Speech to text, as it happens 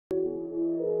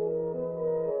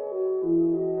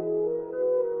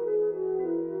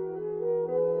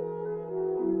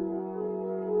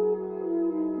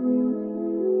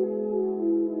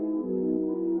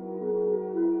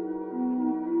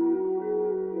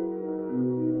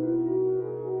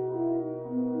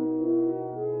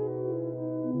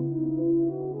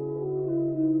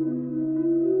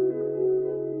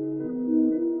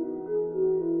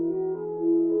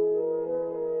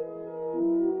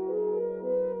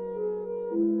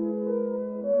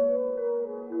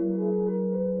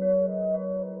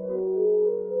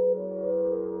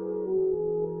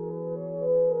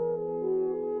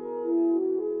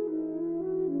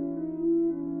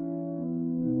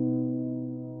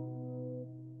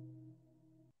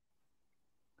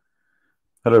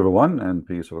Hello, everyone, and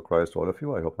peace of Christ to all of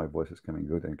you. I hope my voice is coming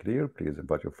good and clear. Please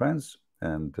invite your friends,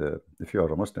 and if you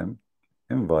are a Muslim,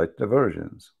 invite the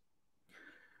virgins.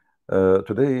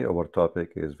 Today, our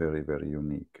topic is very, very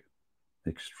unique,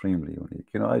 extremely unique.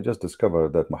 I just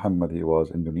discovered that Muhammad, he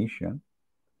was Indonesian,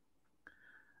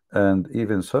 and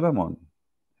even Solomon,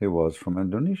 he was from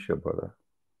Indonesia, brother.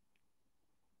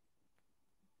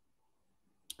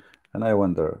 And I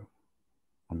wonder,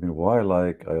 why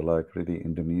I like really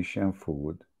Indonesian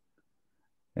food,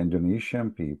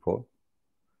 Indonesian people,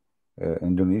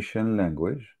 Indonesian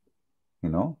language, you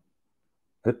know?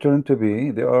 It turned to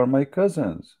be they are my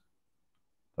cousins.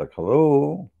 Like,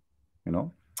 hello, you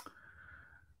know.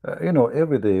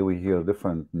 Every day we hear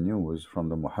different news from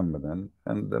the Mohammedan,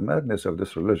 and the madness of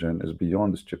this religion is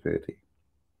beyond stupidity.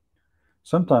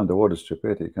 Sometimes the word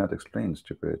stupidity cannot explain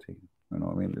stupidity.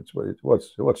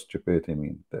 What's stupidity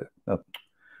mean?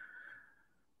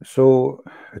 So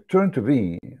it turned to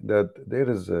be that there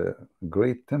is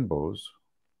great temples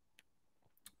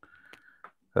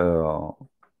uh,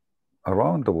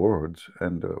 around the world,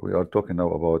 and we are talking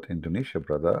now about Indonesia,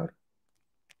 brother,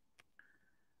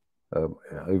 uh,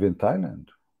 even Thailand.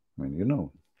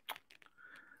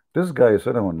 This guy,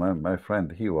 Solomon, my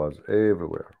friend, he was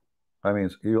everywhere.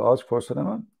 You ask for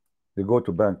Solomon, you go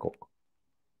to Bangkok,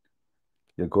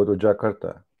 you go to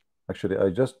Jakarta. Actually, I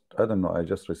don't know, I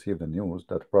just received the news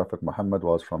that Prophet Muhammad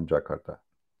was from Jakarta.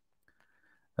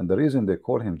 And the reason they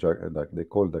call him, like they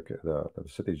call the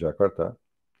city Jakarta,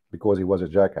 because he was a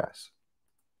jackass.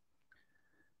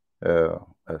 Uh,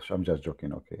 I'm just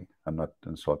joking, okay? I'm not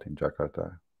insulting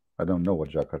Jakarta. I don't know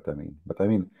what Jakarta means, but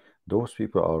those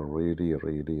people are really,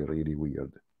 really, really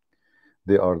weird.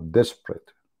 They are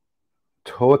desperate,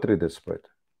 totally desperate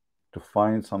to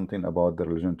find something about the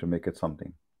religion to make it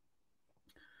something.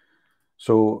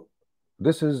 So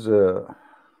this is,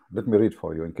 let me read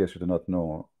for you in case you do not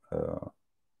know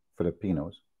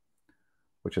Filipinos,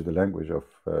 which is the language of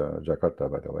Jakarta,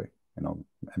 by the way. In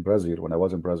Brazil, when I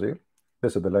was in Brazil,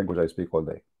 this is the language I speak all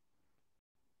day,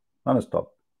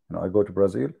 non-stop. I go to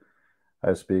Brazil,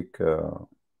 I speak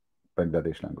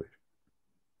Bangladesh language.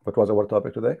 What was our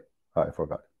topic today? I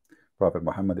forgot. Prophet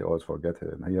Muhammad, I always forget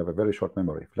him. He have a very short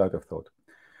memory, flight of thought.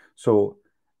 So,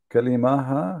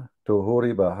 kalimaha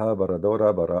tuhuri baha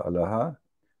baradora bara alaha.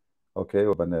 Okay,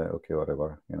 okay,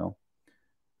 whatever,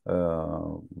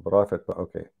 Prophet,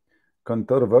 okay.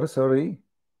 Controversary,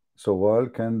 Sowal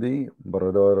Kandi,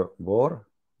 Barador Bor,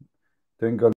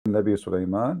 Tingle Nabi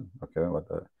Sulaiman. Okay,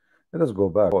 let us go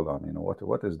back. Hold on,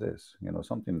 what is this?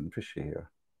 Something fishy here.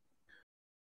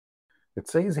 It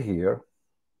says here,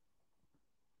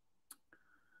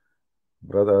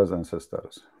 brothers and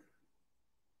sisters,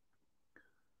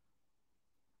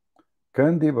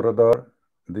 Kandi Baradar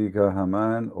Diga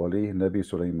Haman Oli Nabi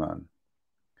Sulaiman.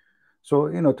 So,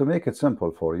 to make it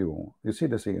simple for you, you see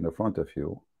this in the front of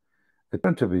you. It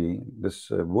turned to be this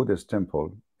Buddhist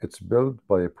temple. It's built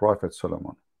by Prophet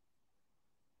Solomon.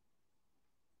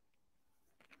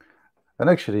 And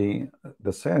actually,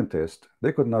 the scientists,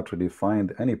 they could not really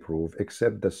find any proof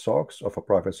except the socks of a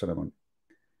Prophet Solomon.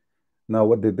 Now,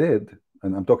 what they did,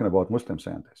 and I'm talking about Muslim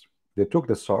scientists, they took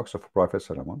the socks of Prophet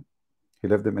Solomon. He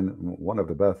left them in one of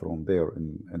the bathroom there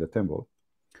in the temple.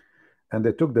 And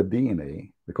they took the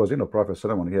DNA, because, Prophet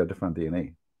Solomon, he had different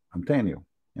DNA. I'm telling you,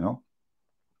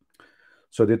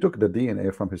 So they took the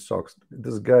DNA from his socks.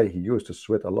 This guy, he used to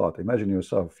sweat a lot. Imagine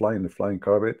yourself flying the flying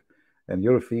carpet and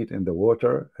your feet in the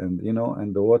water, and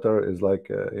and the water is like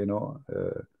a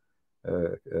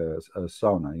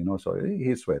sauna, so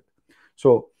he sweat.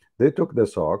 So they took the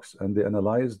socks and they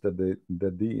analyzed the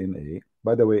DNA.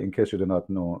 By the way, in case you do not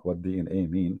know what DNA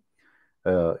mean,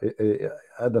 I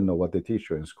don't know what they teach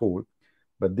you in school,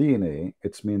 but DNA,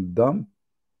 it's mean dumb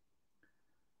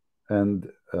and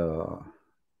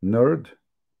nerd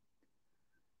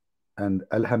and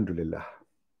alhamdulillah,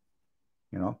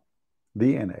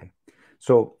 DNA.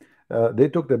 So they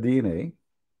took the DNA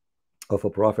of a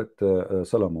Prophet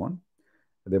Solomon.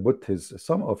 They put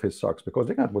some of his socks, because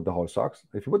they can't put the whole socks.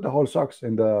 If you put the whole socks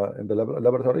in the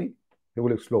laboratory, it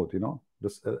will explode.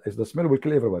 The smell will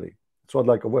kill everybody. It's not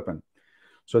like a weapon.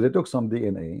 So they took some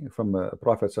DNA from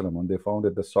Prophet Solomon. They found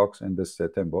the socks in this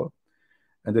temple,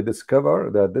 and they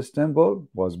discovered that this temple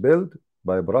was built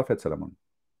by Prophet Solomon.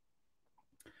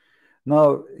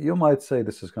 Now, you might say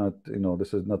this is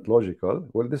this is not logical.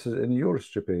 Well, this is in your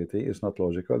stupidity. It's not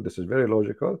logical. This is very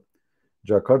logical.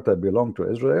 Jakarta belonged to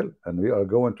Israel, and we are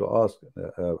going to ask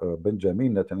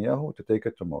Benjamin Netanyahu to take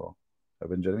it tomorrow.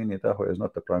 Benjamin Netanyahu is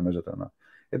not the prime minister now.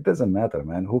 It doesn't matter,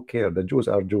 man. Who cares? The Jews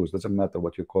are Jews. Doesn't matter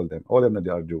what you call them. All of them, they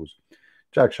are Jews.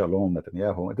 Jack Shalom,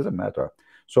 Netanyahu. It doesn't matter.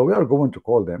 So we are going to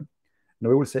call them, And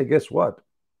we will say, guess what?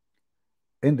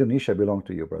 Indonesia belonged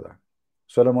to you, brother.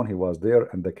 Solomon, he was there,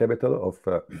 and the capital of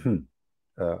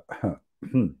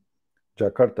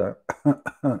Jakarta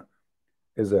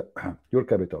is your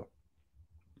capital.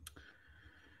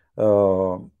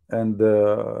 And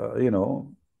you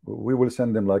know, we will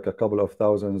send them like a couple of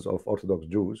thousands of Orthodox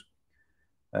Jews,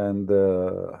 and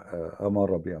Aman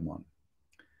Rabbi Aman.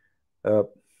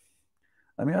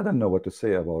 I mean, I don't know what to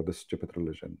say about this stupid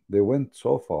religion. They went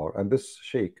so far, and this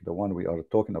sheikh, the one we are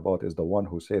talking about, is the one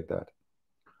who said that,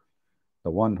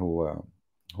 the one who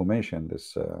mentioned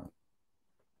this.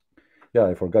 Yeah,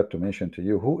 I forgot to mention to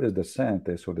you, who is the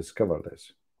scientist who discovered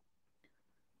this?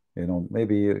 You know,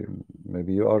 maybe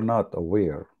you are not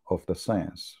aware of the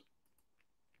science.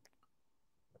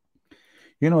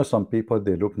 You know, some people,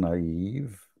 they look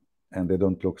naive and they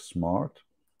don't look smart,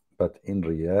 but in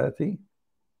reality,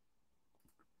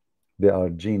 they are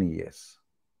genius.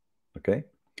 Okay?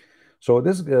 So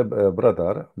this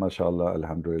brother, mashallah,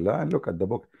 alhamdulillah, and look at the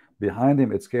book. Behind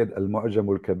him, it's called Al-Mu'jam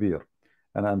al-Kabir.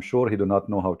 And I'm sure he do not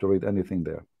know how to read anything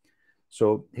there.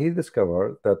 So he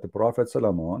discovered that the Prophet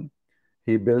Solomon,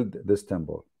 he built this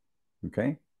temple.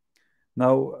 Okay?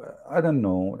 Now, I don't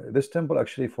know. This temple,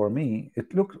 actually, for me,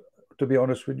 it looked, to be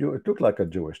honest with you, it looked like a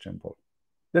Jewish temple.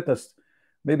 Let us,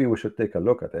 maybe we should take a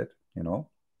look at it, you know.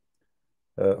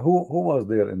 Who was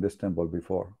there in this temple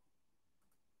before?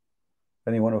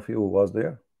 Any one of you was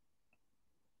there?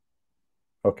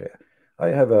 Okay.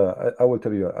 I will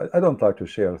tell you, I don't like to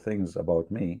share things about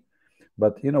me,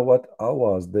 but you know what? I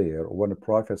was there when the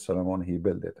Prophet Solomon, he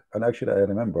built it. And actually, I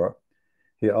remember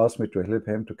he asked me to help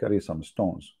him to carry some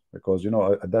stones because, you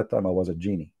know, at that time I was a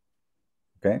genie.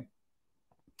 Okay.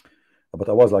 But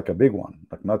I was like a big one,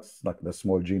 like not like the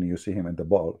small genie you see him in the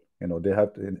ball. You know, they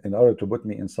had to, in order to put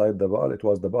me inside the ball, it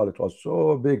was the ball. It was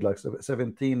so big, like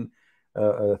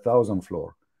 17,000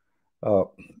 floor.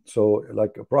 So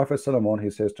like Prophet Solomon,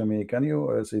 he says to me, can you,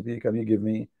 CP, can you give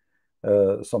me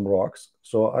some rocks?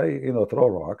 So I, you know, throw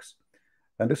rocks.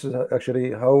 And this is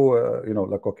actually how, you know,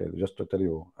 like, okay, just to tell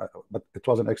you, but it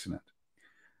was an accident.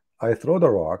 I throw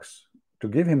the rocks to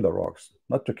give him the rocks,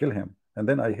 not to kill him. And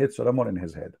then I hit Solomon in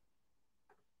his head,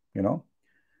 you know.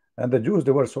 And the Jews,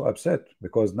 they were so upset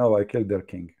because now I killed their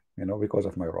king, you know, because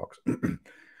of my rocks.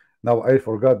 Now I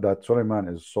forgot that Suleiman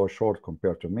is so short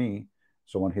compared to me.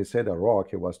 So when he said a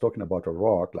rock, he was talking about a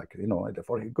rock, like, you know,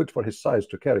 good for his size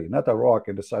to carry, not a rock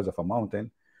in the size of a mountain.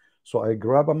 So I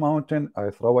grab a mountain, I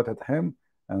throw it at him,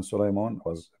 and Suleiman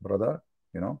was brother,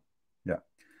 you know. Yeah.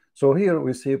 So here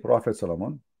we see Prophet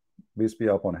Solomon, peace be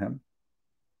upon him.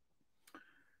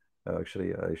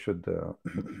 Actually, I should.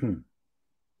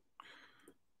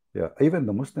 Yeah, even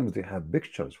the Muslims, they have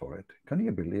pictures for it. Can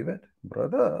you believe it,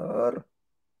 brother?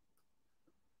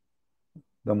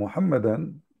 The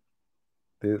Muhammadan,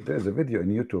 there's a video in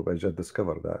YouTube. I just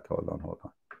discovered that. Hold on.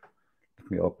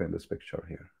 Let me open this picture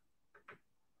here.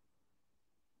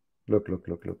 Look.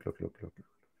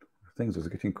 Things is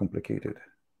getting complicated.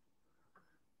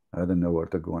 I don't know where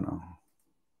to go now.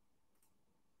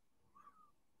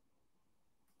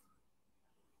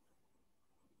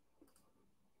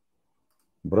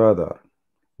 Brother,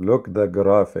 look the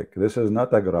graphic. This is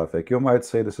not a graphic. You might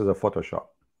say this is a Photoshop.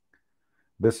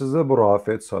 This is the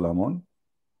Prophet Solomon.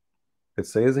 It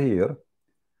says here,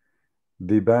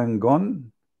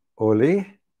 Dibangon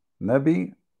Oleh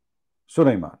Nabi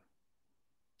Sulaiman.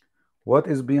 What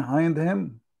is behind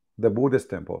him? The Buddhist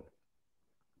temple.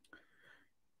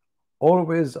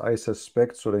 Always I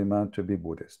suspect Sulaiman to be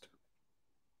Buddhist.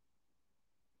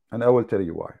 And I will tell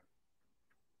you why.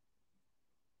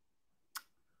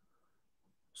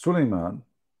 Sulaiman,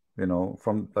 you know,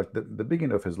 from like the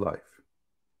beginning of his life,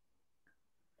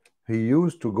 he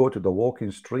used to go to the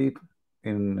walking street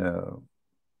in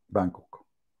Bangkok.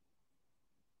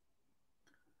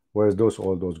 Whereas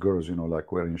all those girls, you know,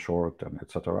 like wearing short and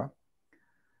etc.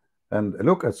 And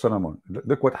look at Solomon.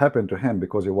 Look what happened to him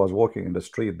because he was walking in the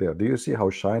street there. Do you see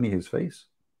how shiny his face?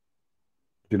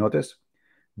 Do you notice?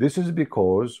 This is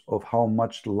because of how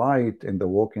much light in the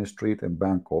walking street in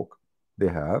Bangkok they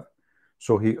have.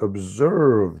 So he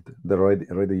observed the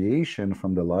radiation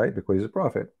from the light because he's a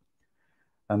prophet.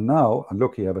 And now, and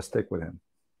look, he have a stick with him.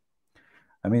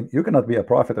 I mean, you cannot be a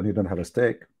prophet and you don't have a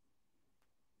stick.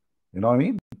 You know what I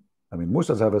mean? I mean,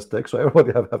 Musas have a stick, so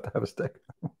everybody have to have a stick.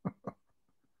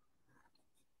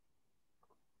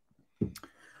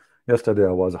 Yesterday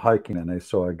I was hiking and I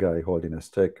saw a guy holding a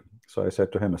stick. So I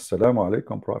said to him, Assalamu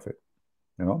alaikum, Prophet.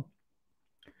 You know,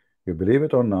 you believe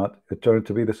it or not, it turned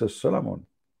to be this is Solomon.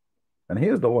 And he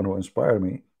is the one who inspired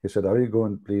me. He said, are you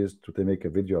going, please, to make a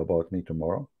video about me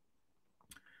tomorrow?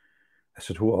 I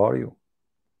said, who are you?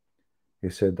 He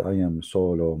said, I am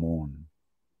Solomon.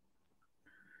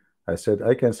 I said,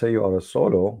 I can say you are a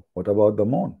solo. What about the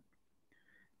moon?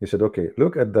 He said, okay,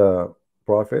 look at the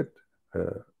prophet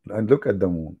and look at the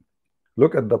moon.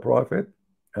 Look at the prophet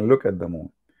and look at the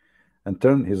moon. And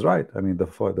turn, he's right. I mean, the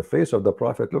face of the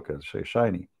prophet, look, it's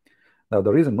shiny. Now,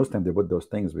 the reason Muslims, they put those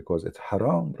things because it's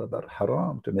haram, brother,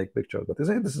 haram to make pictures. But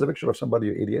isn't this is a picture of somebody,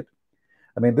 you idiot?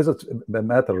 I mean, this is a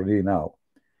matter really now.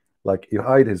 Like, you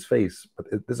hide his face, but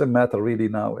it doesn't matter really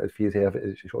now if he have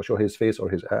show his face or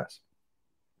his ass.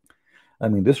 I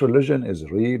mean, this religion is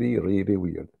really, really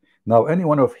weird. Now, any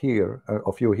one of you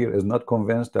here is not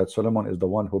convinced that Solomon is the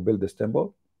one who built this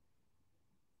temple?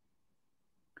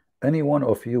 Any one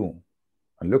of you?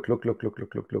 And look,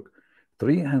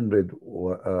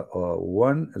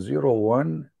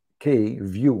 301K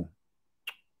view.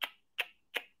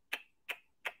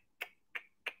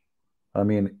 I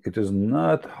mean, it is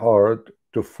not hard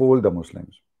to fool the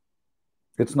Muslims.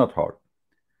 It's not hard.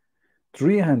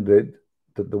 300,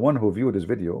 the one who viewed this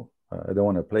video, I don't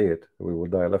want to play it. We will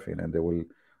die laughing, and they will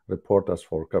report us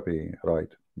for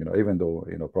copyright. You know, even though,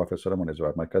 you know, Prophet Solomon is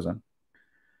my cousin.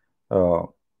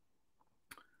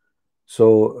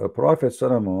 Prophet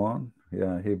Solomon,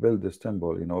 yeah, he built this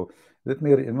temple. You know, let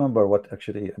me remember what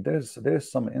actually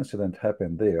there's some incident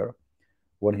happened there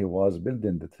when he was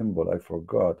building the temple. I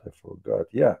forgot.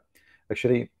 Yeah,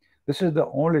 actually, this is the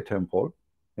only temple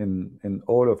in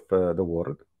all of the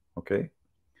world, okay,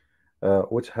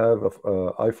 which have a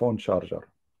iPhone charger.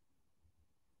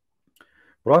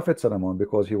 Prophet Solomon,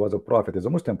 because he was a prophet, is a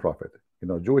Muslim prophet. You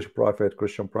know, Jewish prophet,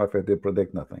 Christian prophet, they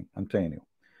predict nothing. I'm telling you.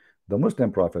 The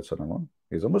Muslim prophet Solomon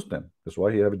is a Muslim. That's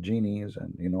why he have genies,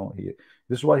 and you know,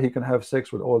 this is why he can have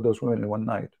sex with all those women in one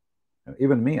night. And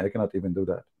even me, I cannot even do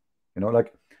that. You know,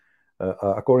 like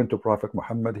according to Prophet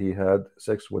Muhammad, he had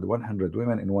sex with 100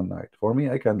 women in one night. For me,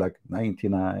 I can like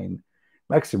 99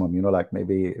 maximum. You know, like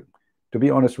maybe, to be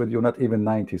honest with you, not even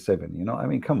 97. You know, I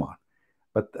mean, come on.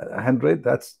 But 100,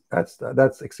 that's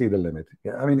exceed the limit.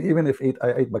 Yeah, I mean, even if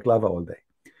I ate baklava all day.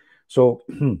 So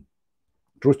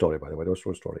true story, by the way, that was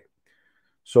true story.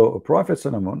 So Prophet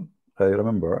Solomon, I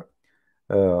remember,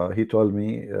 he told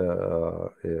me,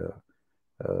 you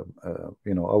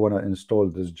know, I want to install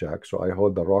this jack. So I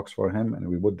hold the rocks for him, and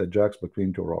we put the jacks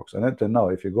between two rocks. And until now,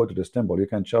 if you go to this temple, you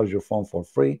can charge your phone for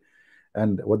free.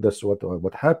 And what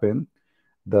happened,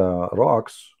 the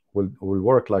rocks will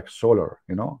work like solar,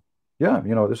 you know. Yeah,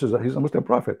 you know, he's a Muslim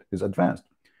prophet. He's advanced.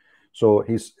 So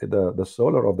the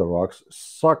solar of the rocks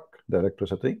suck the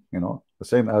electricity, you know, the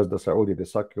same as the Saudi, they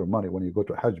suck your money when you go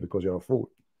to Hajj because you're a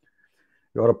fool.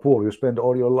 You are poor. You spend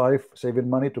all your life saving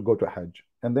money to go to Hajj,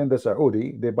 and then the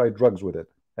Saudi, they buy drugs with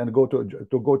it and go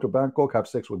to Bangkok, have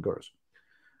sex with girls.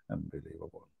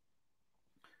 Unbelievable.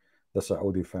 The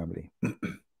Saudi family.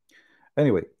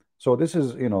 Anyway, so this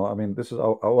is, you know, I mean, this is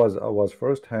I was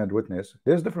first-hand witness.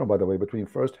 There's difference, by the way, between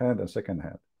first-hand and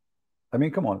second-hand. I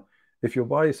mean, come on. If you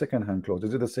buy second-hand clothes,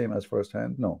 is it the same as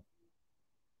first-hand? No.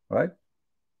 Right?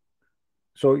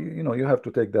 So, you know, you have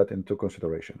to take that into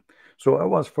consideration. So I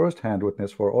was first-hand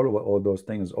witness for all those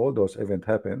things, all those events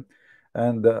happen.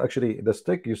 And actually, the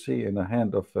stick you see in the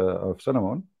hand of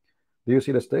Solomon, do you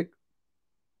see the stick?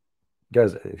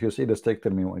 Guys, if you see the stick,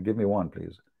 tell me, give me one,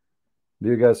 please. Do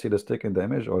you guys see the stick in the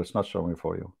image, or it's not showing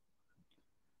for you?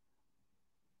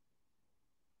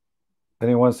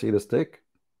 Anyone see the stick?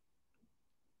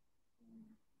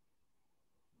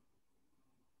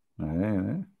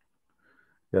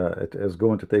 Yeah, it is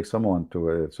going to take someone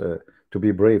to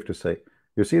be brave to say,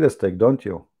 you see the stick, don't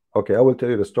you? Okay, I will tell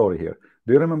you the story here.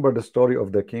 Do you remember the story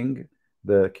of the king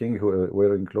who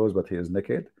wearing clothes, but he is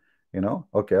naked? You know?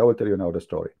 Okay, I will tell you now the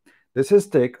story. This is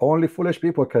stick, only foolish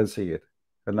people can see it.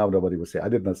 And now nobody will say, I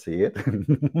did not see it.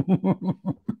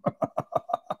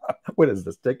 What is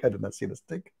the stick? I did not see the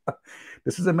stick.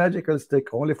 This is a magical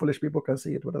stick. Only foolish people can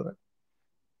see it. What is that?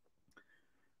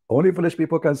 Only foolish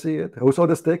people can see it. Who saw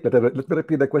the stick? Let me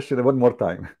repeat the question one more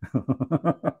time.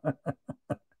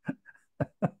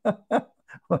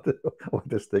 What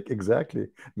the stick? Exactly.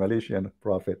 Malaysian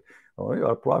prophet. Oh, you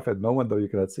are a prophet. No wonder you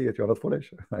cannot see it. You're not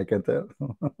foolish. I can tell.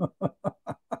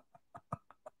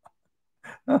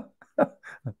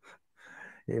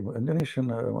 Indonesian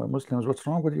Muslims, what's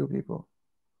wrong with you people?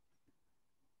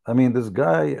 I mean, this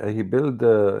guy, he built,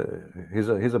 he's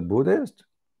a Buddhist.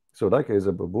 So like, he's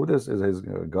a Buddhist, is his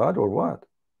God or what?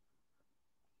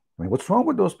 I mean, what's wrong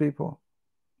with those people?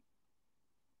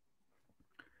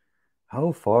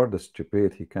 How far the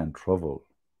stupidity can travel,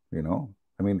 you know?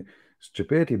 I mean,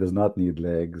 stupidity does not need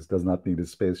legs, does not need a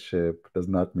spaceship, does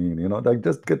not mean, you know, like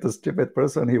just get the stupid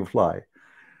person, he'll fly.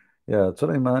 Yeah,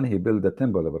 Suleiman, he built the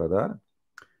temple, brother.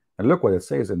 And look what it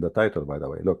says in the title, by the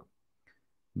way. Look,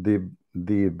 the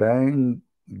bang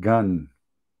gun.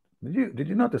 Did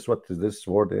you notice what this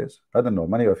word is? I don't know.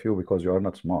 Many of you, because you are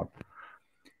not smart.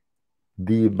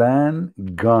 The ban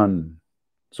gun.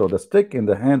 So the stick in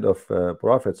the hand of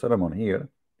Prophet Solomon here,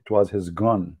 it was his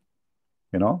gun,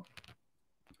 you know.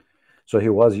 So he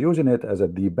was using it as a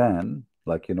deban,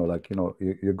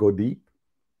 you go deep,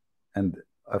 and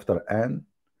after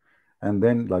and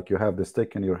then like you have the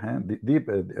stick in your hand. Deep,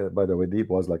 by the way, Deep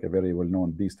was like a very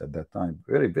well-known beast at that time,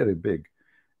 very very big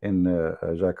in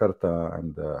Jakarta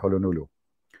and Honolulu.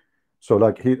 So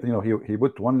like he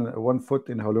put one foot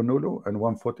in Honolulu and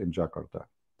 1 foot in Jakarta.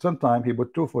 Sometimes he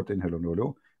put 2 foot in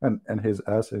Honolulu and his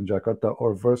ass in Jakarta,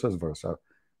 or versa,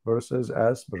 versus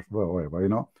ass,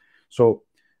 whatever. So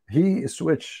he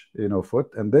switched,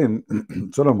 foot, and then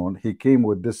Solomon, he came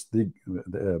with this big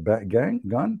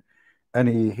gun, and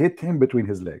he hit him between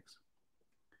his legs.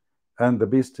 And the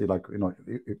beast,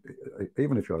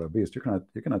 even if you're a beast, you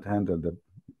cannot handle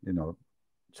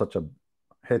such a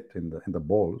hit in the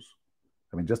balls.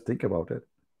 I mean, just think about it.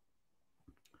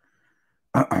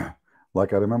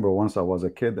 Like I remember once I was a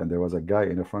kid and there was a guy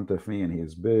in front of me and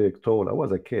he's big, tall. I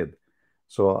was a kid.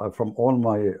 So from all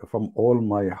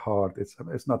my heart,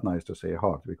 it's not nice to say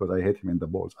heart because I hit him in the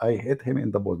balls. I hit him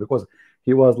in the balls because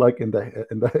he was like in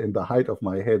the height of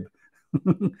my head.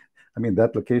 I mean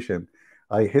that location.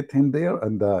 I hit him there,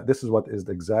 and this is what is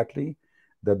exactly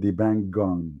the bang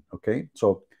gun. Okay,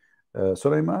 so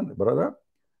Sulaiman, brother,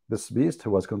 this beast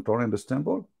who was controlling this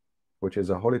temple, which is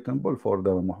a holy temple for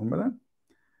the Muhammadan.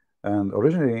 And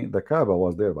originally the Kaaba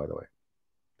was there, by the way.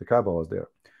 The Kaaba was there.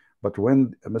 But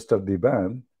when Mr.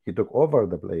 Diban, he took over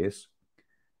the place,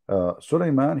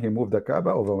 Sulaiman, he moved the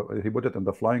Kaaba over, he put it in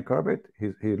the flying carpet.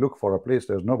 He looked for a place,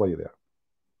 there's nobody there.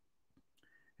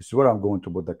 He said, where I'm going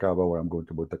to put the Kaaba, where I'm going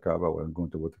to put the Kaaba, where I'm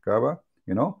going to put the Kaaba,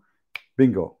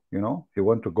 bingo, he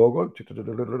went to Google,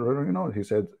 he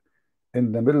said,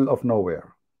 in the middle of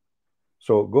nowhere.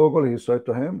 So Google, he said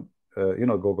to him,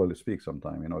 Google speaks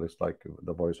sometime, it's like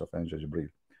the voice of Angel Jibreel.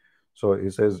 So he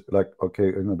says, like, okay,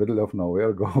 in the middle of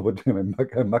nowhere, go put him in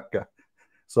Mecca.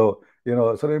 So,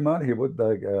 Suleiman, he put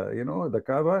the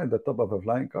Kaaba in the top of a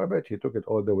flying carpet. He took it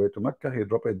all the way to Mecca. He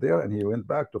dropped it there, and he went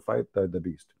back to fight the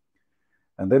beast.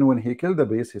 And then when he killed the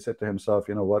beast, he said to himself,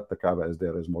 you know what, the Kaaba is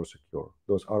there, is more secure.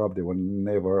 Those Arab, they will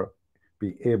never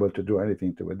be able to do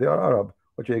anything to it. They are Arab.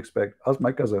 What you expect? Us,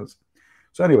 my cousins.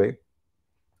 So anyway,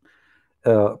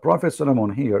 Prophet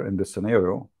Solomon here in this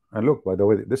scenario, and look, by the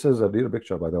way, this is a real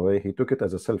picture, by the way. He took it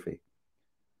as a selfie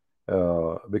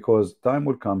because time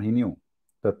will come, he knew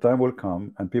that time will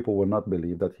come and people will not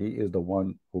believe that he is the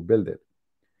one who built it.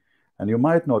 And you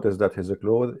might notice that his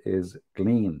clothes is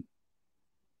clean.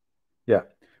 Yeah,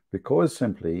 because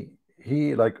simply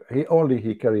he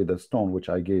carried the stone which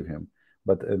I gave him,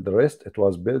 but the rest it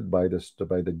was built by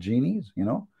the genies.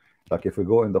 Like if we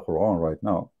go in the Quran right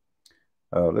now,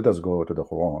 let us go to the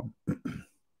Quran.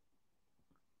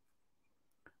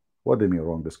 What do you mean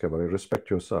wrong discovery?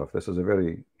 Respect yourself. This is a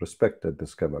very respected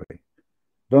discovery.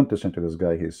 Don't listen to this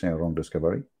guy. He's saying wrong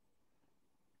discovery.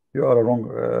 You are a wrong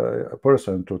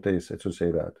person to say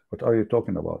that. What are you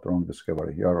talking about? Wrong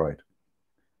discovery. You are right.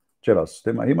 Jealous.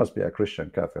 He must be a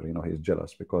Christian kafir. He's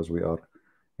jealous because we are,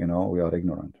 we are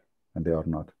ignorant and they are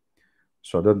not.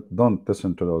 So don't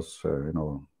listen to those,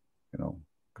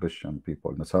 Christian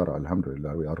people. Nasara,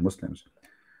 alhamdulillah, we are Muslims.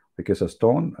 We kiss a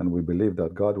stone and we believe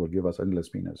that God will give us endless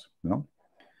penis.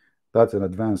 That's an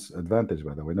advantage,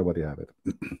 by the way. Nobody have it.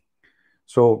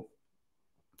 So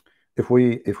if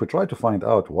we try to find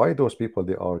out why those people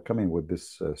they are coming with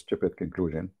this stupid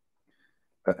conclusion,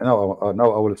 now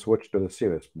I will switch to the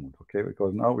serious mood, okay?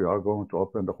 Because now we are going to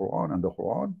open the Quran, and the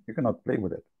Quran you cannot play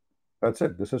with it. That's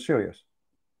it. This is serious.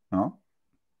 No.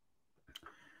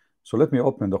 So let me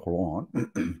open the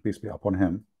Quran. Peace be upon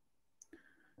him.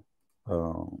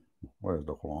 Where is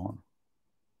the Quran?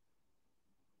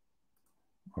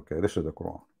 Okay, this is the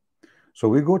Quran. So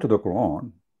we go to the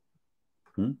Quran,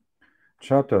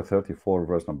 chapter 34,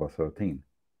 verse number 13.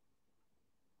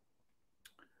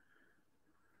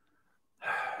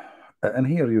 And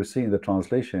here you see in the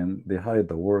translation, they hide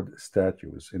the word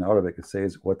statues. In Arabic, it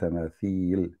says,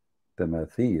 وَتَمَاثِيل.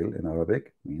 Tamathil in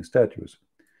Arabic means statues.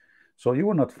 So you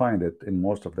will not find it in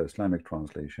most of the Islamic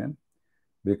translation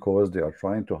because they are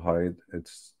trying to hide.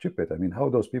 It's stupid. I mean, how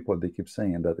those people, they keep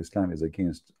saying that Islam is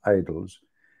against idols.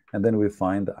 And then we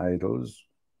find idols,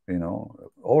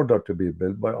 ordered to be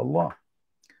built by Allah.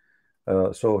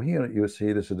 So here you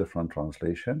see this is a different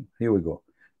translation. Here we go.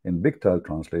 In Bigtal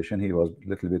translation, he was a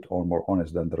little bit more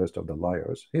honest than the rest of the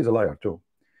liars. He's a liar too.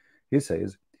 He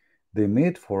says, They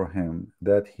made for him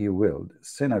that he willed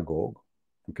synagogue,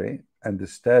 okay, and the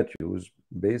statues,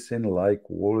 basin-like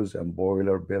walls and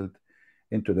boiler built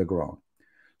into the ground.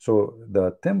 So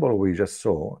the temple we just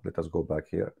saw, let us go back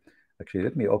here. Actually,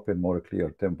 let me open more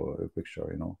clear temple picture,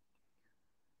 you know.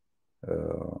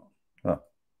 Ah,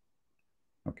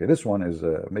 okay, this one is,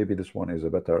 maybe this one is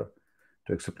better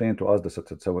to explain to us the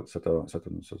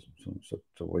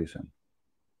situation.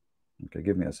 Okay,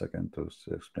 give me a second to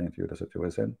explain to you the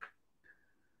situation.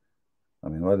 I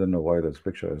mean, I don't know why this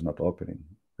picture is not opening.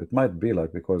 It might be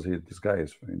like because this guy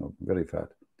is, you know, very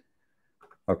fat.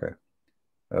 Okay.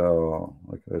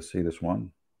 Okay, let's see this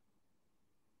one.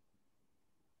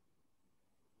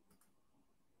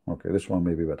 Okay, this one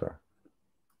may be better.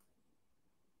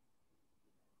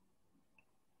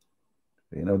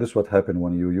 You know, this is what happened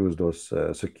when you use those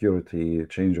security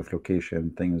change of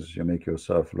location things. You make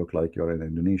yourself look like you're in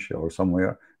Indonesia or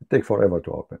somewhere. It takes forever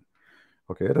to open.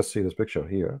 Okay, let's see this picture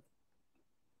here.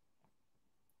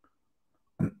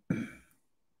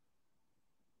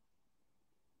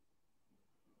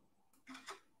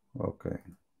 Okay.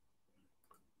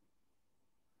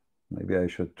 Maybe I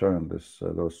should turn this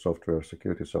those software,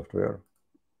 security software,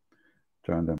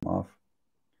 turn them off.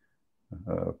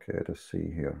 Okay, let's see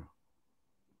here.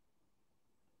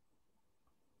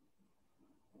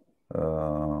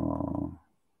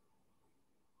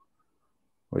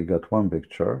 We got one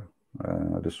picture.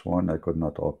 This one, I could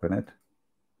not open it.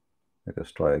 Let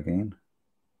us try again.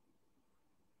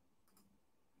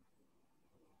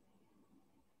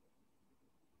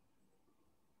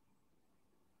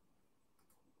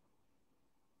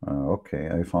 Okay,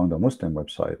 I found a Muslim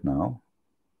website now.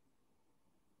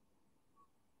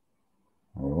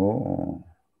 Oh,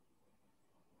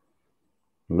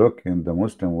 look in the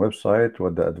Muslim website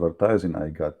what the advertising I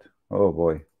got. Oh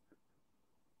boy.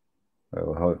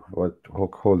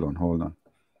 Hold on, hold on.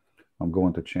 I'm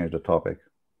going to change the topic.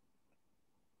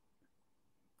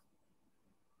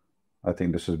 I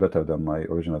think this is better than my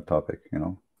original topic, you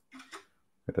know.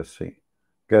 Let us see.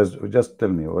 Guys, just tell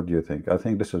me, what do you think? I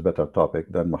think this is better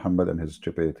topic than Muhammad and his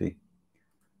stupidity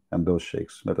and those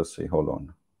sheikhs. Let us see. Hold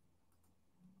on.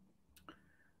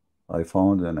 I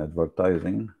found an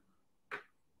advertising.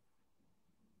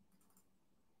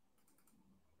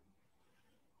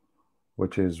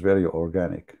 Which is very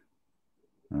organic,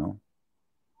 you know.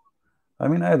 I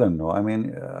mean, I don't know. I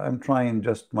mean, I'm trying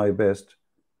just my best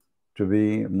to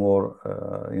be more,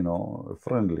 you know,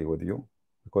 friendly with you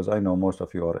because I know most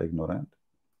of you are ignorant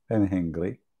and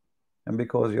hungry. And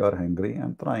because you are hungry,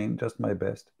 I'm trying just my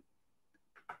best.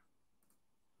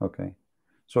 Okay.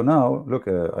 So now, look,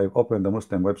 I've opened the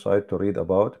Muslim website to read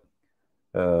about,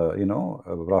 you know,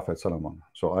 Prophet Solomon.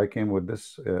 So I came with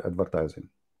this advertising.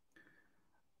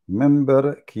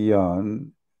 Member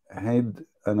Kian Head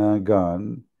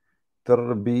Anagan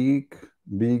Terbik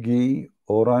Bigi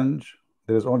Orange.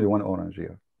 There is only one orange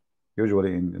here.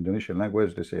 Usually in Indonesian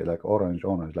language, they say like orange,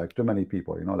 orange, like too many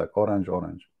people, you know, like orange,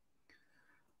 orange.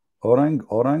 Orang,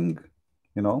 orang,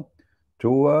 you know,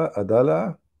 Tua,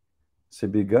 Adala,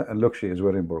 Sibiga, and look, she is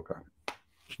wearing burqa.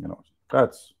 You know,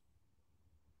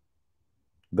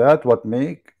 that what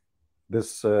make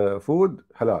this food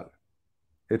halal.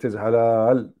 It is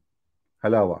halal,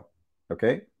 halawa.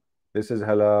 Okay, this is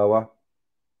halawa.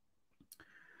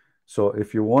 So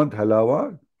if you want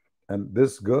halawa, and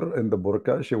this girl in the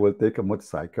burqa, she will take a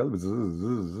motorcycle,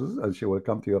 and she will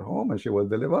come to your home and she will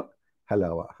deliver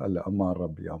halawa. Hala, Amman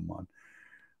Rabbi, Amman.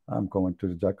 I'm going to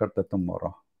Jakarta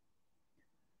tomorrow.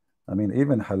 I mean,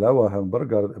 even halawa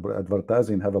hamburger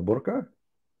advertising have a burqa.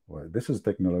 Well, this is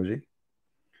technology.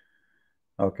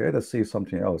 Okay, let's see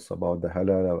something else about the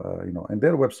halal. You know, in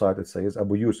their website it says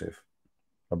Abu Yusuf.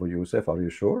 Abu Yusuf, are you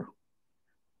sure?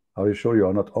 Are you sure you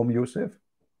are not Yusuf?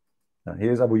 He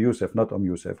is Abu Yusuf, not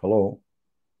Yusuf. Hello.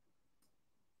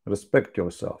 Respect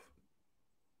yourself.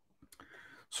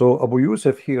 So Abu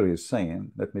Yusuf here is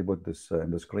saying, let me put this in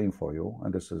the screen for you,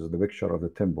 and this is the picture of the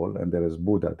temple, and there is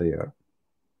Buddha there.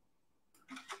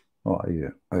 Oh,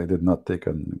 I did not take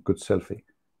a good selfie.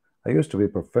 I used to be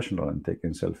professional in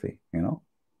taking selfie, you know.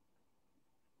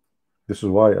 This is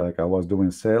why like I was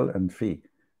doing sell and fee.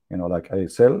 You know, like I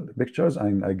sell pictures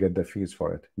and I get the fees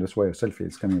for it. This way a selfie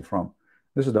is coming from.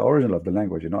 This is the origin of the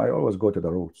language. You know, I always go to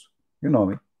the roots. You know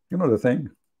me. You know the thing.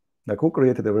 Like who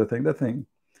created everything? The thing.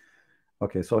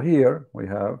 Okay, so here we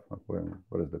have,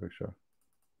 what is the picture?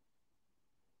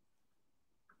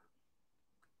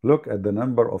 Look at the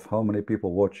number of how many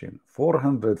people watching.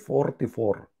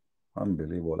 444.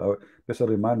 Unbelievable. This will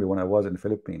remind me when I was in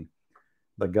Philippines.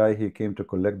 The guy, he came to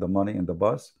collect the money in the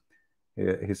bus.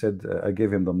 He said, I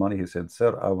gave him the money. He said,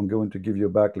 sir, I'm going to give you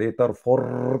back later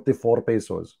 44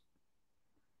 pesos.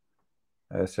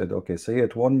 I said, okay, say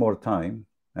it one more time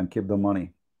and keep the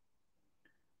money.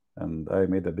 And I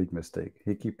made a big mistake.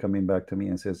 He keep coming back to me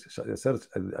and says, sir,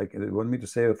 you want me to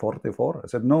say 44? I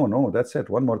said, no, no, that's it.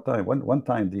 One more time, one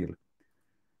time deal.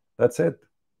 That's it.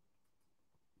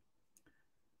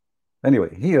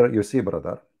 Anyway, here you see,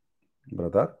 brother,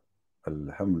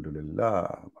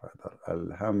 Alhamdulillah, brother,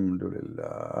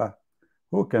 Alhamdulillah.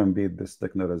 Who can beat this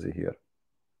technology here?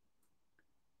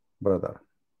 Brother.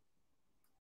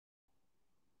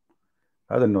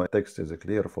 I don't know if text is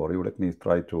clear for you. Let me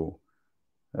try to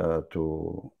uh,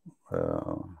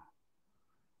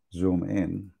 zoom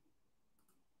in.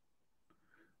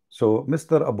 So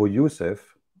Mr. Abu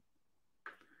Yusuf,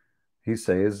 he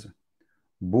says,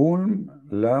 Boom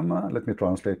Lama. Let me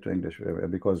translate to English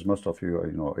because most of you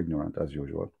are, ignorant as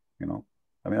usual.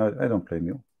 I mean, I don't blame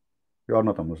you. You are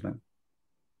not a Muslim.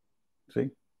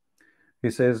 See? He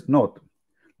says, note,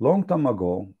 long time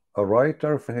ago, a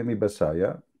writer, Fahimi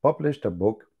Basaya, published a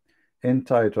book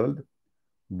entitled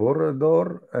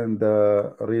Borodor and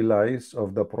the Relies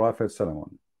of the Prophet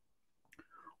Solomon,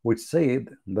 which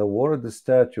said the word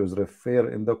statues refer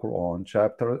in the Quran,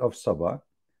 chapter of Sabah,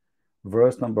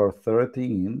 verse number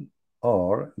 13,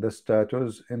 are the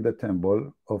statues in the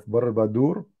temple of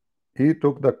Barbadur. He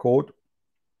took the quote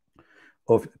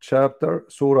of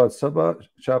Surah Sabah,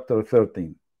 chapter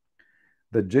 13.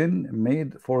 The jinn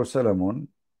made for Solomon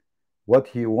what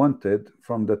he wanted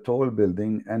from the tall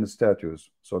building and statues.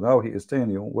 So now he is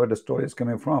telling you where the story is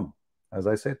coming from, as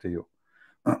I said to you.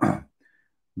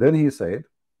 Then he said,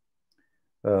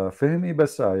 Fahmi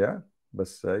Basaya,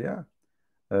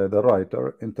 the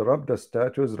writer, interrupt the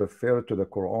statues refer to the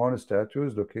Quran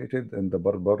statues located in the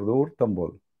Barbadur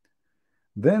temple.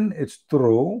 Then it's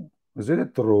true, is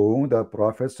it true that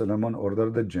Prophet Solomon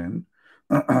ordered the jinn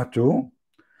to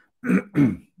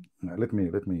let me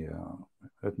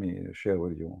share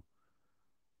with you.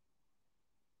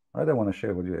 I don't want to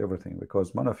share with you everything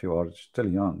because none of you are still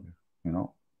young,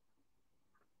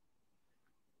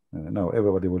 Now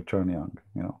everybody will turn young,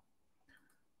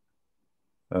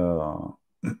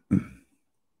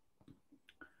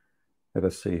 Let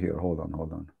us see here. Hold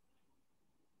on.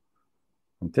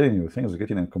 I'm telling you, things are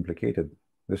getting complicated.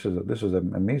 This is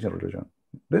an amazing religion.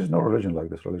 There's no religion like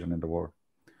this religion in the world.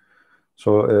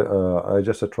 So I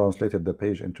just translated the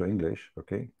page into English,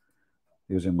 okay,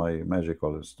 using my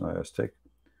magical stick.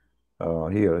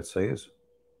 Here it says,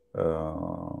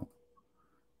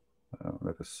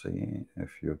 let us see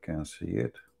if you can see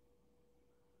it.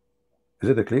 Is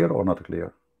it clear or not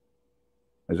clear?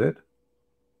 Is it?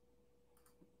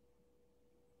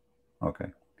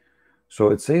 Okay. So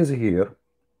it says here,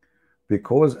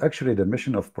 because actually the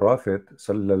mission of Prophet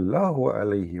sallallahu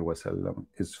alaihi wasallam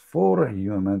is for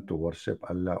human to worship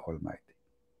Allah Almighty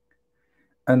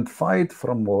and fight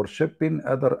from worshipping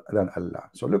other than Allah.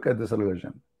 So look at this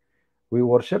religion. We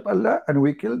worship Allah and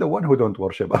we kill the one who don't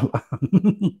worship Allah.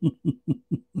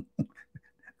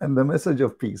 And the message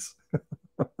of peace.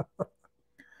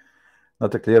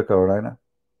 Not clear, Carolina?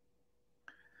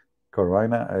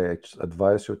 Carolina, I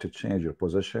advise you to change your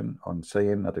position on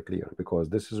saying not clear, because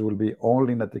this will be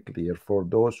only not clear for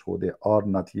those who they are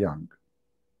not young.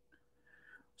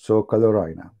 So,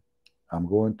 Carolina, I'm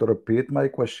going to repeat my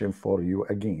question for you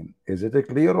again. Is it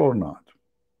clear or not?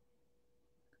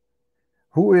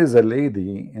 Who is a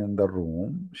lady in the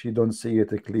room? She don't see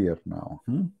it clear now.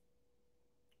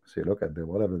 See, look at them.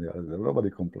 Whatever they are, nobody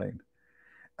complained.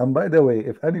 And by the way,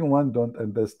 if anyone don't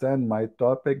understand my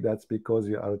topic, that's because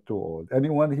you are too old.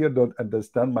 Anyone here don't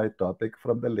understand my topic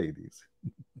from the ladies?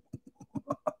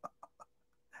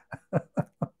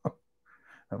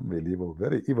 Unbelievable.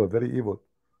 Very evil, very evil.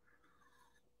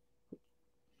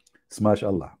 Smash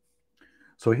Allah.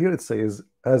 So here it says,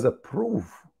 as a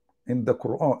proof in the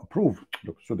Quran, proof.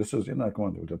 Look, so this is in the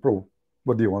Quran, the proof.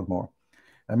 What do you want more?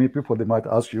 I mean, people, they might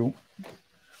ask you,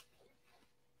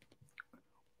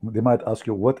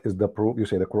 what is the proof? You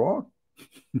say the Quran.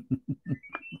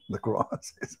 The Quran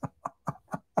says.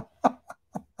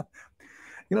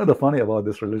 You know the funny about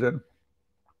this religion?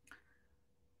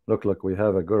 Look, we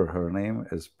have a girl. Her name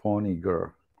is Pony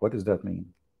Girl. What does that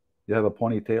mean? You have a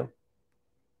ponytail?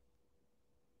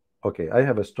 Okay, I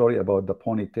have a story about the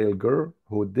ponytail girl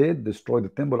who did destroy the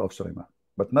temple of Suleiman,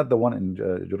 but not the one in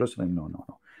Jerusalem. No.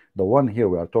 The one here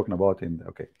we are talking about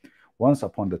okay. Once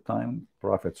upon the time,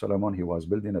 Prophet Solomon, he was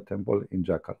building a temple in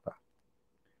Jakarta,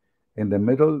 in the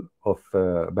middle of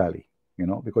Bali,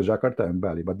 because Jakarta and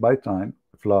Bali, but by time,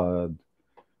 flood,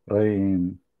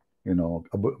 rain,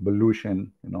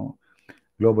 pollution,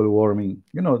 global warming,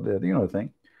 the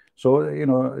thing. So,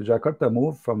 Jakarta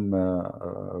moved from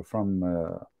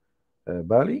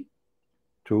Bali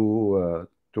to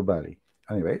Bali.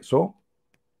 Anyway, so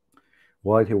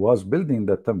while he was building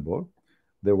the temple,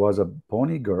 there was a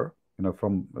pony girl,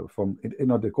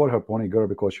 they call her pony girl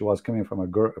because she was coming from a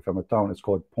town. It's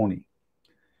called Pony.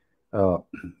 Uh,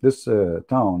 this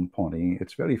town, Pony,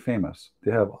 it's very famous.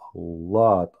 They have a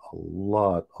lot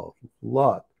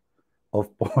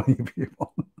of pony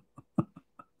people.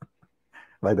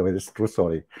 By the way, it's true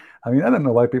story. I mean, I don't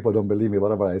know why people don't believe me,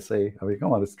 whatever I say. I mean,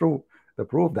 come on, it's true. The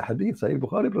proof, the hadith, Sahih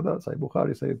Bukhari, brother, Sahih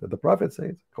Bukhari says that the Prophet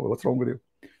says. Come on, what's wrong with you?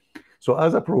 So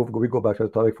as a proof, we go back to the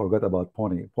topic, forgot about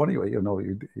pony. Pony,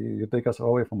 you take us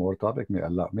away from our topic. May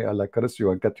Allah curse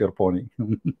you and cut your pony.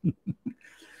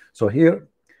 So here,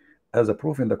 as a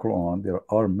proof in the Quran, there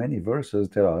are many verses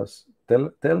tell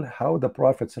how the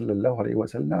Prophet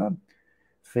ﷺ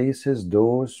faces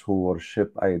those who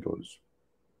worship idols.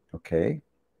 Okay,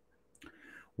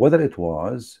 whether it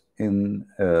was in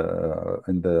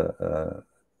the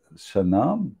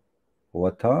Shanam,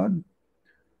 Watan,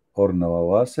 or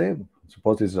Nawasib.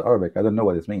 Suppose this is Arabic. I don't know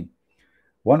what it means.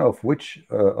 One of which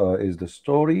is the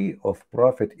story of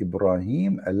Prophet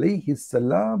Ibrahim alayhi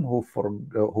salam, who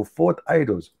fought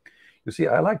idols. You see,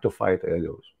 I like to fight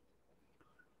idols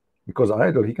because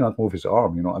idol, he cannot move his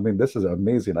arm. I mean, this is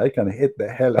amazing. I can hit the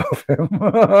hell out of him.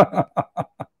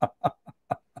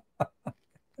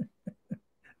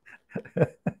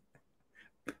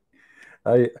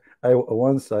 I I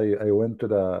went to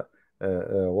the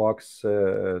Wax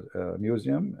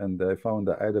museum, and I found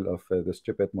the idol of the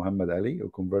stupid Muhammad Ali who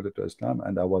converted to Islam,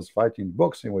 and I was fighting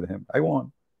boxing with him. I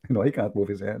won. He can't move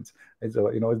his hands. It's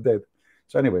dead.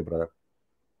 So anyway, brother.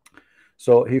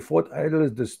 So he fought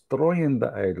idols, destroying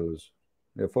the idols.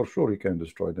 Yeah, for sure, he can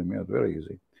destroy them. Yeah, very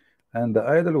easy. And the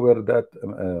idol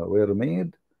were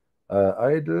made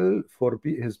idol for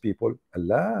his people.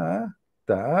 Allah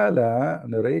Ta'ala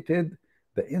narrated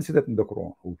the incident in the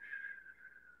Quran. Oof.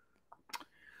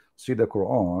 See, the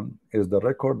Quran is the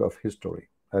record of history.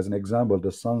 As an example,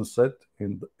 the sun set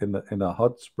in a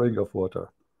hot spring of water.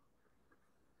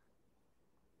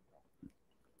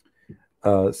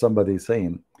 Somebody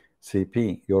saying,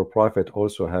 CP, your prophet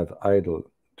also have idol.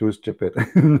 Too stupid.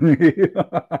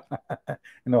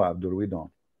 No, Abdul, we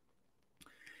don't.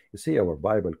 You see, our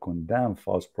Bible condemn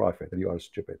false prophet, and you are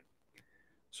stupid.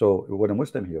 So when a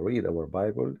Muslim, he read our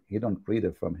Bible, he don't read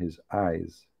it from his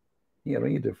eyes. He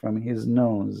read it from his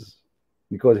nose,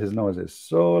 because his nose is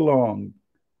so long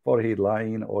for he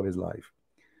lying all his life.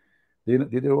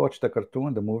 Did you watch the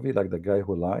cartoon, the movie, like the guy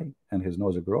who lie and his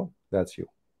nose grow? That's you.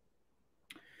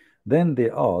 Then they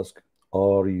ask,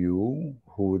 are you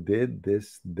who did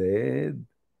this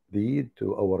deed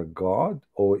to our God,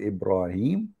 O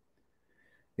Ibrahim?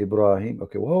 Ibrahim,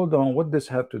 okay, well, hold on. What does this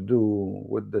have to do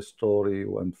with the story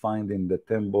when finding the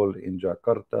temple in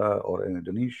Jakarta or in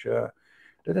Indonesia?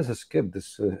 Let us skip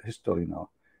this history now.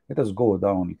 Let us go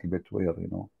down a little bit where,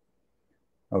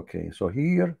 Okay, so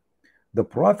here, the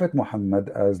Prophet Muhammad,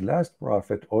 as last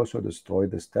prophet, also destroyed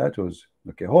the statues.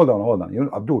 Okay, hold on.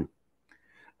 Abdul,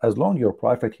 as long your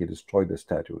prophet, he destroyed the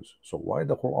statues. So why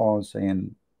the Quran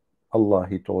saying Allah,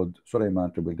 he told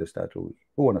Sulaiman to build the statues?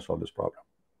 Who want to solve this problem?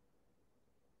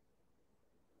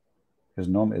 His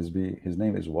name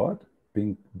is what?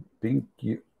 Pink.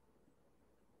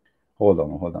 Hold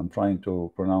on. I'm trying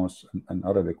to pronounce an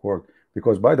Arabic word,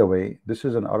 because, by the way, this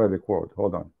is an Arabic word.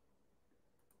 Hold on.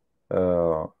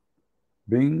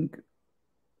 Pinocchio.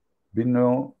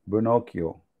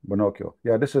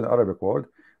 Yeah, this is an Arabic word.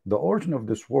 The origin of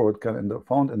this word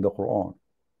found in the Quran,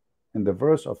 in the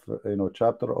verse of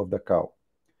chapter of the cow,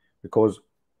 because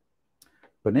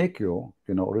Pinocchio,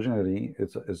 originally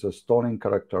it's a stoning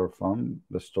character from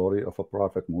the story of a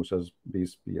prophet Moses,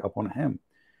 peace be upon him.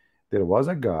 There was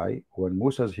a guy, when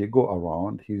Moses he go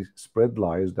around, he spread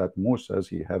lies that Moses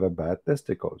he have a bad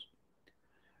testicles,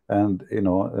 and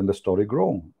and the story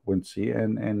grow when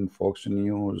CNN, Fox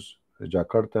News,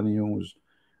 Jakarta News,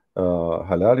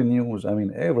 Halal News. I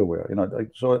mean everywhere.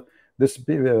 So this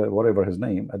whatever his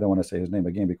name, I don't want to say his name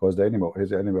again because he's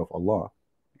the enemy of Allah.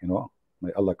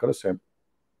 May Allah curse him.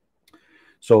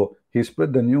 So he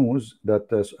spread the news that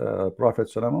Prophet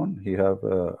Solomon, he have,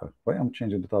 why I'm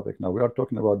changing the topic now? We are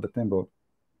talking about the temple,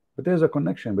 but there's a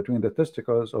connection between the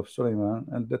testicles of Suleiman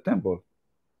and the temple.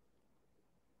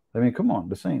 I mean, come on,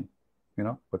 the same,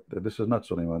 but this is not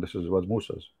Suleiman, this was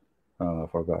Moses. I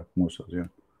forgot, Moses, yeah.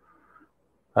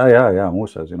 Yeah,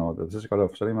 Moses, the testicle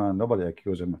of Suleiman, nobody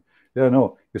accused him. Yeah,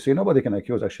 no, you see, nobody can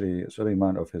accuse actually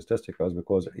Suleiman of his testicles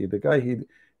because the guy, he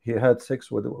had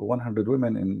sex with 100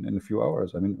 women in a few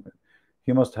hours. I mean,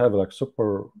 he must have like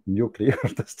super nuclear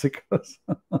testicles.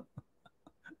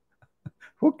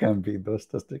 Who can beat those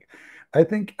testicles? I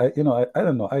think, I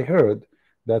don't know. I heard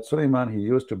that Suleiman, he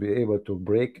used to be able to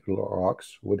break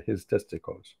rocks with his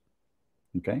testicles.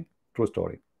 Okay, true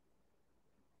story.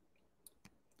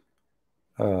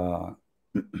 Uh,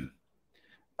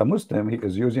 a Muslim, he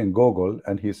is using Google,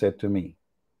 and he said to me,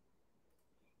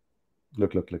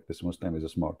 look, this Muslim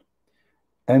is smart.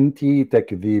 أنت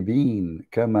تكذبين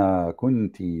كما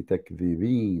كنت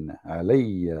تكذبين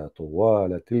علي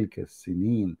طوال تلك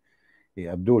السنين. Hey,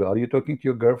 Abdul, are you talking to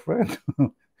your girlfriend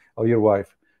or your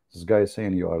wife? This guy is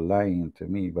saying you are lying to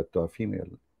me, but to a female,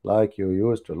 like you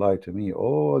used to lie to me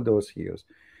all those years.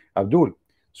 Abdul,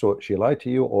 so she lied to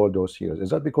you all those years.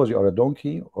 Is that because you are a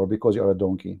donkey or because you are a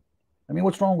donkey? I mean,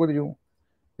 what's wrong with you?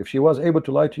 If she was able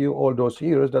to lie to you all those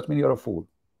years, that means you're a fool.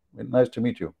 Nice to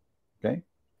meet you. Okay?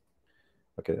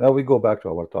 Okay, now we go back to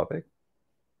our topic.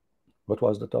 What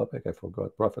was the topic? I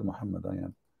forgot. Prophet Muhammad, I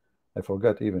am. I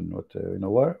forgot even what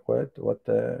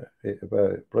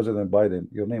President Biden.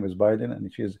 Your name is Biden, and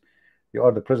you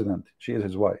are the president. She is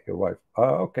his wife. Your wife.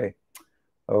 Ah, okay.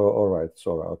 Oh, all right.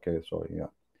 Sorry. Okay. Sorry. Yeah.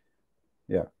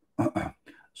 Yeah.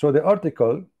 So the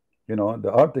article,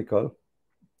 the article,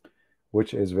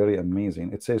 which is very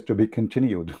amazing. It says to be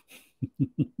continued.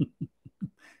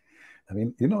 I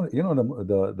mean,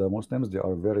 the Muslims, they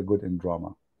are very good in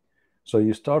drama. So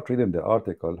you start reading the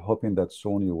article, hoping that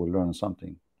soon you will learn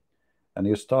something. And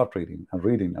you start reading and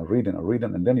reading and reading and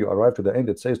reading, and then you arrive to the end.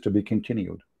 It says to be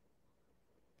continued.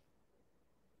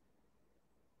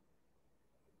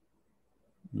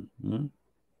 Mm-hmm.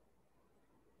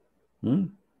 Hmm.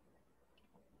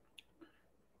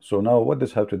 So now, what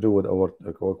does have to do with our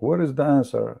work? Where is the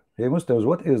answer? Hey, Muslims,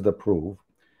 what is the proof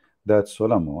that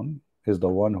Solomon is the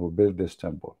one who built this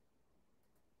temple?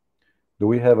 Do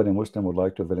we have any Muslim who would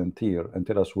like to volunteer and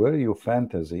tell us where you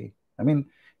fantasy? I mean,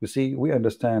 you see, we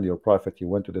understand your prophet. He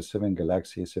went to the seven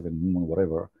galaxies, seven moon,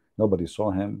 whatever. Nobody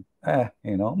saw him.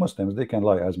 Muslims, they can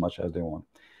lie as much as they want.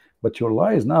 But your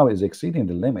lies now is exceeding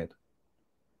the limit.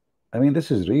 I mean, this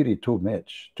is really too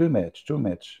much, too much, too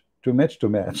much, too much, too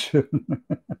much.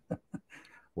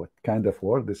 What kind of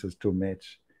word? This is too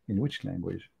much. In which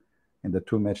language? In the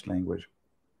too much language.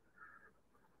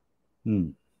 Hmm.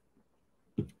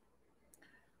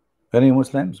 Any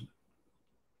Muslims?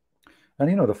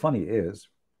 And the funny is,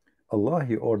 Allah,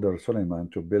 He ordered Suleiman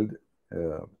to build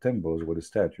temples with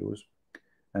statues.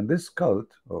 And this cult,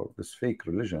 or this fake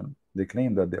religion, they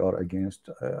claim that they are against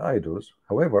idols.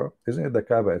 However, isn't it the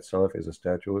Kaaba itself is a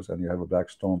statues, and you have a black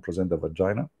stone present the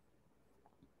vagina?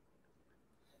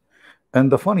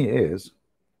 And the funny is,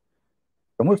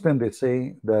 the Muslim, they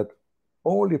say that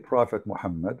only Prophet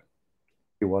Muhammad,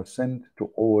 he was sent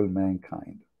to all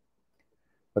mankind.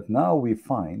 But now we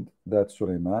find that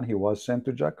Suleiman, he was sent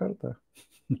to Jakarta.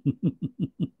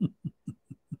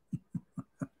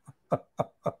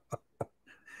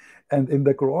 And in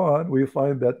the Quran, we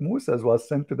find that Moses was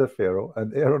sent to the Pharaoh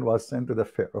and Aaron was sent to the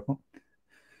Pharaoh.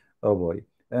 Oh boy.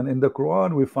 And in the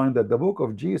Quran, we find that the book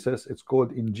of Jesus, it's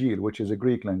called Injil, which is a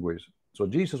Greek language. So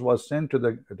Jesus was sent to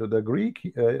the Greek,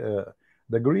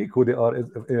 the Greek who they are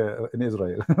in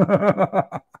Israel.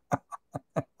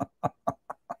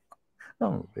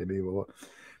 Unbelievable.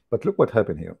 But look what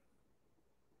happened here.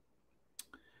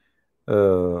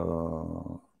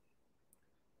 The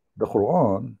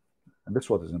Quran, and this is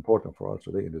what is important for us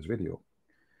today in this video.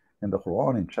 In the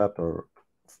Quran, in chapter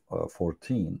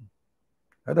 14,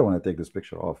 I don't want to take this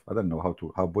picture off. I don't know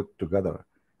how put together.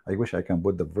 I wish I can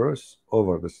put the verse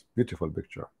over this beautiful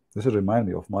picture. This is remind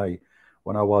me of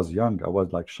when I was young. I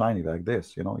was like shiny like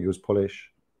this, use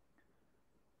polish.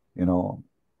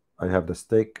 I have the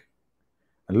stick.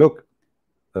 And look,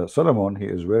 Solomon, he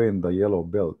is wearing the yellow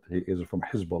belt. He is from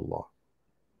Hezbollah.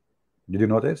 Did you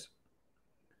notice?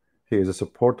 He is a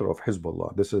supporter of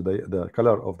Hezbollah. This is the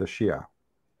color of the Shia.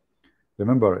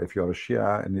 Remember, if you are a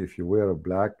Shia and if you wear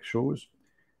black shoes,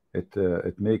 it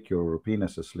make your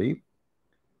penis asleep,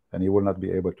 and you will not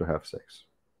be able to have sex.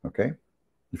 Okay?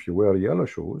 If you wear yellow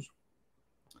shoes,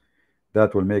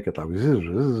 that will make it like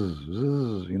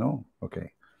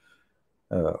Okay.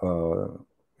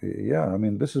 Yeah, I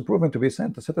mean, this is proven to be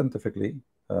scientifically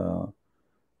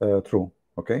true.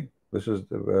 Okay, this is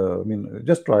I mean,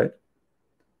 just try it.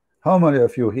 How many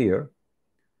of you here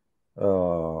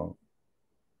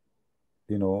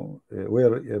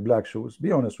wear black shoes?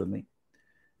 Be honest with me.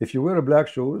 If you wear black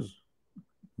shoes,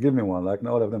 give me one. Like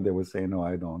all of them, they will say, no,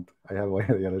 I don't. I have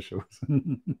yellow shoes.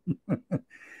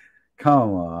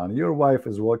 Come on, your wife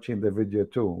is watching the video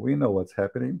too. We know what's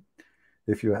happening.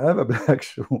 If you have a black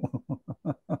shoe,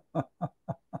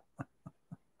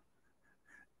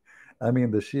 I mean,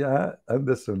 the Shia and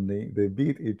the Sunni, they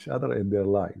beat each other in their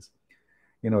lies.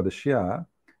 The Shia,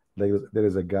 There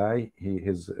is a guy.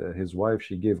 His wife,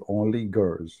 she give only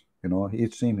girls. You know,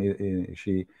 each time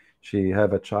she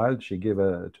have a child, she give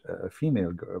a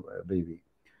female baby.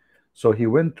 So he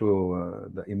went to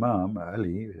the Imam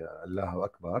Ali, Allahu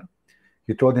Akbar.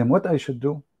 He told him what I should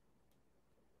do.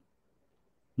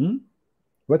 Hmm?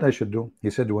 What I should do? He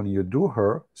said, when you do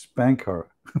her, spank her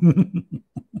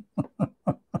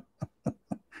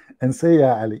and say,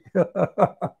 Ya Ali.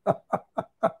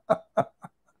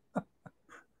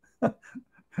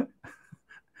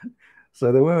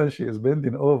 So the woman, she is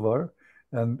bending over,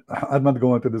 and I'm not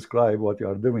going to describe what you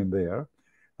are doing there.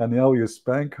 And now you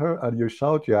spank her and you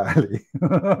shout, Ya Ali.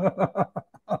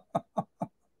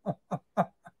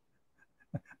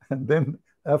 And then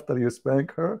after you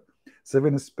spank her,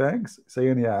 7 spanks,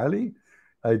 saying, Ya Ali,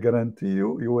 I guarantee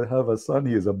you, you will have a son.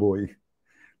 He is a boy.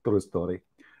 True story.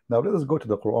 Now let us go to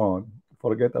the Quran.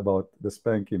 Forget about the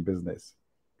spanking business.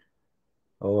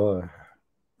 Oh,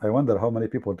 I wonder how many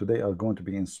people today are going to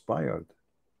be inspired.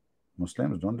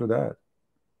 Muslims, don't do that.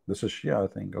 This is Shia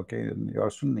thing, okay? You are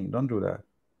Sunni, don't do that.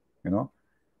 You know,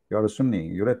 you are a Sunni.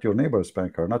 You let your neighbor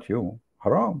spank her, not you.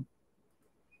 Haram.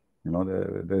 You know,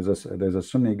 there's a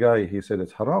Sunni guy. He said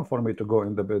it's haram for me to go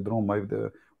in the bedroom.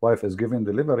 The wife is giving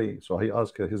delivery, so he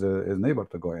asked his neighbor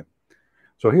to go in.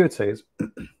 So here it says,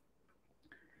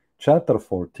 chapter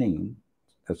 14,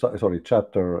 sorry,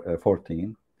 chapter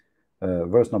 14,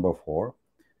 verse number 4.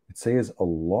 It says,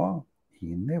 Allah, He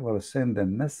never sent a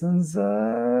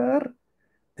messenger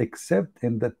except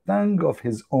in the tongue of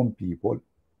His own people.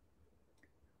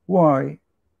 Why?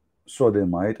 So they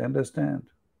might understand.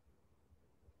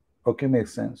 Okay,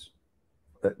 makes sense.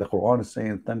 The Quran is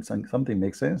saying something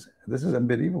makes sense. This is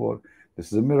unbelievable.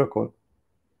 This is a miracle.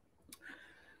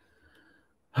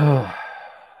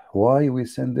 Why we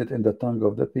send it in the tongue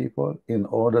of the people? In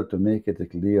order to make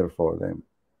it clear for them.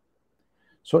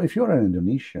 So if you're an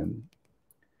Indonesian,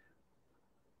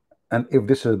 and if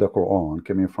this is the Quran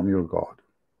coming from your God,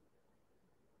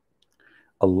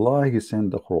 Allah, He sent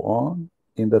the Quran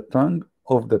in the tongue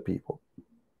of the people.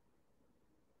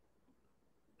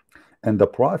 And the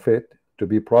prophet, to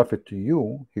be prophet to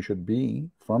you, he should be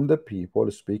from the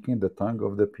people, speaking the tongue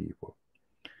of the people.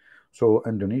 So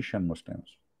Indonesian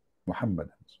Muslims,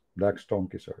 Muhammadans, black stone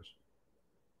kissers,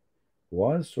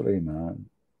 was Sulaiman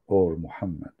or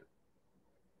Muhammad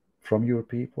from your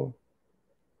people?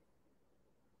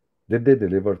 Did they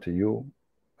deliver to you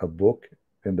a book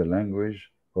in the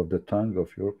language of the tongue of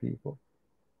your people?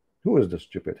 Who is the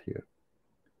stupid here?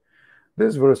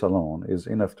 This verse alone is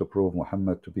enough to prove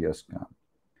Muhammad to be a scam.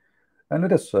 And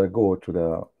let us go to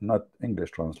the, not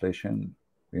English translation,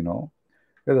 you know,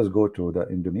 let us go to the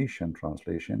Indonesian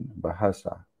translation,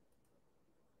 Bahasa.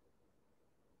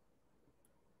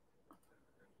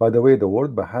 By the way, the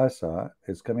word Bahasa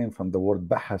is coming from the word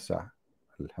Bahasa.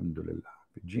 Alhamdulillah,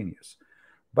 genius.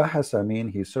 Bahasa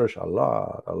means he searched a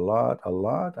lot,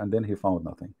 and then he found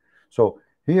nothing. So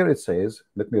here it says,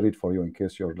 let me read for you in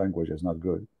case your language is not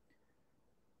good.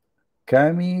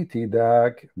 Kami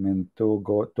tidak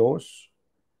mentugotos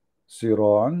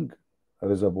sirang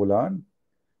rezabulan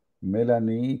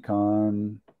Melanie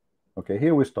kan. Okay,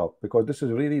 here we stop because this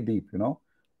is really deep, you know.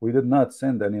 We did not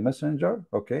send any messenger,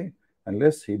 okay,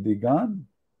 unless he began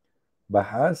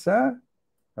bahasa,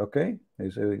 okay.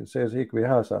 It says hik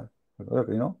bahasa,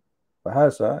 you know,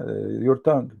 bahasa, your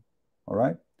tongue, all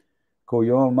right.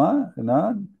 Koyoma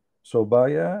nan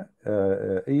sobaya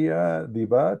iya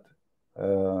dibat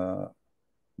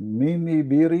mimi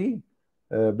biri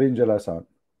benjalasan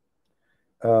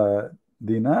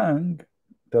dinang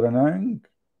teranang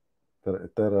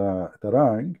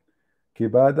terang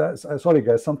kibada. Sorry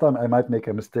guys, sometimes I might make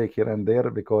a mistake here and there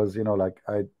because you know, like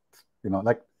I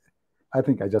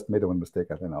think I just made one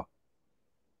mistake. I don't know.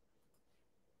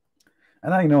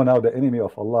 And I know now the enemy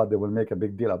of Allah, they will make a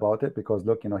big deal about it because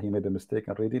look, you know, he made a mistake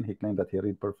in reading. He claimed that he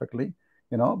read perfectly,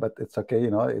 you know, but it's okay,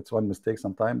 you know, it's one mistake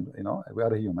sometimes, you know, we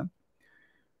are human.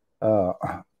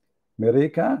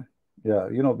 America, yeah,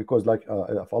 you know, because like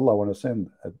if Allah want to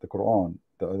send the Quran,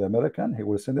 the American, he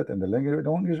will send it in the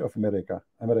language of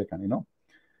American, you know.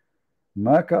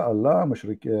 Maka Allah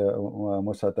mushrik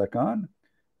musatakan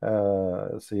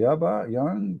siyaba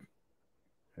young.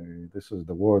 This is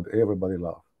the word everybody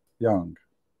love. Young,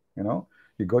 you know,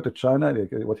 you go to China,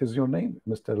 what is your name?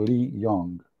 Mr. Li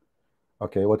Young.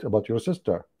 Okay, what about your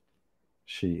sister?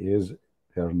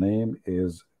 Her name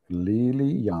is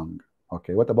Lily Young.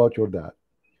 Okay, what about your dad?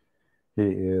 He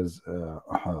is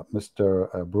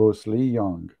Mr. Bruce Lee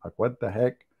Young. Like, what the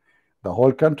heck? The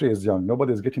whole country is young.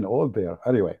 Nobody's getting old there.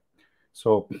 Anyway,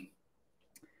 so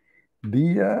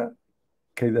dia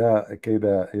you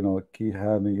know,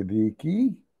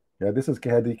 kihanidiki, Yeah, this is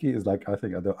Kehadiki is like, I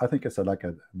think it's like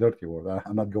a dirty word.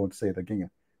 I'm not going to say it again.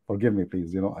 Forgive me,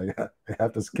 please. I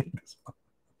have to skip this one.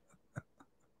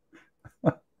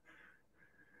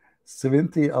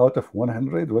 70 out of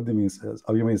 100? What do you mean?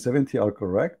 Oh, you mean 70 are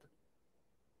correct?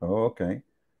 Oh, okay.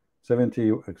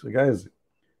 70, guys,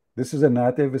 this is a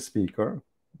native speaker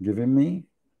giving me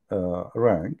a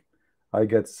rank. I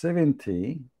get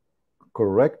 70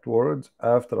 correct words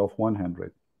after of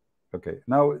 100. Okay,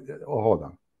 now, hold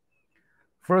on.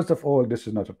 First of all, this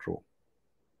is not true,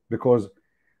 because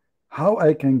how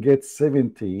I can get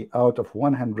 70 out of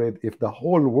 100 if the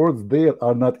whole words there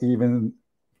are not even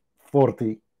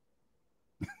 40?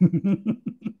 Do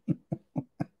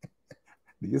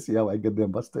you see how I get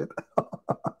them busted?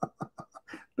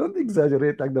 Don't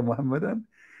exaggerate like the Muhammadan.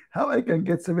 How I can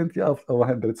get 70 out of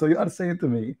 100? So you are saying to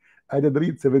me, I did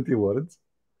read 70 words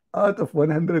out of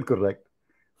 100 correct.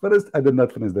 First, I did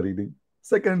not finish the reading.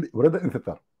 Second, ورد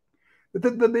انثتار.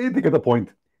 They get a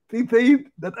point. They say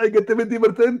that I get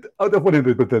 70% out of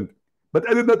 100%. But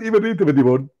I did not even read 70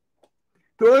 words.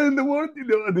 To end the word,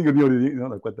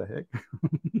 like what the heck?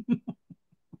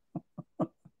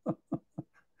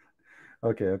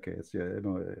 Okay, okay. It's, yeah.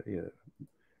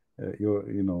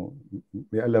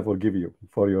 May Allah forgive you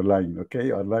for your lying. Okay,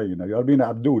 you are lying. You are being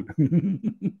Abdul.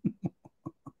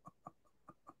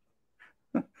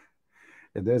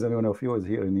 If there's anyone of you is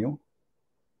here new,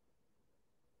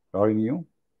 are new.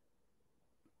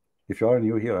 If you are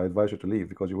new here, I advise you to leave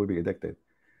because you will be addicted.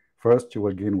 First, you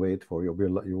will gain weight for you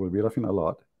will be laughing a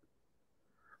lot.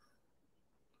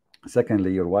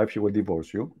 Secondly, your wife, she will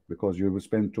divorce you because you will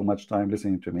spend too much time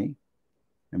listening to me.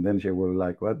 And then she will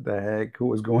like, what the heck?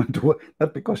 Who is going to,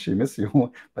 not because she miss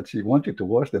you, but she wants you to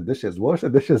wash the dishes. Wash the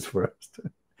dishes first.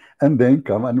 And then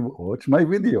come and watch my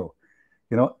video.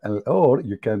 Or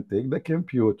you can take the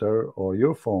computer or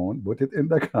your phone, put it in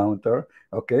the counter.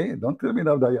 Okay, don't tell me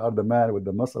now that you are the man with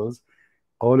the muscles.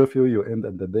 All of you, you end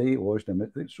of the day wash the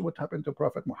dishes. What happened to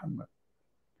Prophet Muhammad?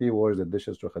 He washed the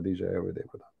dishes to Khadija every day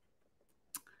with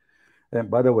her. And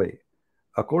by the way,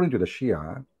 according to the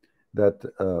Shia, that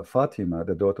Fatima,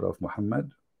 the daughter of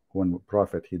Muhammad, when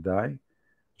Prophet he died,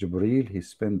 Jibril, he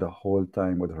spent the whole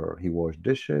time with her. He washed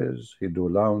dishes, he do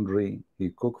laundry,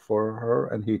 he cook for her,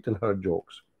 and he tell her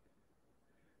jokes.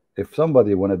 If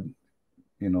somebody wanted,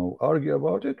 argue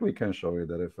about it, we can show you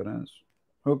the reference.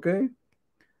 Okay?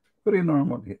 Very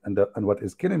normal. And what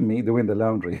is killing me, doing the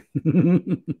laundry.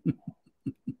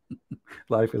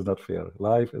 Life is not fair.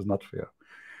 Life is not fair.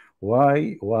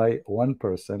 Why one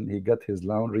person, he got his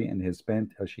laundry and his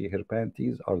her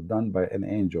panties are done by an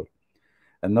angel,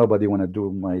 and nobody want to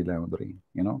do my laundry,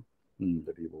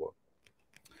 Unbelievable.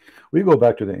 We go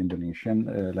back to the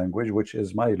Indonesian language, which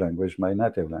is my language, my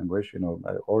native language.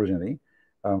 Originally,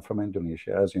 I'm from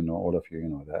Indonesia, as you know, all of you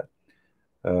know that.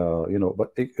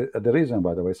 But the reason,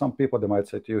 by the way, some people, they might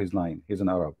say to you, he's lying, he's an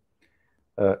Arab.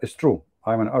 It's true,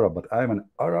 I'm an Arab, but I'm an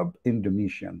Arab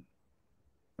Indonesian.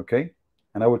 Okay,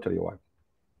 and I will tell you why.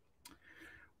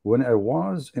 When I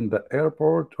was in the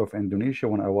airport of Indonesia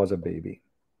when I was a baby,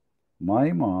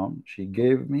 my mom, she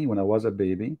gave me, when I was a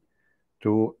baby,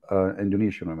 to an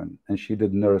Indonesian woman, and she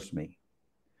did nurse me.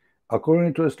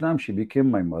 According to Islam, she became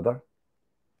my mother.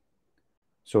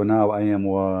 So now I am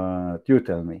what you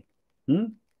tell me.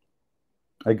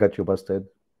 I got you busted.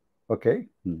 Okay?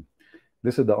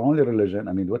 This is the only religion.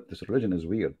 I mean, what this religion is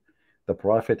weird. The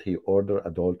Prophet, he ordered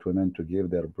adult women to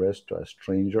give their breast to a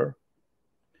stranger,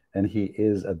 and he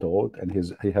is adult, and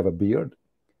he have a beard,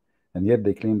 and yet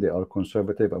they claim they are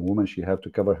conservative. A woman, she have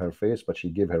to cover her face, but she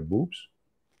give her boobs.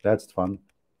 That's fun.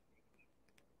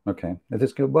 Okay,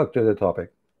 let's go back to the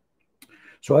topic.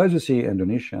 So as you see,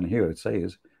 Indonesian here, it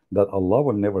says that Allah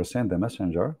will never send a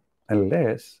messenger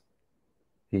unless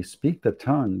he speak the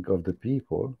tongue of the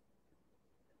people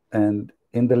and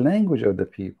in the language of the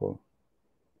people.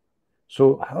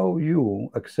 So how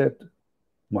you accept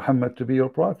Muhammad to be your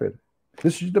prophet?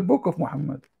 This is the book of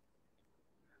Muhammad.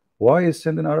 Why is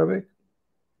sent in Arabic?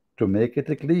 To make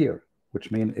it clear, which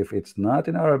means if it's not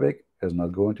in Arabic, it's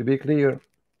not going to be clear.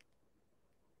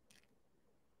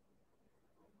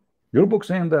 Your book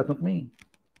saying that, not me.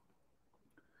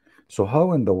 So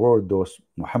how in the world those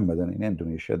Muhammadan in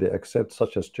Indonesia, they accept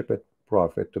such a stupid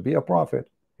prophet to be a prophet?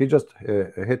 He just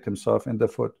hit himself in the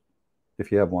foot, if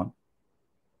you have one.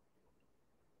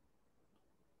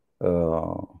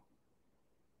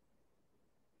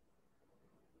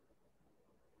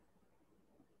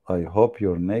 I hope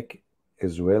your neck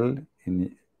is well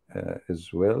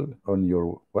on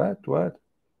your what?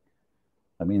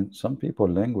 I mean, some people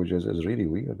languages is really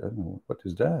weird. I don't know what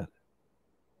is that.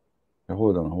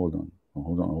 Hold on.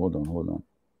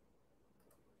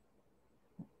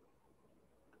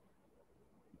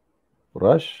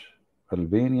 Rush,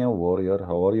 Albania warrior,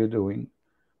 how are you doing?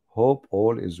 Hope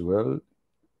all is well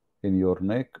in your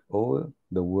neck or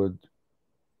the wood.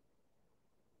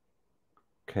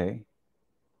 Okay,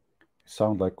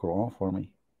 sound like Quran for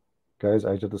me. Guys,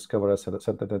 I just discovered a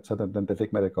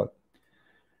scientific miracle.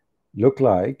 Look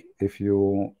like if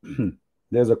you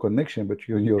there's a connection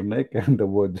between your neck and the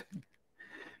wood.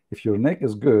 If your neck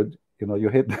is good, you know, you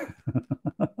hit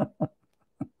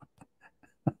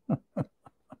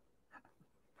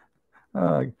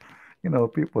uh, you know,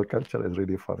 people culture is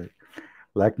really funny.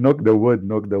 Like knock the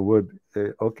wood.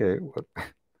 Okay,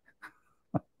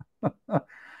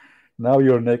 now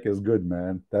your neck is good,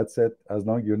 man. That's it. As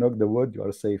long you knock the wood, you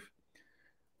are safe.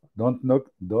 Don't knock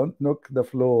the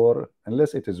floor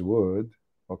unless it is wood.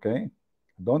 Okay,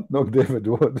 don't knock David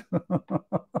Wood.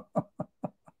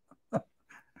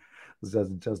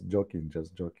 Just joking.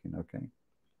 Okay.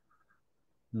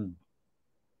 Hmm.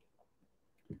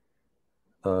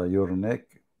 Your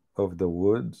neck of the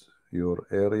woods, your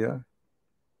area.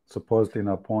 Supposedly in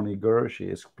a pony girl, she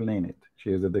explained it.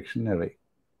 She is a dictionary.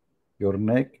 Your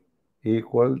neck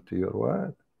equal to your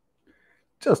what?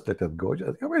 Just let it go.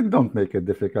 Just, I mean, don't make it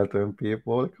difficult on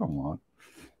people. Come on.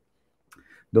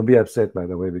 Don't be upset, by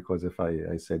the way, because if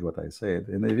I said what I said,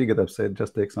 and if you get upset,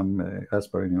 just take some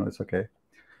aspirin. You know, it's okay.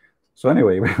 So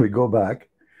anyway, we go back.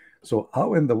 So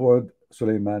how in the world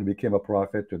Suleiman became a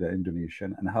prophet to the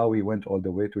Indonesian, and how he went all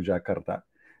the way to Jakarta,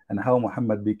 and how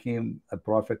Muhammad became a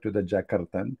prophet to the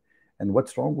Jakartan, and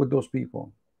what's wrong with those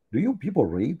people? Do you people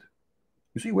read?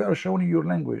 You see, we are showing you your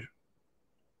language.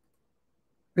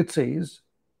 It says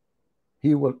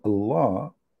he will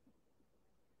Allah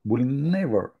will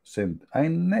never send. I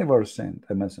never sent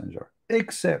a messenger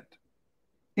except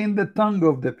in the tongue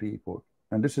of the people.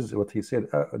 And this is what he said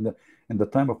in the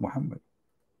time of Muhammad.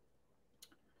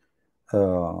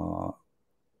 Uh,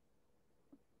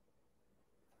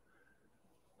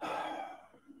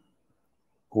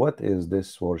 what is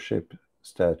this worship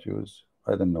statues?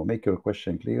 I don't know. Make your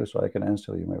question clear so I can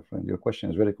answer you, my friend. Your question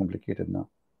is very complicated now.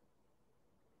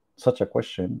 Such a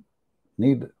question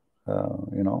need,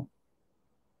 you know,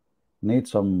 need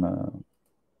some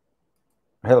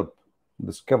help.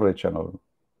 Discovery Channel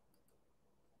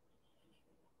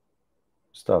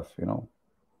stuff, you know.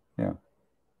 Yeah.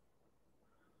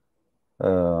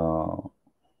 Uh,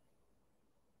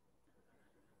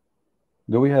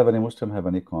 do we have any Muslim have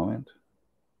any comment?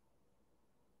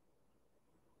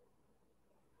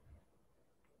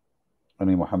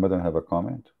 Any Muhammadan have a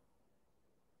comment?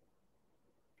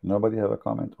 Nobody have a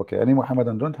comment? Okay, any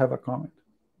Muhammadan don't have a comment?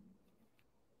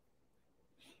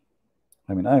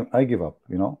 I mean, I give up,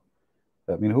 you know.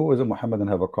 I mean, who is a Muhammadan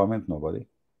have a comment? Nobody.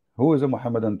 Who is a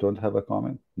Muhammadan don't have a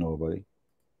comment? Nobody.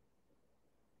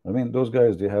 I mean, those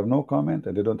guys, they have no comment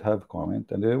and they don't have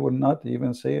comment, and they will not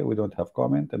even say we don't have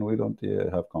comment and we don't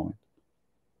have comment.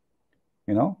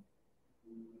 You know,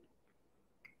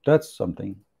 that's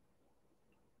something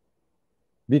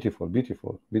beautiful,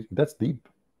 beautiful. That's deep.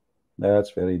 That's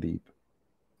very deep.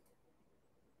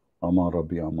 Aman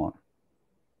Rabbi Aman.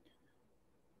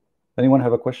 Anyone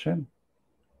have a question?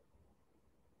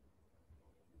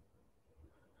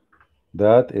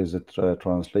 That is a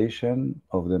translation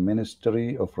of the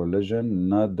Ministry of Religion,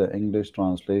 not the English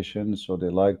translation. So they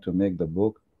like to make the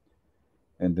book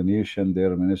Indonesian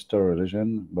their minister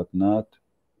religion, but not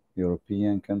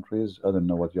European countries. I don't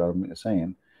know what you are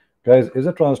saying. Guys, is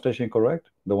the translation correct?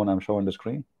 The one I'm showing the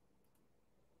screen?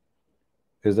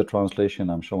 Is the translation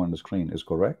I'm showing the screen is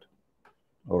correct?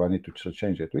 Or I need to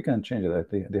change it? We can change it. I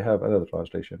think they have another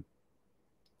translation.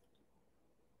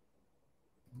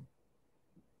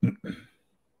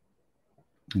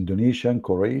 Indonesian,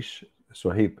 Quraysh,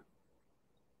 Swahib.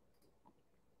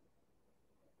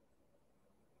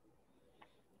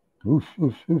 Oof,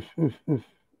 oof, oof, oof, oof.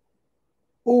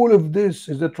 All of this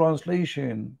is the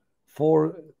translation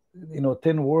for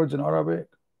 10 words in Arabic.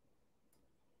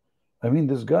 I mean,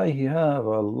 this guy, he have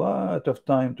a lot of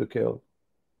time to kill.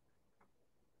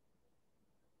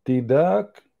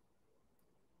 Tidak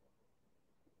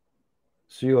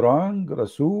seorang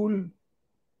rasul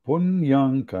pun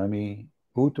yang kami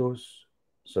utus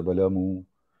sebelummu,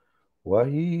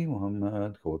 wahai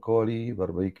Muhammad, kau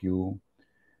berbaikiu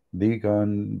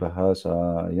dengan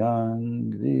bahasa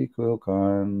yang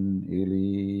dikukan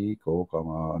ili kau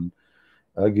kaman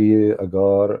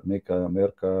agar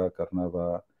mereka karena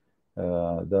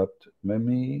dapat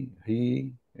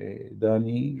memahami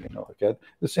Dani, okay.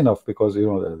 This is enough because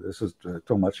this is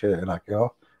too much like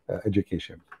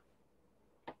education.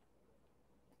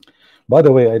 By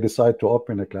the way, I decided to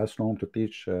open a classroom to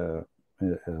teach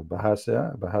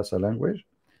Bahasa language.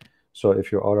 So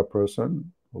if you are a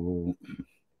person who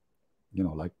You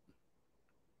know, like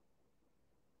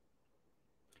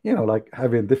like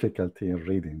having difficulty in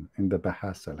reading in the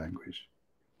Bahasa language.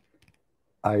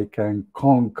 I can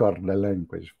conquer the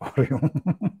language for you.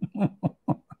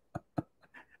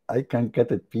 I can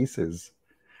cut it pieces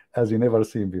as you never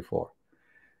seen before.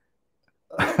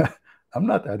 I'm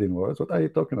not adding words. What are you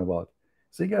talking about?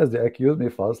 See, guys, they accuse me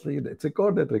falsely. It's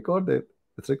recorded, recorded.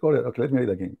 It's recorded. Okay, let me read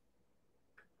again.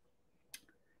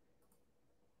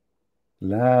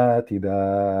 لا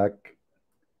تداك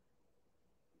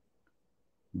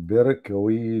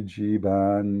بركوي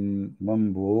جيبان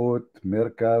منبوت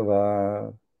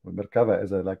مركبة. Merkava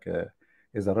is a like a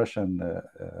is a Russian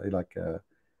like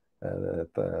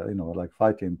like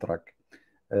fighting truck.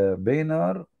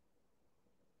 Beinar,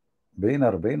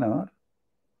 Beinar.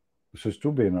 This is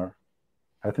two Beinar.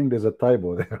 I think there's a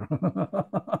typo there.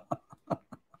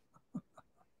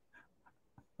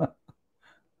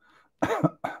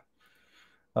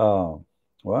 Oh,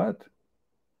 what?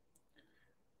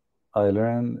 I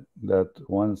learned that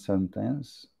one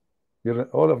sentence.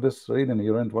 All of this reading,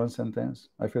 you learned one sentence.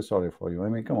 I feel sorry for you. I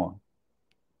mean, come on.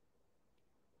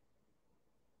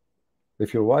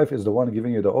 If your wife is the one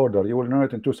giving you the order, you will learn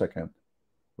it in 2 seconds.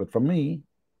 But from me,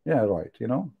 yeah, right.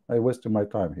 I wasted my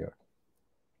time here.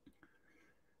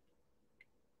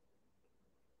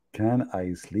 Can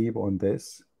I sleep on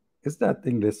this? Is that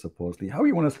English supposedly? How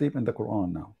you want to sleep in the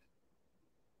Quran now?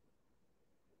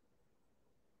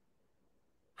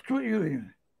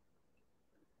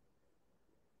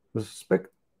 Respect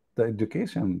the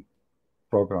education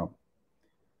program.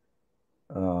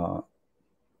 Uh,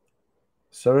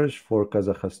 Search for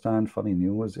Kazakhstan funny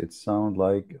news. It sounds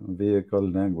like vehicle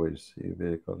language. See,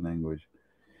 vehicle language.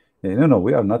 Yeah, no,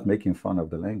 we are not making fun of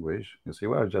the language. You see,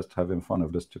 we are just having fun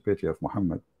of the stupidity of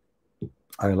Muhammad.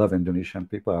 I love Indonesian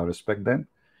people. I respect them.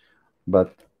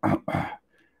 But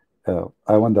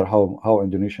I wonder how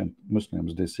Indonesian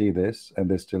Muslims, they see this and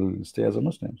they still stay as a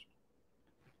Muslims.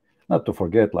 Not to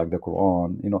forget, like the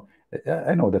Quran,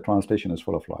 I know the translation is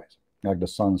full of lies. Like the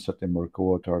sun set in murk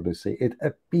water, they say it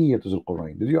appeared to the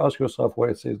Quran. Did you ask yourself where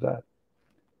it says that?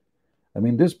 I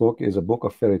mean, this book is a book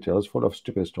of fairy tales full of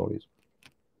stupid stories.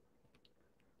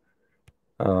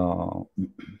 Uh,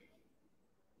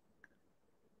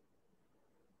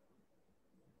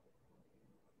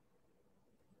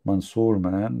 Mansoor,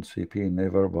 man, CP,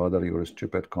 never bother your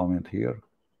stupid comment here.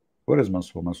 Where is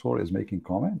Mansoor? Mansoor is making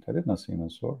comment? I did not see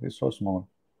Mansoor. He's so small.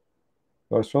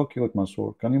 You are so cute,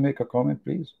 Mansoor. Can you make a comment,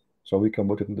 please? So we can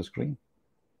put it in the screen.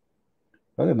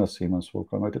 I did not see Mansoor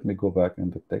comment. Let me go back in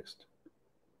the text.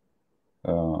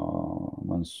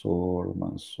 Mansoor.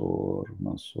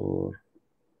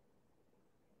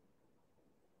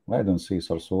 I don't see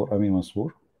Sarsoor. I mean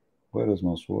Mansoor. Where is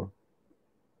Mansoor?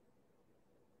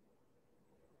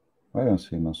 I don't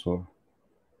see Mansoor.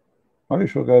 Are you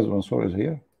sure, guys, Mansoor is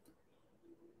here?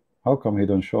 How come he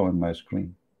don't show on my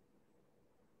screen?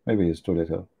 Maybe he's too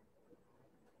little.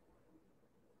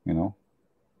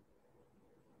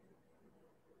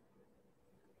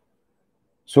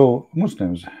 So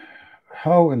Muslims,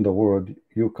 how in the world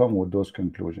you come with those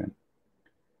conclusions?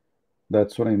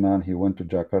 That Suleiman, he went to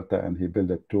Jakarta and he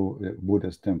built a two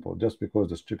Buddhist temple just because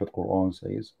the stupid Quran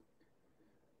says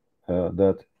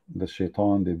that the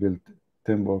shaitan, they built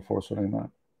temple for Suleiman.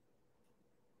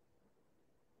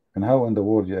 And how in the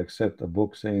world you accept a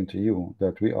book saying to you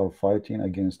that we are fighting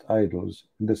against idols?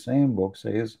 And the same book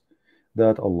says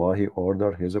that Allah, he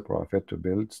ordered his prophet to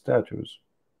build statues.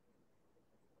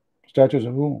 Statues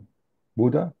of who?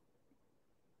 Buddha?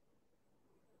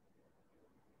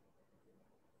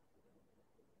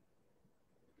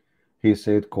 He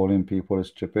said calling people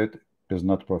stupid is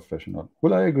not professional.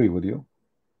 Well, I agree with you.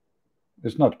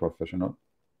 It's not professional.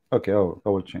 Okay, I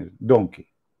will change it. Donkey.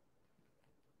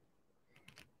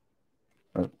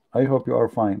 I hope you are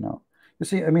fine now. You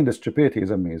see, I mean, the stupidity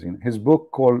is amazing. His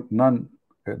book called none,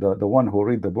 the one who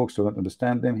read the books do not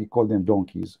understand them, he called them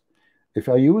donkeys. If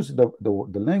I use the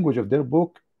language of their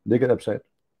book, they get upset.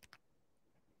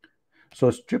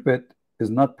 So stupid is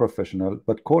not professional,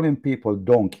 but calling people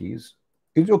donkeys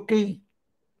is okay.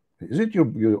 Is it your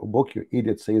book, you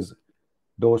idiot, says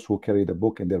those who carry the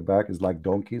book in their back is like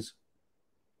donkeys?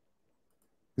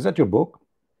 Is that your book?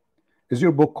 Is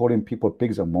your book calling people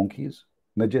pigs and monkeys?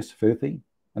 Not just filthy?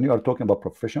 And you are talking about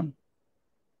profession?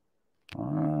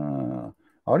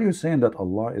 Are you saying that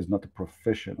Allah is not a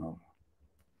professional?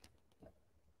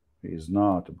 He is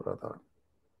not, brother.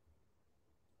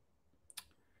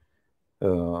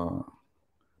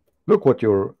 Look what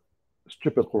your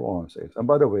stupid Quran says. And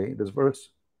by the way, this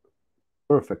verse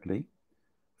perfectly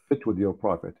fit with your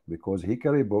prophet because he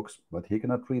carry books, but he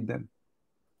cannot read them.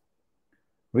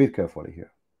 Read carefully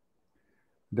here.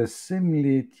 the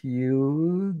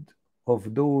similitude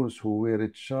of those who were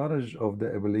in charge of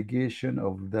the obligation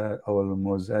of the our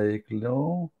Mosaic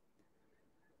law.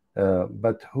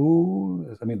 But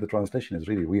who, I mean, the translation is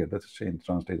really weird. Let's change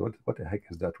translate. What the heck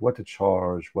is that? What a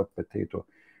charge? What potato?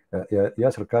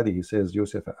 Yasser Qadi, he says,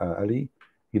 Yusuf Ali,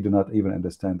 he do not even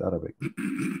understand Arabic.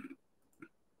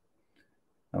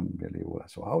 Unbelievable.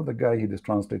 So how the guy, he just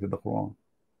translated the Quran?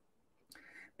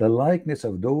 The likeness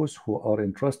of those who are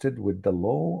entrusted with the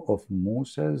law of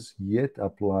Moses yet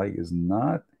apply is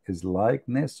not his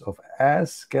likeness of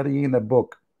ass carrying a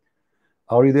book.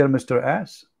 Are you there, Mr.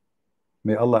 Ass?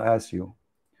 May Allah ask you.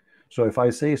 So if I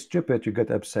say stupid, you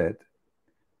get upset.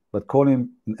 But calling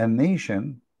a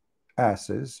nation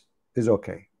asses is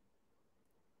okay.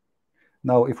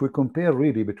 Now, if we compare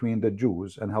really between the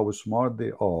Jews and how smart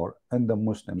they are and the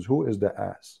Muslims, who is the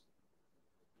ass?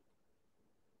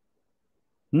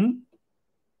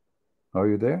 Are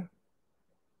you there?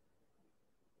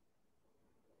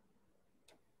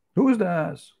 Who is the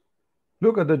ass?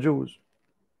 Look at the Jews.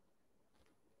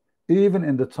 Even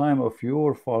in the time of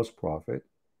your false prophet,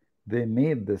 they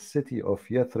made the city of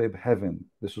Yathrib heaven.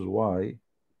 This is why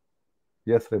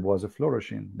Yathrib was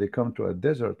flourishing. They come to a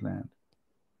desert land.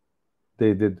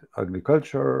 They did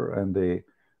agriculture and they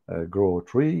grow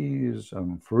trees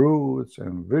and fruits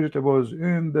and vegetables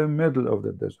in the middle of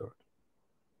the desert.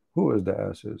 Who is the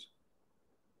asses?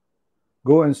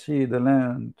 Go and see the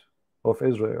land of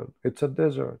Israel. It's a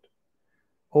desert.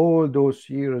 All those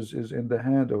years is in the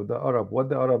hand of the Arab. What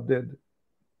the Arab did?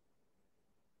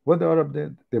 What the Arab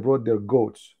did? They brought their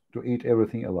goats to eat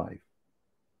everything alive,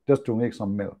 just to make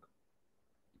some milk.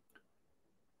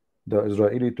 The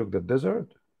Israeli took the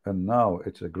desert, and now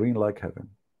it's a green like heaven.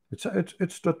 It's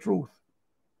the truth.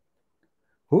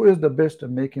 Who is the best at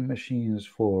making machines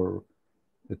for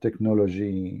the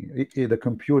technology, the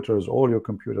computers, all your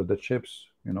computers, the chips,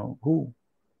 you know, who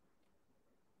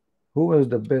is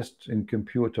the best in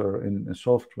computer, in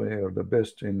software, the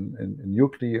best in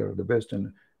nuclear, the best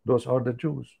in, those are the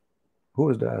Jews. Who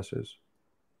is the asses?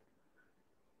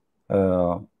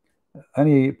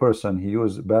 Any person he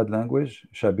use bad language,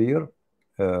 Shabir,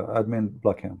 admin,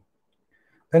 block him.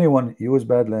 Anyone use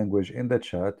bad language in the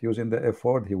chat using the F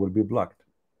word, he will be blocked.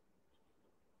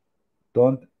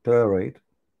 Don't tolerate.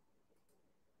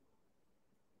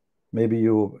 Maybe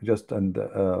you just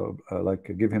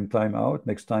like give him time out.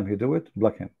 Next time he do it,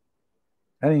 block him.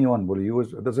 Anyone will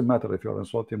use, it doesn't matter if you're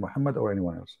insulting Muhammad or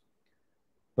anyone else.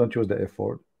 Don't use the F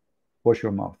word. Wash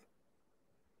your mouth.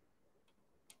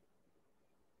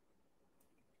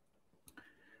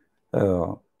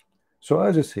 So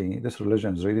as you see, this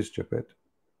religion is really stupid,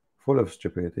 full of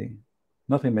stupidity.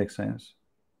 Nothing makes sense.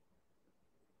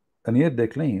 And yet they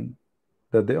claim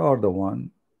that they are the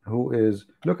one who is,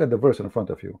 look at the verse in front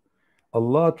of you.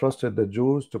 Allah trusted the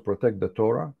Jews to protect the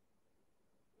Torah.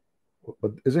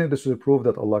 But isn't this to prove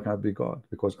that Allah cannot be God?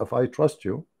 Because if I trust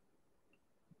you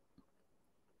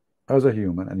as a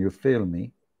human and you fail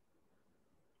me,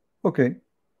 okay,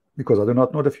 because I do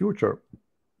not know the future.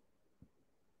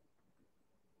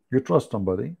 You trust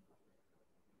somebody,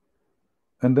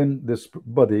 and then this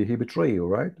body, he betray you,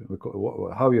 right?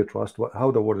 How you trust, how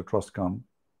the word trust come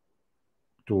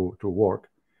to work.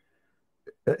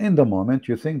 In the moment,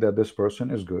 you think that this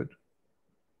person is good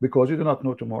because you do not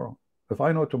know tomorrow. If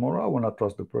I know tomorrow, I will not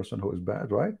trust the person who is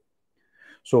bad, right?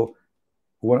 So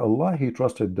when Allah, he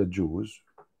trusted the Jews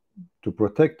to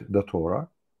protect the Torah,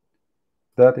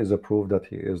 that is a proof that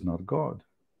he is not God.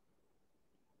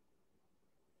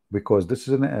 Because this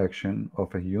is an action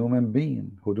of a human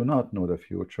being who do not know the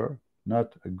future,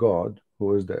 not a God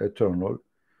who is the eternal,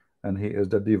 and he is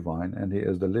the divine, and he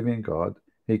is the living God.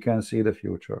 He can see the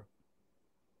future.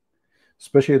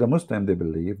 Especially the Muslim, they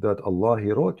believe that Allah,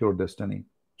 he wrote your destiny.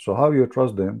 So how you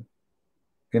trust them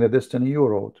in a destiny you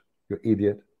wrote, you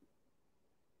idiot?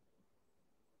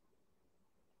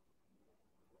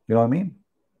 You know what I mean?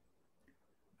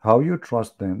 How you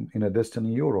trust them in a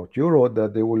destiny you wrote? You wrote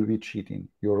that they will be cheating.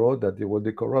 You wrote that they will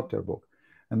corrupt their book.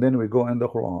 And then we go in the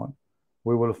Quran,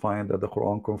 we will find that the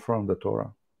Quran confirmed the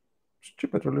Torah.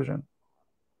 Stupid religion.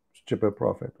 Stupid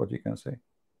prophet, what you can say.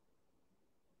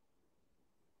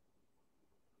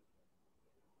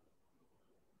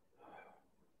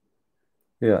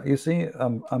 Yeah, you see,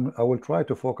 I will try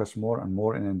to focus more and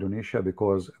more in Indonesia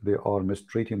because they are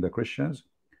mistreating the Christians.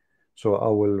 So I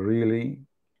will really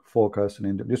focus in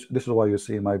Indonesia. This is why you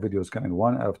see my videos coming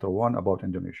one after one about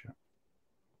Indonesia.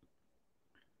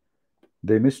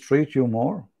 They mistreat you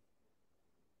more,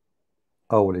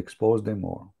 I will expose them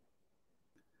more.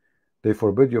 They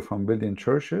forbid you from building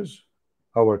churches.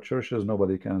 Our churches,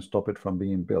 nobody can stop it from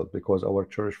being built because our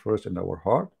church first in our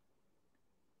heart.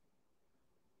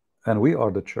 And we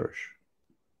are the church.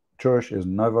 Church is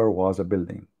never was a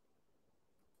building.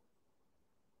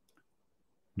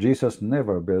 Jesus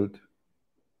never built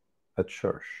a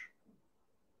church.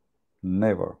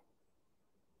 Never.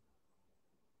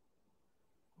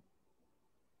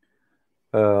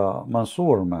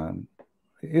 Mansoor, man.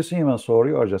 You see, Mansoor,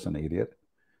 you are just an idiot.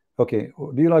 Okay,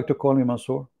 do you like to call me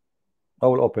Mansoor? I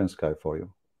will open sky for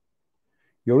you.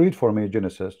 You read for me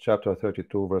Genesis chapter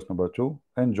 32, verse number 2,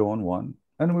 and John 1,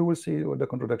 and we will see the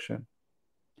contradiction.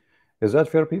 Is that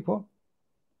fair, people?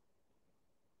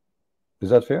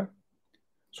 Is that fair?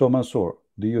 So, Mansoor,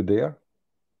 do you dare?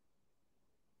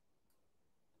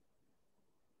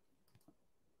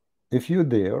 If you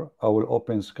dare, I will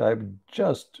open Skype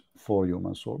just for you,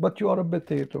 Mansoor. But you are a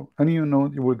potato, and you know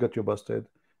you will get you busted.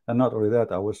 And not only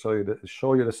that, I will show you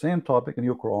the same topic in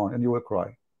your Quran, and you will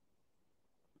cry.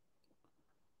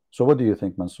 So what do you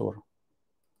think, Mansoor?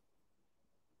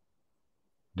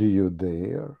 Do you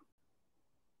dare?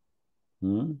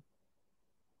 Hmm?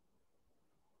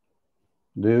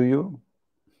 Do you?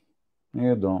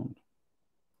 You don't.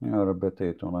 You are a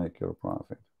potato like your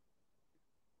prophet.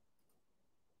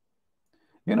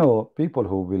 You know, people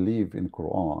who believe in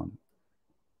Quran,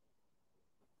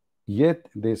 yet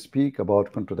they speak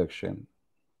about contradiction.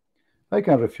 I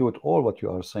can refute all what you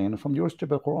are saying from your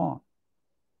stupid Quran.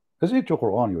 Isn't it your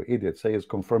Quran, you idiot, says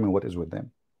confirming what is with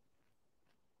them?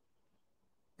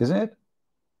 Isn't it?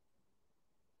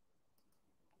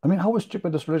 I mean, how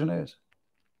stupid this religion is.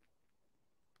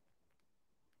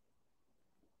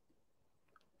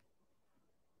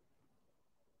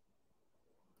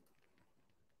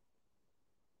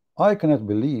 I cannot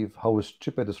believe how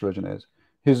stupid this religion is.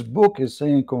 His book is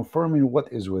saying confirming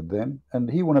what is with them, and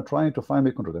he wanna trying to find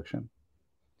a contradiction.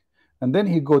 And then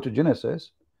he go to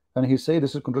Genesis and he say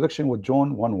this is contradiction with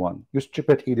John 1:1. You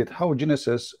stupid idiot. How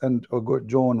Genesis and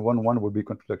John 1:1 would be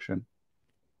contradiction?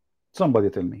 Somebody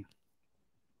tell me.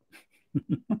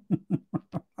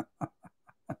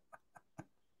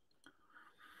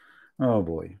 Oh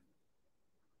boy.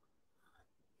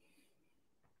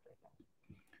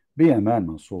 Be a man,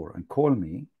 Mansoor, and call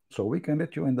me so we can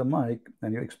let you in the mic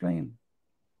and you explain.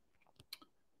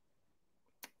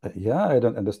 Yeah, I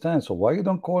don't understand. So why you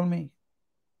don't call me?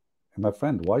 My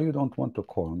friend, why you don't want to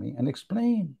call me and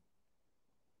explain?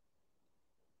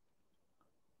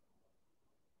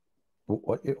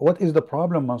 What is the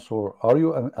problem, Mansoor? Are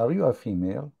you a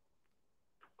female?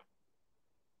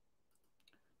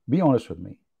 Be honest with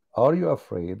me. Are you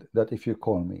afraid that if you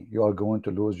call me, you are going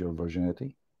to lose your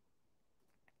virginity?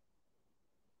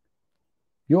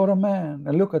 You're a man,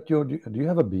 and look at your. Do you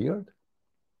have a beard?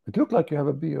 It looks like you have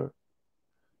a beard.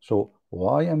 So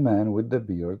why a man with the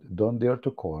beard don't dare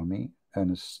to call me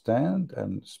and stand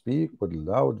and speak with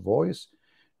loud voice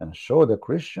and show the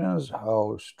Christians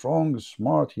how strong,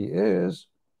 smart he is?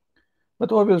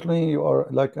 But obviously you are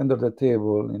like under the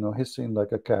table, you know, hissing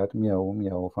like a cat, meow,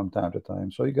 meow from time to time.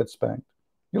 So you get spanked.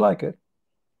 You like it.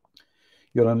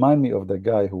 You remind me of the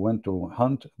guy who went to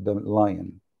hunt the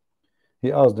lion.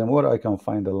 He asked them where I can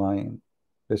find the lion.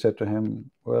 They said to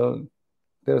him, well,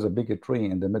 there's a big tree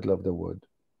in the middle of the wood.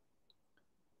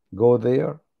 Go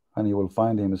there and you will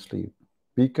find him asleep.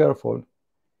 Be careful.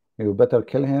 You better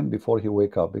kill him before he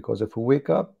wake up, because if he wake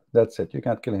up, that's it. You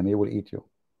can't kill him. He will eat you.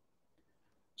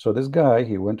 So this guy,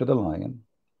 he went to the lion.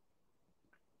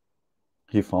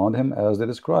 He found him as they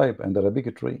describe under a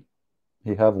big tree.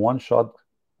 He have one shot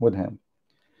with him.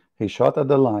 He shot at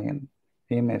the lion.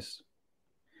 He missed.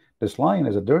 This lion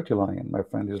is a dirty lion, my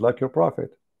friend. He's like your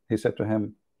prophet. He said to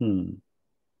him,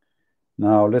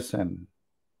 now listen.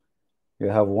 You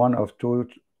have one of two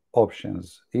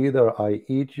options. Either I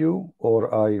eat you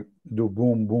or I do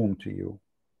boom boom to you.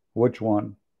 Which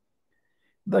one?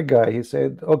 The guy, he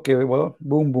said, okay, well,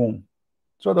 boom boom.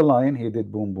 So the lion, he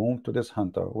did boom boom to this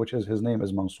hunter, which is his name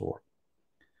is Mansoor.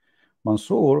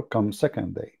 Mansoor comes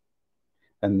second day,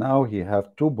 and now he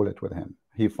have two bullets with him.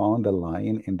 He found the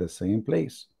lion in the same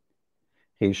place.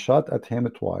 He shot at him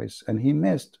twice, and he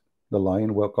missed. The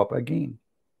lion woke up again.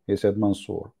 He said,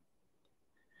 Mansoor,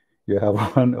 you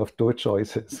have one of two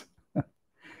choices.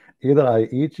 Either I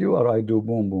eat you or I do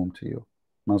boom boom to you.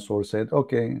 Mansoor said,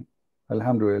 okay,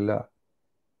 Alhamdulillah.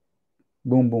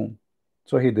 Boom boom.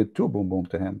 So he did two boom boom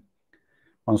to him.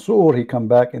 Mansoor, he come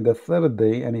back in the third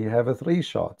day and he have three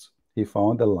shots. He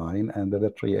found the lion under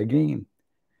the tree again.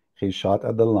 He shot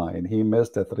at the lion. He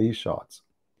missed the three shots.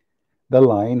 The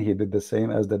lion, he did the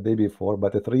same as the day before,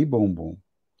 but a three boom boom.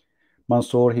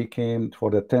 Mansoor, he came for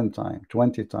the 10th time,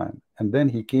 20th time, and then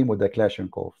he came with the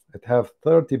Kalashnikov. It have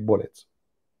 30 bullets.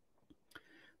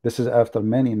 This is after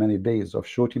many, many days of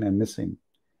shooting and missing.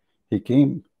 He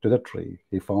came to the tree.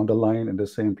 He found a lion in the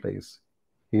same place.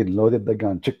 He loaded the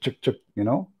gun, chick, chick, chick, you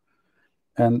know,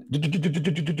 and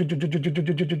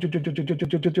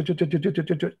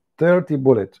 30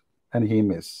 bullets, and he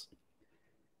missed.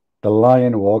 The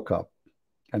lion woke up,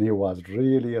 and he was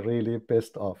really, really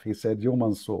pissed off. He said, "You,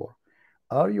 Mansour,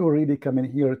 are you really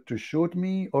coming here to shoot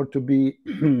me or to be..."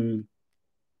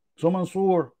 So,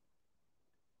 Mansour,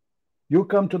 you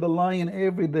come to the lion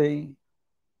every day,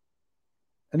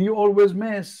 and you always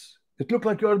miss. It looks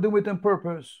like you are doing it on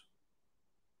purpose.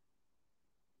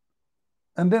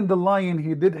 And then the lion,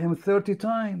 he did him 30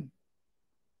 times.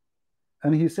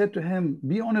 And he said to him,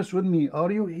 "Be honest with me.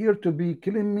 Are you here to be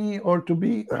killing me or to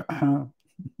be..."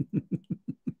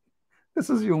 This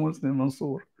is you, Muslim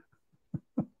Mansour.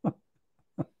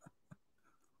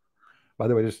 By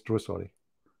the way, this is true story.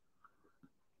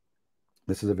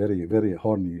 This is a very, very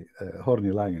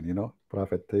horny lion, you know.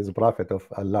 Prophet. He's a prophet of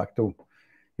Allah too.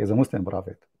 He's a Muslim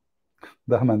prophet.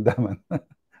 Dahman, Dahman.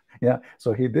 Yeah.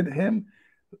 So he did him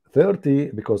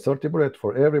 30, because 30 bullets,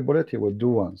 for every bullet he will do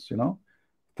once, you know.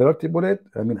 30 bullets.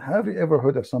 I mean, have you ever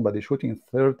heard of somebody shooting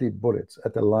 30 bullets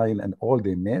at a lion and all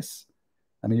they miss?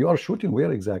 I mean, you are shooting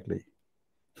where exactly?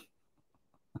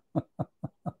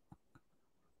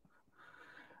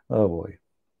 Oh boy.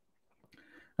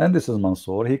 And this is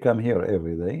Mansour. He come here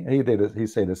every day. He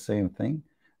say the same thing,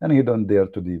 and he don't dare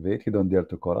to debate. He don't dare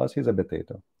to chorus. He's a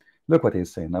potato. Look what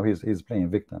he's saying now. He's playing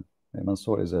victim.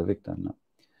 Mansour is a victim now.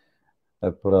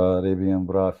 Arabian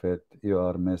prophet, you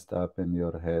are messed up in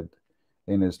your head.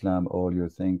 In Islam, all you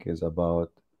think is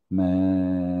about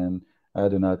man. I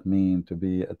do not mean to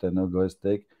be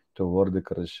antagonistic toward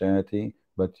Christianity,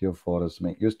 but you force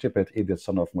me. You stupid idiot,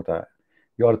 son of Muta.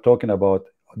 You are talking about,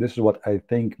 this is what I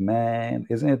think, man.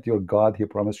 Isn't it your God? He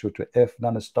promised you to F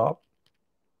non-stop.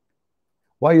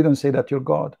 Why you don't say that you're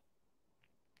God?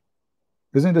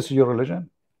 Isn't this your religion?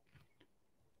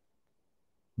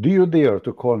 Do you dare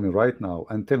to call me right now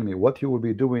and tell me what you will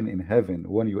be doing in heaven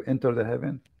when you enter the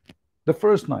heaven? The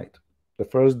first night, the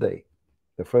first day,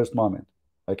 the first moment.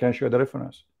 I can show you the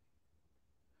reference.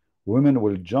 Women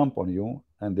will jump on you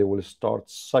and they will start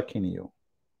sucking you.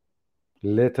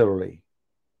 Literally.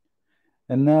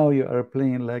 And now you are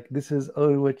playing like this is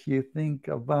all what you think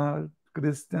about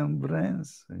Christian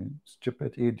brains.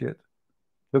 Stupid idiot.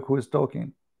 Look who is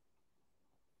talking.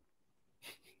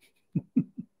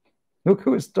 Look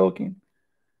who is talking.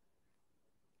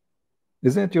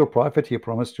 Isn't it your prophet? He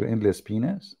promised you endless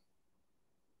penis.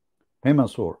 Hey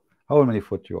Mansour, how many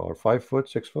foot you are? 5 foot,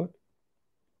 6 foot?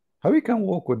 How you can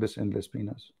walk with this endless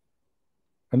penis?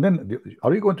 And then,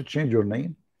 are you going to change your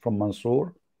name from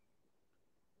Mansour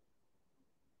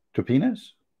to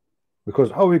penis?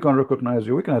 Because how we can recognize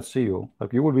you? We cannot see you.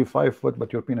 Like, you will be 5 foot,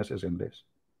 but your penis is in this.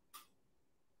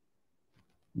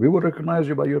 We will recognize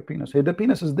you by your penis. Hey, the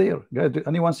penis is there. Guys, did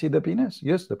anyone see the penis?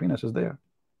 Yes, the penis is there.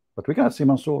 But we cannot see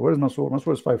Mansour. Where is Mansour?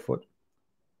 Mansour is 5 foot.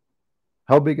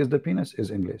 How big is the penis? Is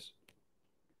in this.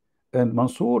 And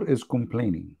Mansour is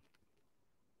complaining,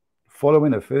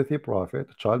 following a filthy prophet,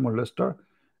 a child molester,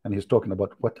 and he's talking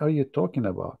about, what are you talking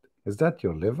about? Is that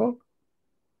your level?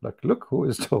 Like, look who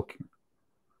is talking.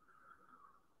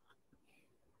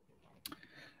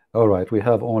 All right, we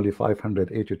have only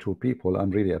 582 people.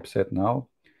 I'm really upset now.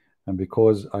 And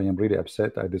because I am really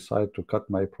upset, I decided to cut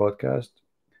my broadcast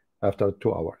after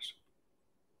 2 hours.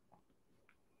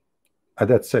 And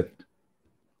that's it.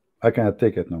 I cannot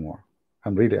take it no more.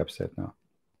 I'm really upset now.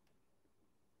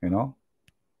 You know?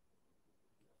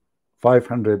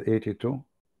 582.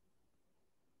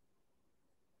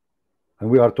 And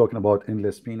we are talking about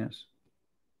endless penis.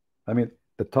 I mean,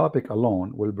 the topic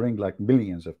alone will bring like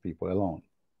millions of people alone.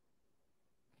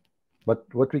 But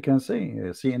what we can say,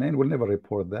 CNN will never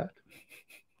report that.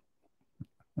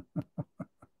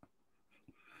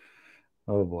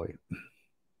 Oh boy.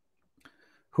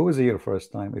 Who is here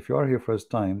first time? If you are here first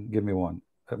time, give me one.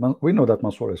 We know that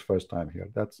Mansour is first time here.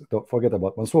 Don't forget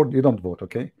about Mansour. You don't vote,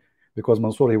 okay? Because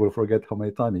Mansour, he will forget how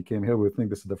many times he came here. We think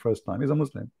this is the first time. He's a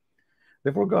Muslim.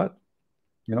 They forgot.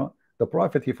 You know, the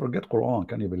prophet, he forget Quran.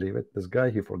 Can you believe it? This guy,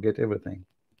 he forget everything.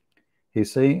 He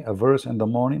say a verse in the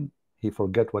morning, he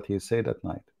forget what he said at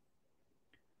night.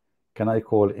 Can I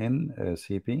call in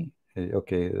CP?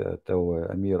 Okay,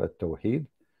 Amir at Tawheed.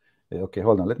 Okay,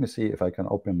 hold on. Let me see if I can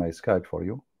open my Skype for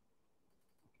you.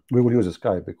 We will use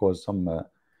Skype because some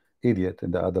idiot in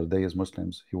the other days,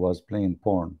 Muslims, he was playing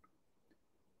porn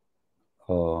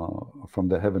from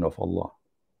the heaven of Allah.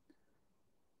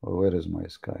 Where is my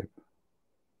Skype?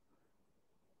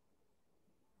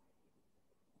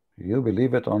 You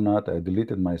believe it or not, I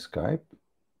deleted my Skype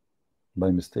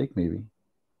by mistake, maybe.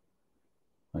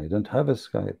 I don't have a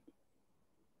Skype.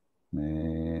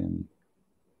 Man,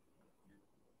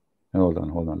 hold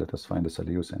on. Let us find a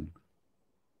solution.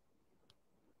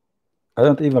 I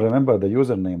don't even remember the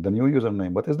username, the new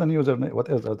username. What is the new username? What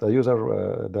is the user?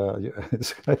 The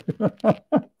Skype?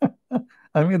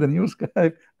 I mean, the new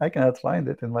Skype. I cannot find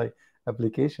it in my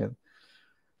application.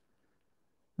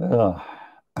 Uh,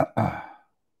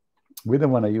 we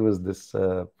don't want to use this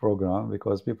program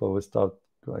because people will start,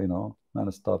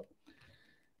 non-stop.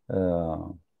 Uh,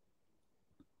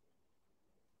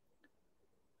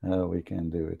 how we can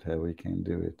do it? How we can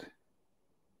do it?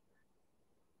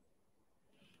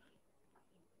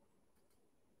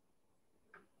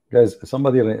 Guys,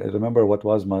 somebody remember what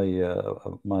was my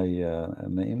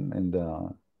name? And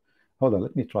hold on,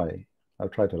 let me try. I'll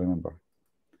try to remember.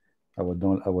 I will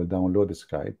download the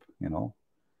Skype.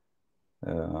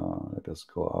 Let us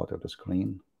go out of the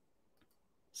screen.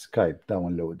 Skype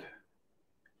download.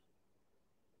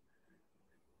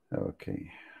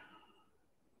 Okay,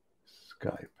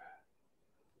 Skype.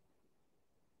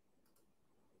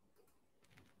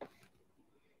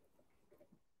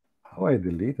 How I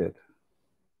delete it?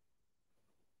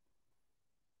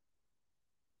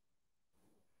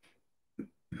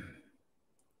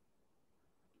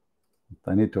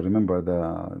 I need to remember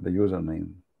the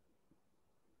username.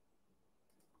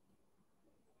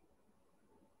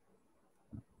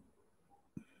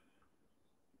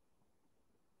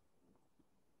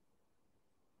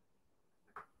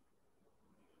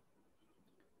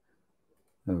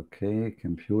 Okay,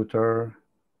 computer,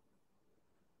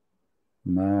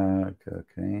 Mac.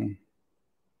 Okay,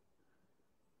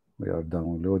 we are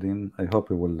downloading. I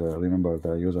hope we will remember the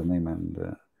username, and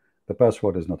the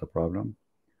password is not a problem.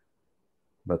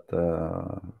 But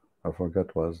I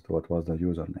forgot what was the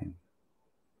username.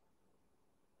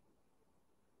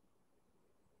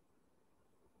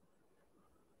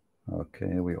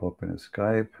 Okay, we open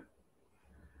Skype,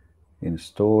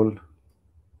 install.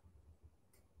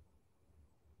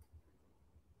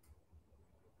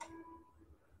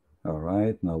 All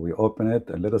right, now we open it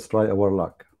and let us try our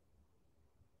luck.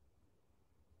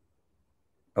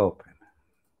 Open.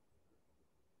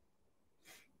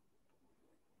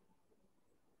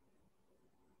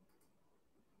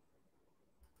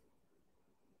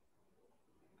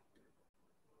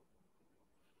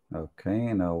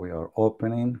 Okay, now we are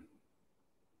opening.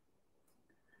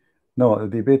 No,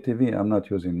 the BTV I'm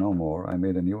not using no more. I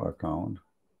made a new account.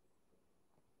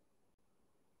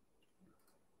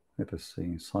 Let us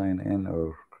see, sign in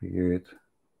or create.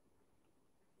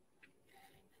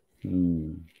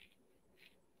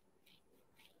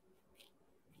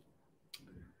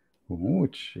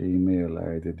 Which email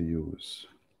I did use?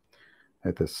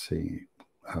 Let us see.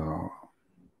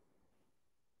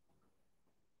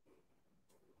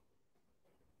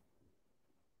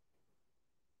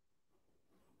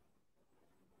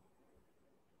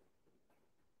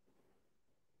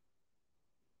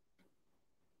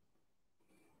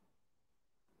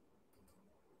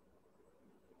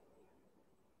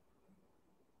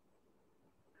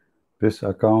 This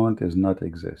account is not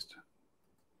exist.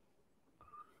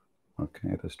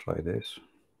 Okay, let's try this.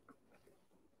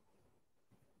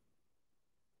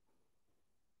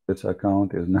 This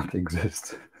account is not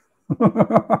exist.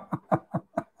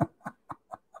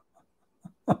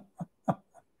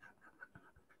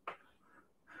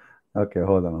 Okay,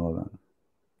 hold on.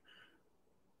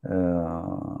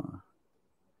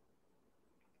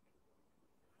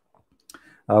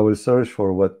 I will search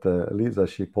for what Lisa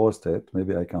she posted.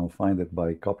 Maybe I can find it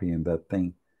by copying that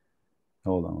thing.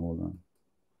 Hold on.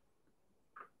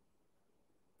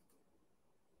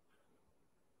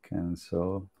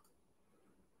 Cancel.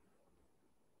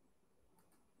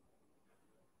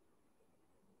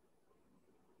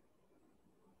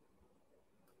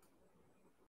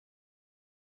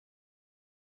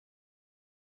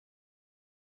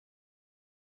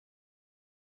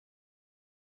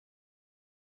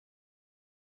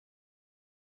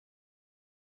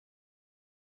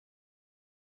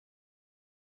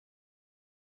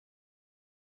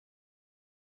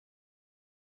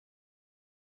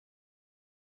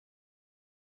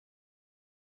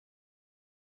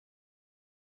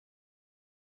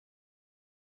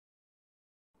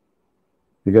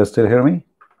 You guys still hear me?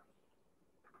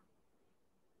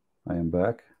 I am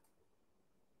back.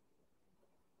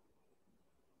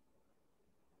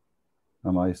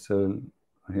 Am I still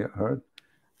heard?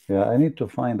 Yeah, I need to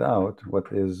find out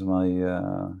what is my.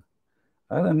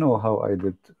 I don't know how I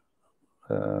did.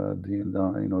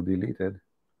 Deleted.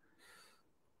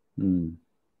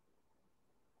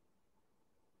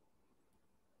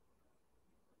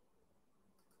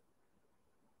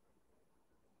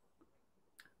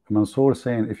 Mansour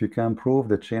saying if you can prove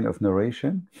the chain of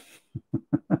narration.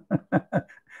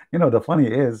 The funny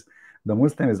is, the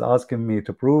Muslim is asking me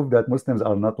to prove that Muslims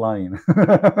are not lying.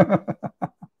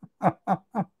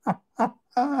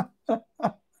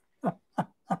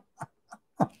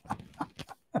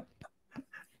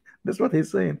 That's what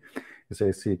he's saying. He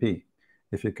says, CP,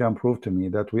 if you can prove to me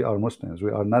that we are Muslims,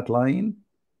 we are not lying,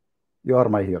 you are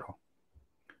my hero.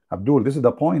 Abdul, this is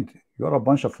the point. You are a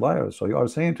bunch of liars. So you are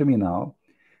saying to me now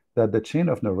that the chain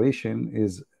of narration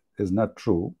is not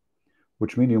true,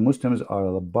 which means you Muslims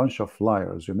are a bunch of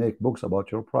liars. You make books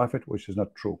about your prophet, which is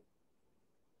not true.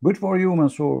 Good for you,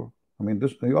 Mansoor. I mean,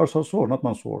 this you are so sore, not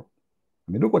Mansoor.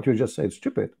 I mean, look what you just said.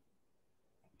 Stupid.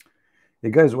 Hey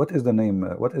guys, what is the name?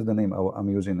 What is the name I'm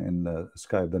using in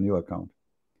Skype, the new account?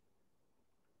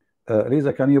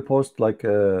 Lisa, can you post like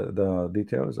the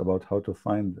details about how to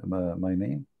find my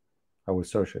name? I will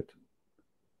search it.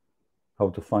 How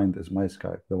to find is my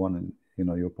Skype, the one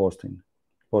you're posting.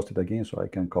 Post it again so I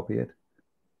can copy it.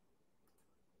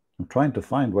 I'm trying to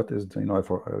find what is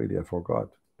I forgot.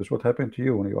 This is what happened to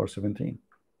you when you are 17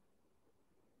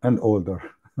 and older.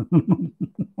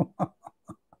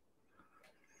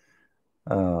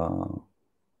 uh,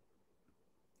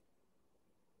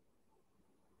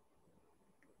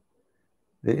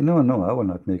 no, I will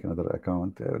not make another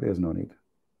account. There's no need.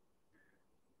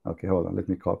 Okay, hold on. Let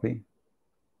me copy.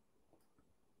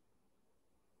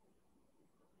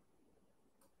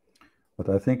 But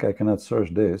I think I cannot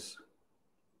search this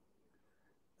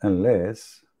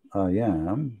unless I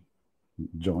am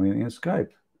joining in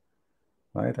Skype,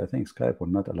 right? I think Skype will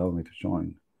not allow me to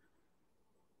join.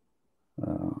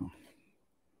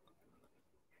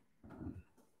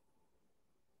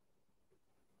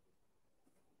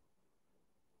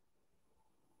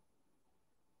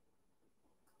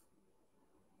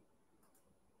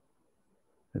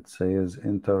 It says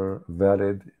enter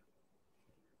valid.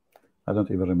 I don't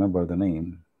even remember the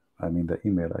name. I mean the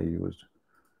email I used.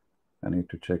 I need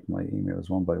to check my emails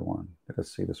one by one. Let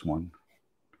us see this one.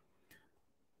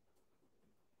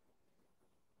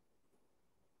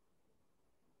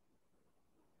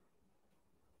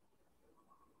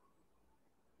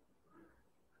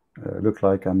 Look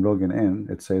like I'm logging in.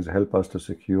 It says help us to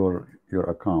secure your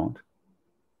account.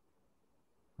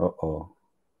 Uh-oh.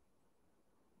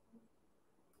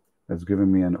 It's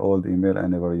giving me an old email I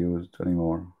never used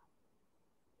anymore.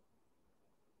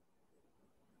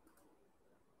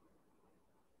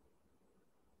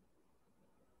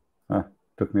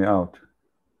 Took me out.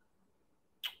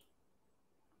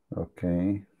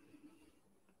 Okay.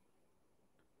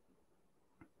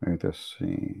 Let us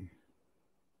see.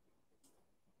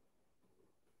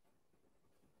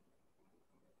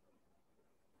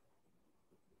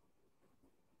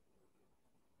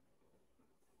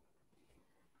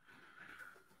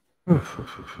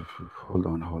 Hold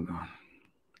on.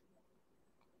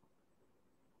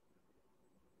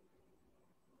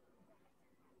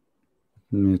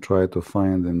 Let me try to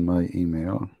find in my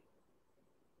email.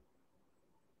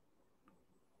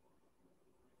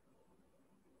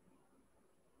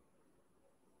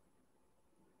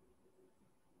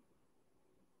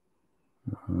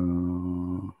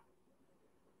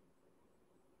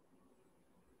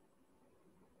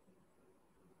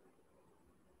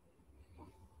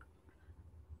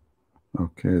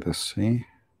 Okay, let's see.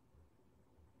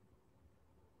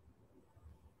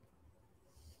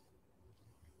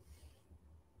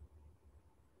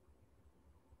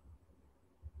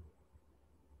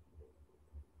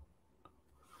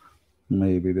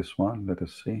 Maybe this one. Let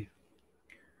us see.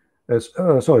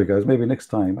 Sorry, guys. Maybe next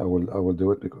time I will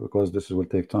do it because this will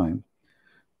take time.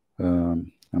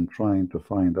 I'm trying to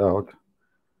find out.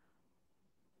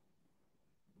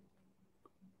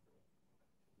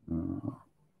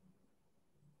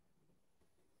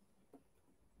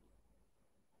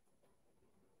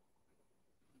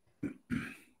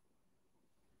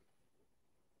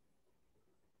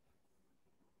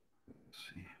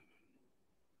 See.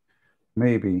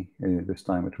 Maybe this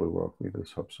time it will work. We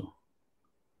just hope so.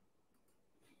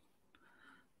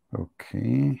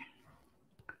 Okay.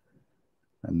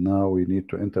 And now we need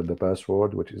to enter the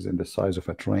password, which is in the size of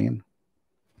a train.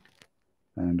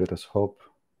 And let us hope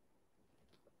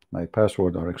my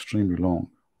passwords are extremely long,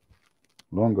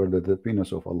 longer than the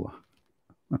penis of Allah.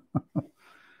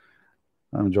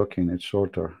 I'm joking. It's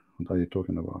shorter. What are you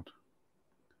talking about?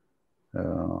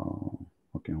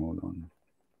 Okay, hold on.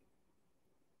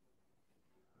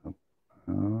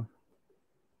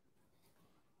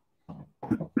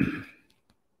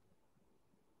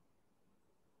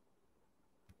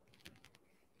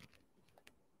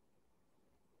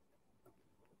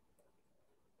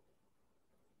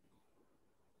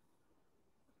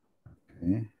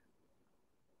 Okay.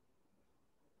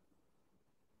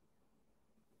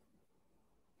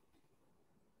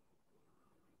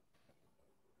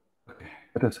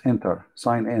 Let us enter.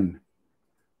 Sign in.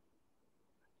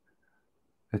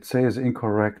 It says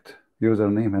incorrect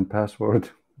username and password.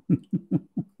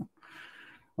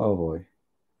 Oh boy.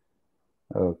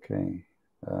 Okay.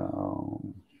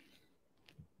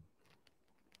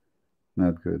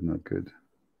 Not good, not good.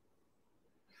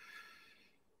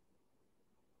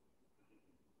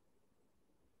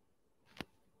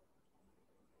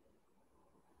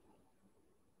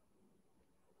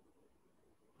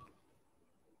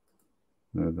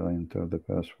 Did I enter the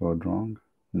password wrong?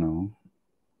 No.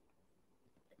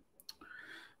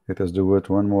 Let us do it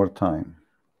one more time.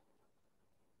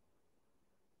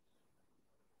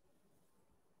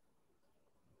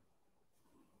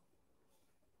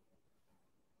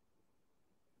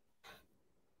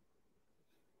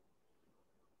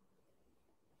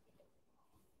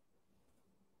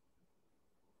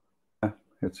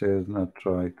 It says not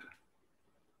right.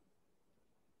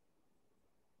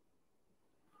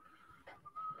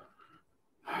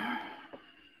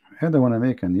 And I want to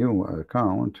make a new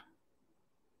account.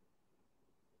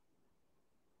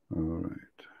 All right.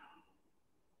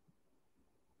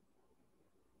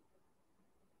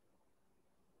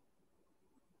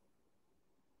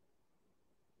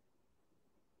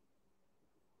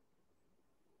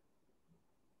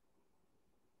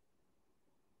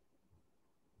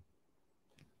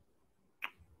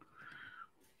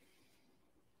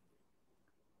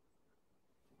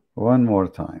 One more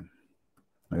time.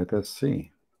 Let us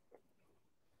see.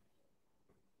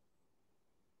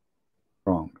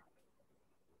 Wrong.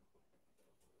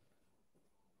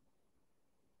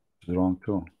 It's wrong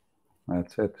too.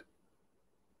 That's it.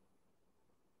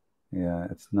 Yeah,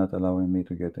 it's not allowing me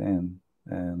to get in.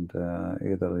 And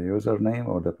either the username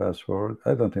or the password.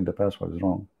 I don't think the password is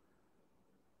wrong.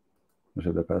 This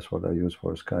is the password I use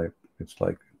for Skype. It's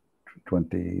like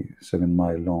 27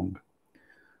 mile long.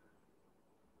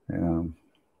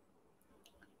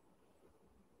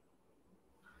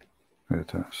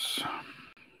 Let us.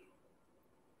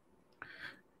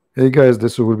 Hey guys,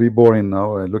 this will be boring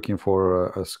now. Looking for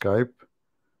a Skype.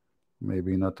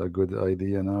 Maybe not a good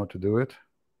idea now to do it.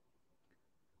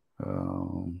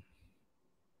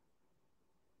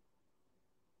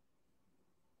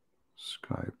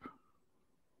 Skype.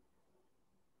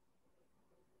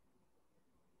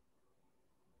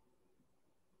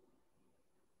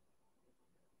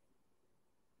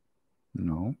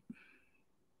 No.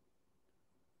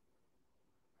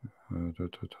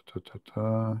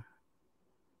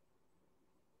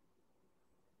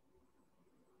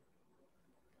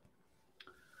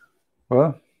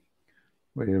 Well,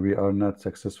 we are not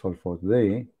successful for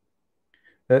today.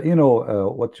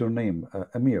 What's your name?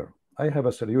 Amir. I have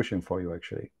a solution for you,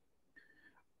 actually.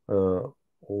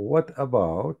 What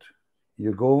about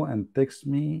you go and text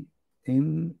me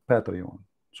in Patreon?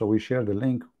 So we share the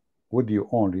link with you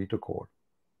only to call.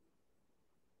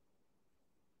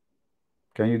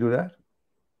 Can you do that?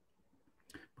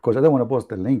 Because I don't want to post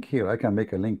the link here. I can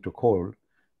make a link to call,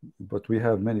 but we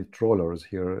have many trollers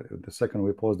here. The second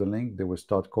we post the link, they will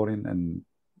start calling, and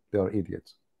they are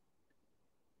idiots.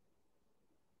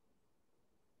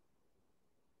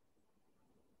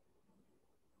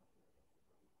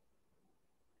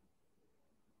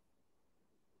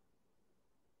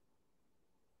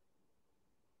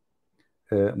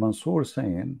 Mansour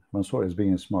is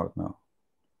being smart now.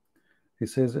 He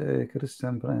says,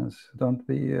 Christian Prince, don't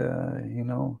be,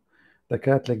 the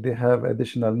Catholic, they have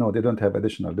additional. No, they don't have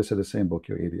additional. This is the same book,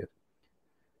 you idiot.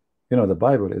 The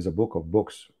Bible is a book of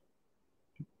books.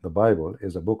 The Bible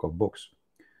is a book of books,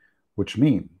 which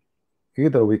mean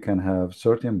either we can have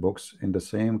certain books in the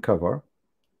same cover,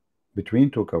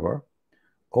 between two cover,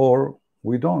 or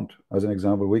we don't. As an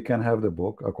example, we can have the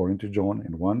book according to John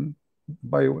in one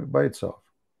by itself.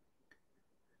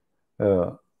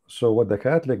 So what the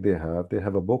Catholic they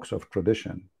have a books of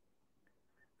tradition,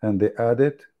 and they add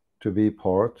it to be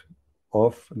part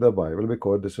of the Bible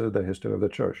because this is the history of the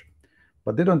church.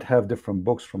 But they don't have different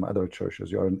books from other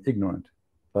churches. You are an ignorant,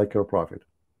 like your prophet.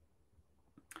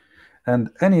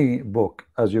 And any book,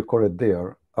 as you call it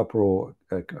there, upro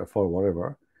for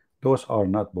whatever, those are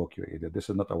not book, you idiot. This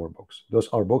is not our books. Those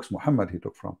are books Muhammad he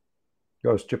took from.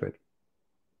 You're stupid.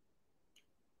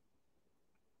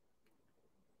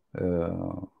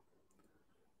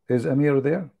 Is Amir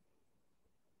there?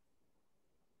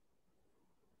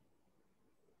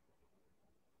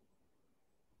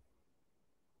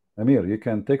 Amir, you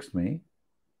can text me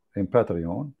in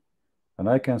Patreon, and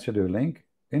I can send you a link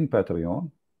in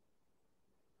Patreon,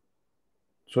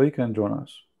 so you can join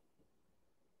us.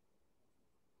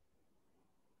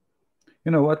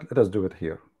 You know what? Let us do it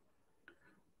here.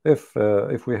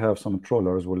 If we have some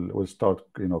trollers, we'll start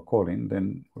calling.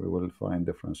 Then we will find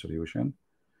different solution.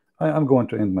 I'm going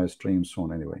to end my stream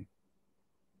soon anyway.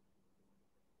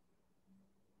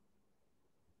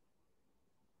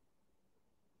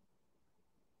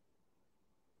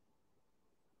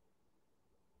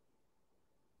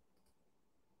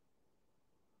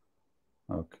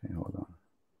 Okay, hold on.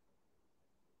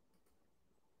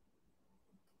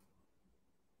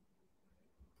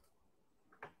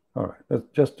 All right, that's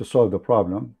just to solve the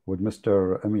problem with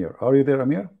Mr. Amir. Are you there,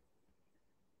 Amir?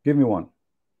 Give me one.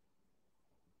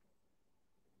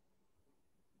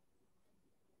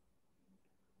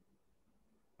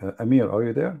 Amir, are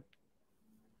you there?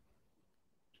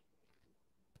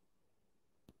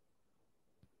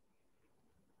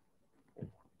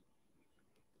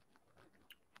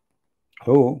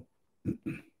 Oh,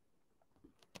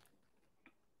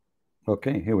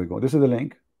 okay, here we go. This is the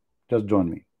link. Just join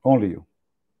me. Only you.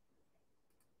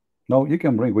 No, you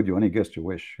can bring with you any guest you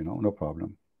wish, no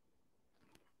problem.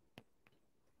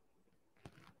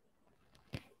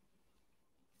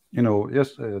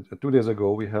 Yes, 2 days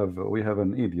ago we have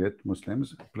an idiot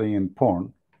Muslims playing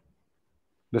porn.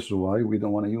 This is why we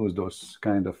don't want to use those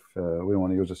kind of. We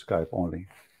want to use Skype only.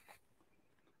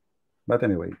 But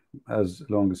anyway, as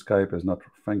long as Skype is not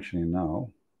functioning now,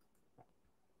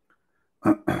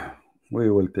 we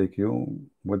will take you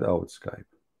without Skype.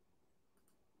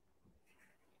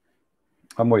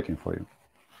 I'm waiting for you.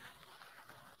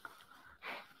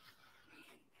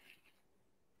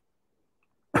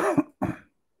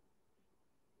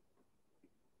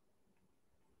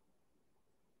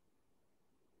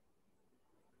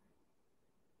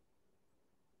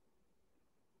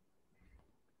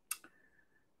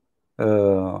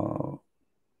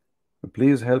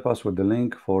 Please help us with the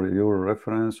link for your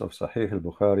reference of Sahih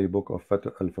al-Bukhari, Book of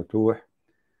al-Futuh,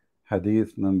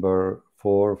 Hadith number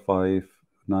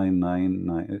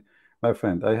 45999. My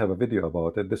friend, I have a video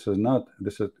about it. It says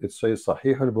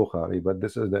Sahih al-Bukhari, but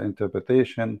this is the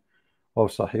interpretation of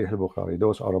Sahih al-Bukhari.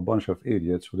 Those are a bunch of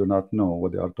idiots who do not know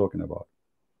what they are talking about.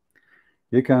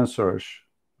 You can search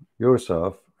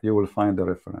yourself, you will find the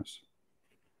reference.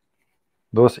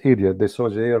 Those idiots, they saw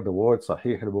there the word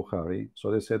Sahih al-Bukhari,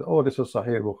 so they said, oh, this is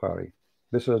Sahih al-Bukhari.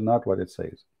 This is not what it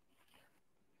says.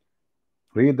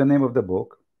 Read the name of the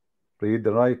book, read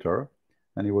the writer,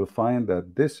 and you will find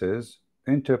that this is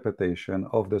interpretation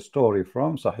of the story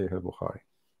from Sahih al-Bukhari.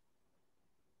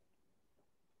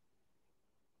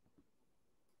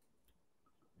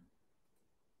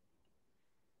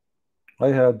 I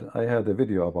had a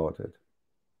video about it.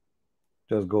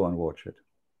 Just go and watch it.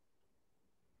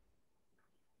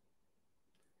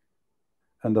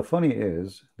 And the funny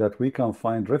is that we can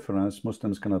find reference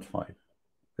Muslims cannot find.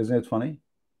 Isn't it funny?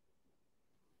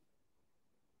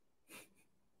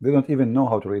 They don't even know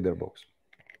how to read their books.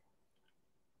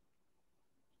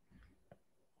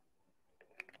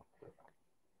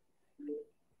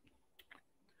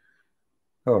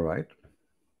 All right.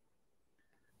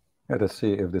 Let us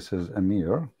see if this is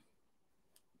Amir.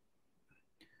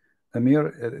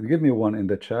 Amir, give me one in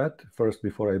the chat first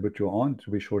before I put you on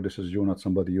to be sure this is you, not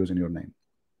somebody using your name.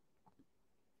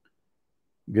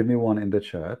 Give me one in the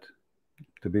chat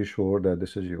to be sure that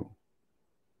this is you.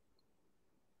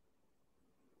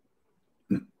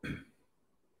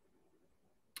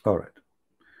 All right.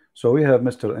 So we have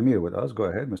Mr. Amir with us. Go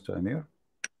ahead, Mr. Amir.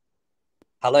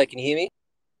 Hello, can you hear me?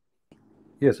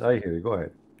 Yes, I hear you. Go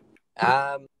ahead.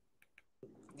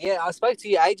 Yeah, I spoke to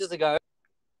you ages ago.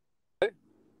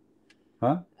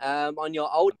 Huh? On your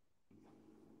old.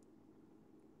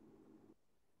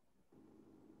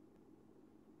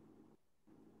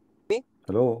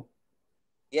 Hello?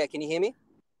 Yeah, can you hear me?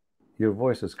 Your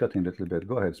voice is cutting a little bit.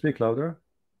 Go ahead. Speak louder.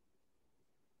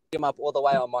 I'm up all the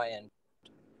way on my end.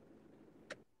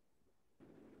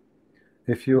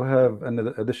 If you have any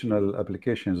additional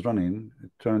applications running,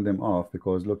 turn them off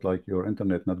because it looks like your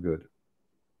internet not good.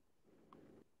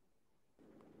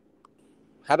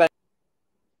 How about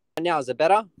now? Is it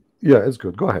better? Yeah, it's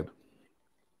good. Go ahead.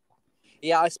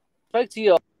 Yeah, I spoke to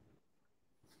you.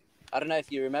 I don't know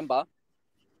if you remember.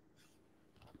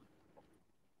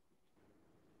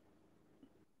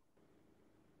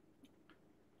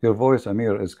 Your voice,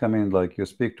 Amir, is coming like you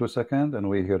speak 2 seconds and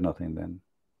we hear nothing then.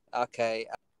 Okay.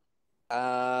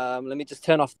 Let me just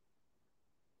turn off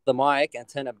the mic and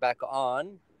turn it back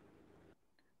on.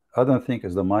 I don't think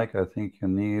it's the mic. I think you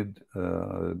need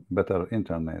better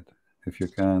internet. If you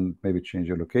can maybe change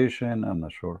your location, I'm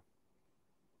not sure.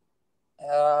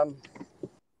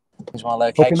 Change my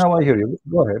location. Okay, now I hear you.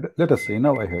 Go ahead. Let us see.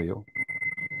 Now I hear you.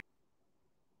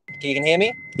 You can hear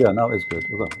me? Yeah, now it's good.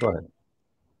 Go ahead.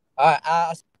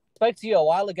 I spoke to you a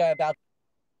while ago about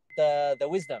the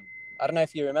wisdom. I don't know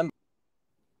if you remember.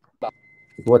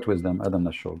 What wisdom? I'm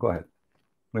not sure. Go ahead.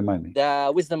 Remind me.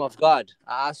 The wisdom of God.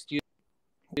 I asked you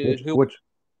Which who. which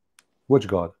which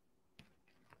God?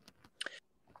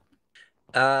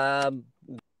 Um,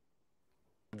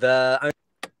 the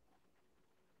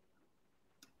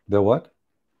The what?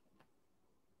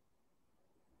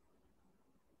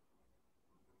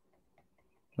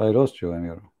 I lost you,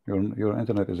 Amir. Your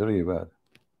internet is really bad.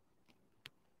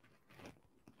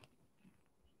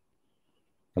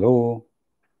 Hello?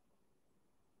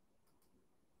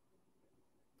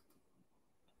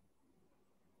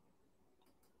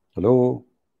 Hello?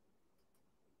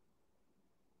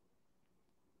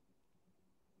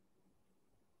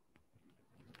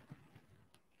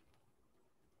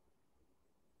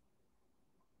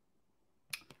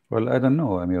 Well, I don't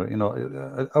know, Amir.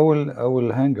 I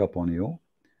will hang up on you.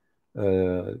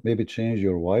 Maybe change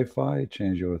your Wi-Fi,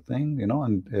 change your thing,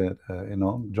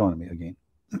 and join me again.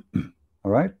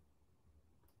 All right?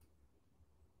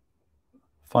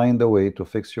 Find a way to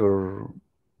fix your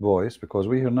voice because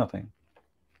we hear nothing.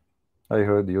 I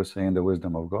heard you saying the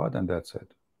wisdom of God, and that's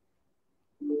it.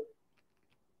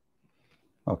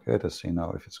 Okay, let's see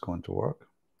now if it's going to work.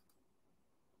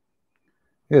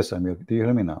 Yes, Amir, do you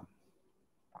hear me now?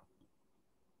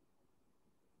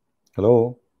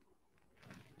 Hello?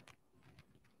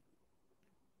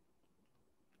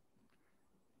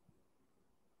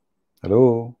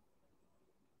 Hello?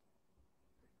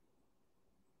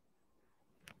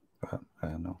 I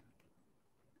don't know.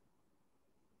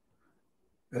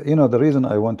 The reason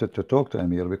I wanted to talk to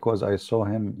Amir because I saw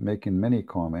him making many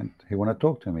comments. He want to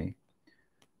talk to me.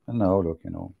 And now look,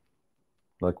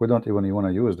 like we don't even want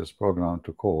to use this program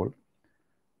to call,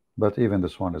 but even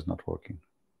this one is not working.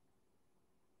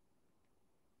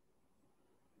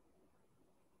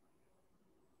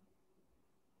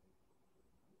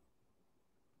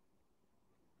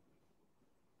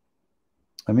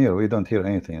 Amir, we don't hear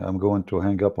anything. I'm going to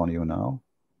hang up on you now.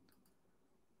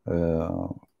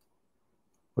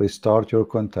 Restart your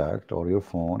contact or your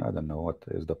phone. I don't know what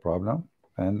is the problem,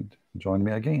 and join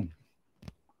me again.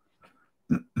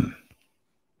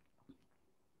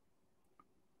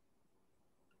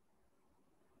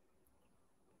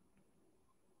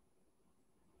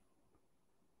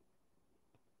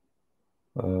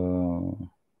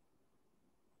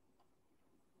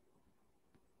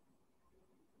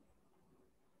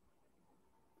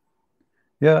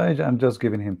 Yeah, I'm just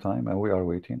giving him time, and we are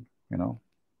waiting.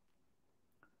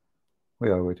 We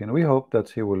are waiting. We hope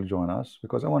that he will join us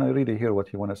because I want to really hear what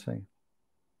he want to say.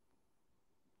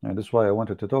 And that's why I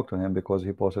wanted to talk to him because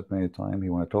he posted many times he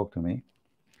want to talk to me.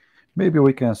 Maybe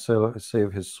we can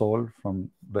save his soul from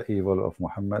the evil of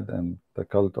Muhammad and the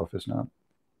cult of Islam.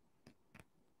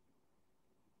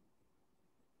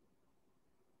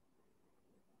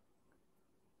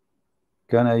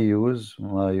 Can I use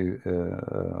my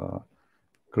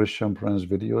Christian Prince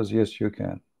videos? Yes, you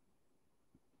can.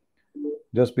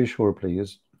 Just be sure,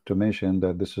 please, to mention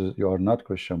that you are not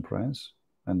Christian Prince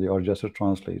and you are just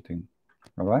translating.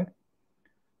 All right?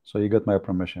 So you got my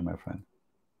permission, my friend.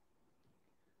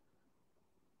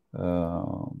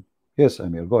 Yes,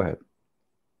 Amir, go ahead.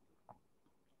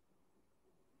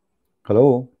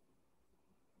 Hello?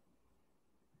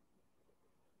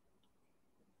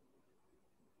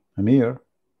 Amir?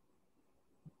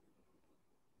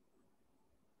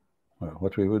 Well,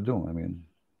 what we would do? I mean,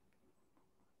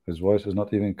 his voice is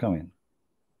not even coming.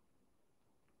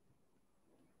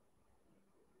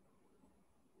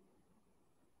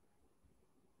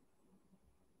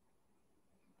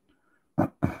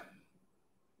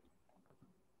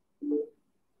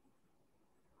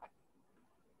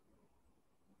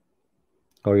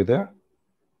 Are you there?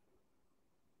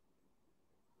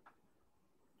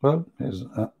 Well,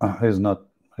 he's not,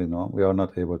 we are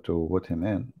not able to put him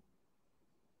in.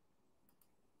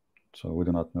 So we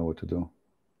do not know what to do.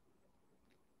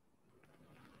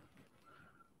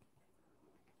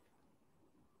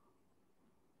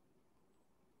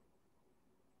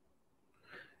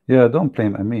 Yeah, don't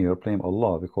blame Amir, blame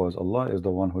Allah, because Allah is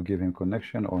the one who gave him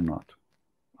connection or not.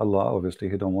 Allah, obviously,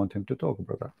 he don't want him to talk,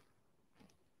 brother.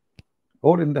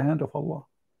 All in the hand of Allah.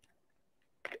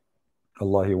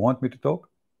 Allah, he want me to talk.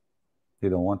 He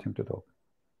don't want him to talk.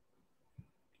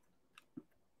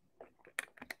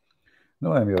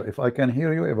 No, Amir, if I can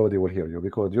hear you, everybody will hear you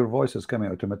because your voice is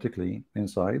coming automatically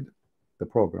inside the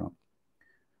program.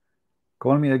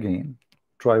 Call me again.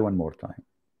 Try one more time.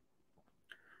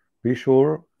 Be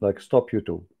sure, like, stop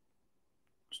YouTube.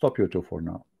 Stop YouTube for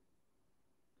now.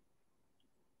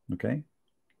 Okay?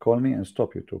 Call me and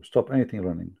stop YouTube. Stop anything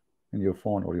running in your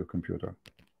phone or your computer.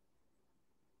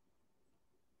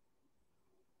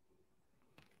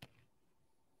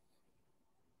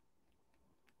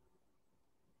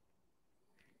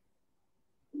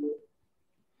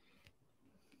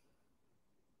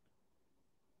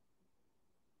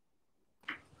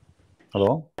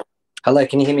 Hello? Hello,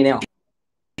 can you hear me now?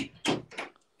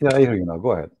 Yeah, I hear you now.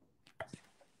 Go ahead.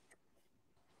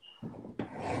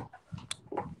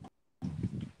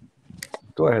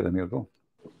 Go ahead, Amir. Go.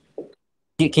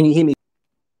 Can you hear me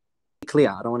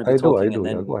clear? I don't want to be I talking do. and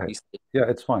Yeah, then go ahead. you speak. Yeah,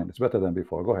 it's fine. It's better than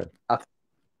before. Go ahead. I talked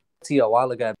to you a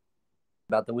while ago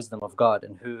about the wisdom of God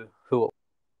and who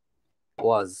it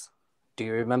was. Do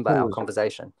you remember Who our is?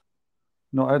 conversation?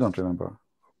 No, I don't remember.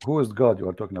 Who is God you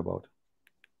are talking about?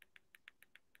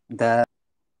 The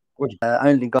Which?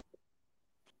 only God,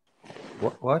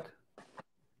 What?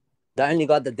 the only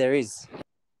God that there is.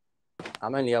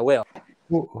 I'm only aware.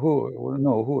 Who?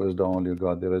 No, who is the only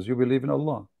God there is? You believe in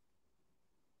Allah.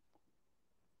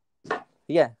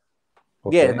 Yeah,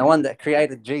 yeah, the Okay. one that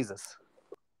created Jesus.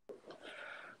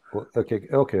 Okay.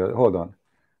 Okay. Hold on.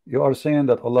 You are saying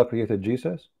that Allah created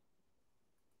Jesus?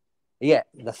 Yeah,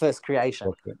 the first creation.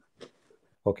 Okay.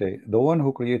 Okay. The one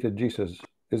who created Jesus,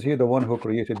 is he the one who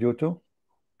created you too?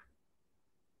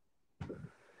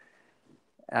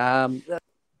 Um,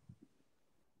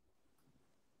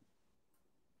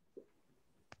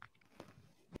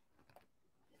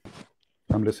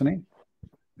 I'm listening.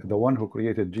 The one who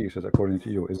created Jesus, according to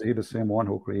you, is he the same one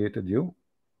who created you?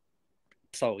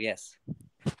 so yes.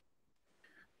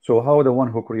 So how the one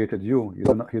who created you, you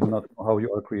do not know how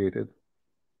you are created?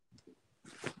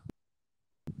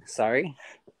 Sorry,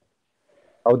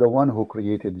 How the one who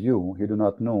created you, he do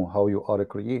not know how you are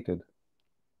created?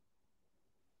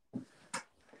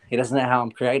 he doesn't know how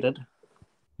I'm created.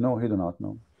 No, he do not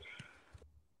know.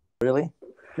 Really?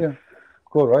 Yeah.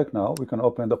 Go right now. We can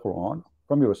open the Quran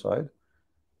from your side.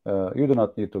 You do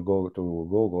not need to go to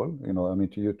Google, I mean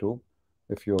to YouTube,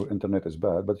 if your internet is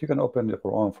bad, but you can open the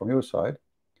Quran from your side,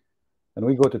 and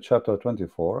we go to chapter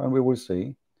 24, and we will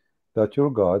see that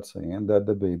your God saying that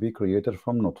the baby created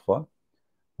from nutfa,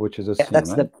 which is a Yeah,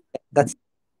 semen. that's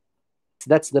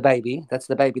the baby. That's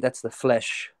the baby. That's the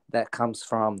flesh that comes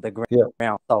from the Yeah,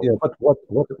 ground. yeah, Soul. but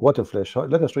what a flesh.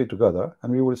 Let us read together,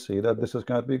 and we will see that this is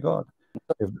cannot be God.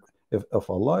 If if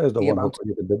Allah is the Yeah, one but who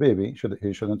created the baby,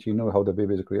 shouldn't he know how the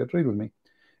baby is created? Read with me.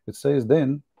 It says,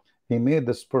 then he made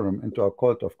the sperm into a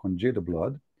clot of congealed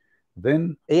blood.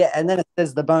 Then, yeah, and then it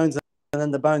says the bones, and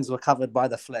then the bones were covered by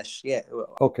the flesh. Yeah,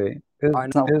 okay, I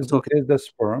know what I'm talking. is the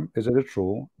sperm, is it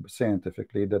true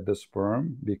scientifically that the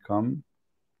sperm become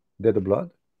dead blood?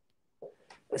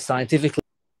 Scientifically,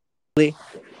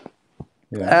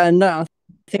 Yeah. no, I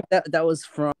think that was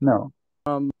from No.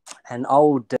 an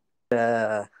old.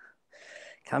 Can't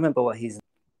remember what his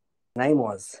name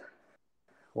was. It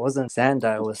wasn't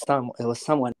Sando. It was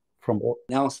someone From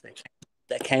else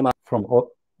that came up from old,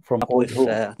 from old with who?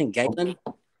 I think Galen,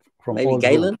 From maybe old who?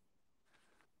 Galen.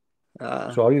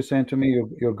 Uh, So are you saying to me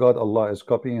your God Allah is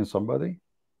copying somebody?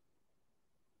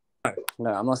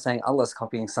 no, I'm not saying Allah's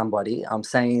copying somebody. I'm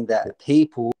saying that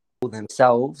people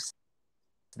themselves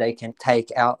they can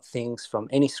take out things from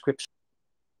any scripture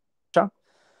What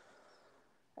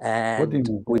do you and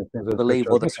mean we things in believe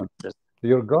scripture? all the Listen, scriptures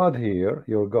your God here,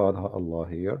 your God Allah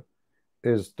here,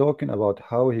 is talking about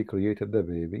how he created the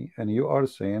baby, and you are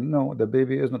saying no, the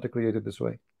baby is not created this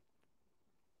way.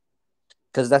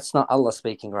 because that's not Allah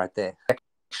speaking right there.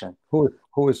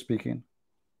 Who is speaking?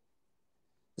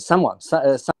 Someone,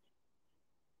 someone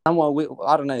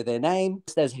I don't know their name.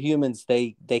 As humans,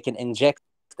 they can inject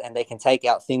and they can take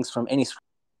out things from any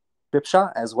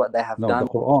scripture as what they have No, done.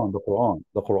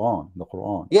 The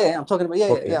Quran. Yeah, I'm talking about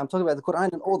Okay, I'm talking about the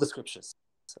Quran and all the scriptures,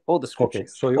 all the okay.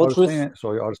 scriptures, all truth.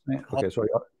 So you are saying, okay.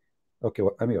 Okay,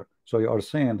 well, Amir. So you are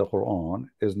saying the Quran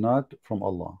is not from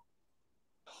Allah.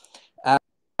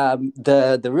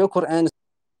 The real Quran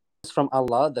is from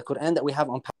Allah. The Quran that we have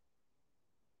on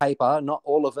paper, not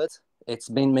all of it. It's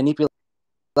been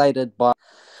manipulated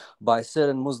by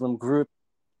certain Muslim groups.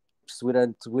 We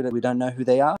don't know who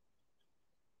they are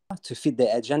to fit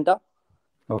their agenda.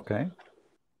 Okay.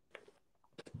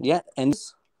 Yeah, and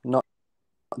it's not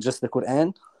just the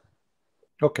Quran.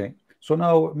 Okay. So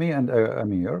now me and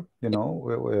Amir,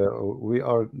 we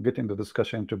are getting the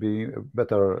discussion to be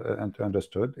better and to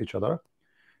understood each other.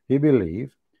 He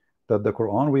believes that the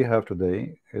Quran we have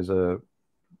today is a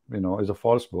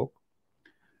false book,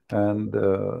 and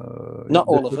Not this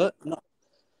all of is it.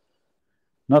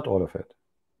 not all of it.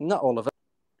 Not all of it.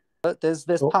 But there's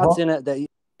So parts in it that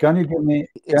can you give me?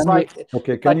 it's like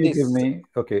Okay? it's Can like you give this. me?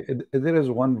 Okay, there is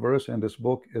one verse in this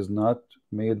book is not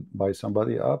made by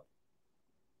somebody up.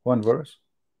 One verse,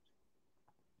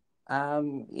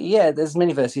 Yeah, there's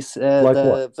many verses. like what?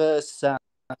 The verse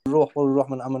Ruh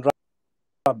Rahman Aman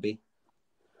Rabbi.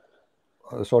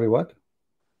 Sorry, what?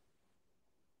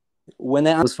 When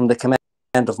they was from the command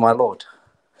of my Lord.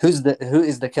 Who is the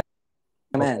Okay.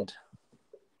 command?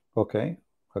 Okay.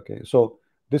 Okay. So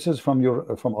this is from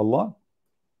your from Allah.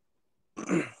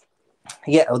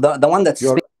 Yeah, the one that's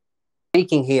You're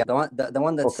speaking here, the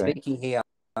one that's okay. speaking here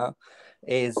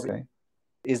is Okay.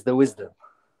 is the wisdom.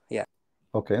 Yeah.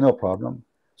 Okay. No problem.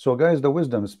 So guys, the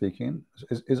wisdom speaking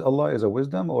is Allah is a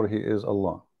wisdom or he is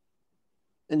Allah?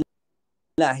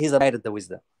 No, he's created the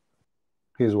wisdom.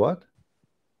 He is what?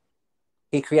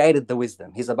 He created the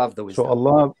wisdom. He's above the So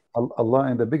wisdom.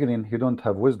 Allah in the beginning, he don't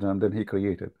have wisdom, then he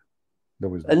created the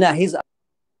wisdom. No, he's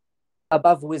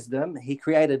above wisdom. He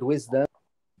created wisdom.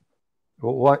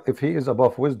 Why, if he is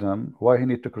above wisdom, why he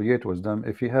need to create wisdom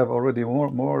if he have already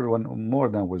more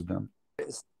than wisdom?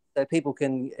 So people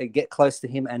can get close to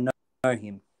him and know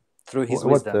him through his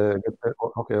What? wisdom.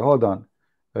 Okay, hold on.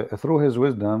 Through his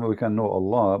wisdom, we can know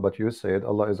Allah, but you said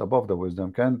Allah is above the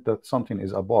wisdom. Can't that something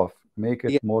is above make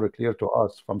it Yeah. more clear to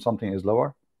us from something is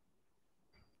lower?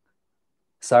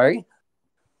 Sorry?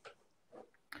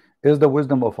 Is the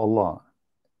wisdom of Allah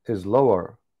is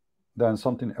lower than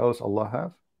something else Allah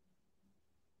have?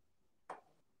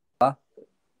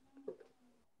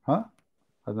 Huh?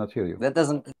 I did not hear you. That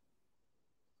doesn't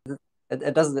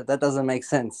that doesn't make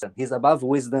sense. He's above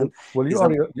wisdom. Well, He's you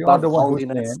are above the one who's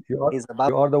holiness. saying He's above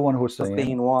you are the one who's saying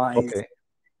being wise. okay.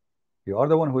 You are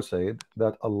the one who said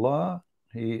that Allah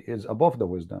he is above the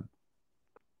wisdom.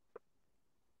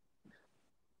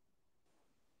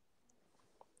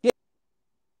 Yeah,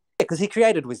 because he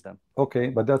created wisdom. Okay,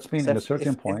 but that's mean So in a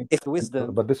certain point. if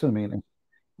wisdom, But this is mean. Okay,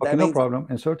 that no means problem.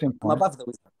 In certain I'm point, above the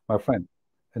wisdom. my friend,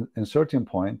 in certain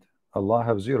point, Allah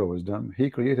have zero wisdom. He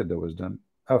created the wisdom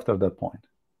after that point.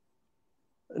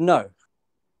 No,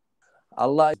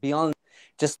 Allah is beyond.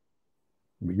 Just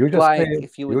You just like said,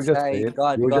 if you would say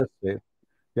God,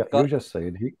 yeah, you God. just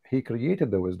said he created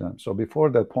the wisdom. So before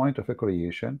that point of a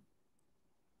creation,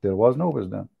 there was no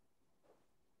wisdom.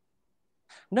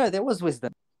 No, there was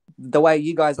wisdom. The way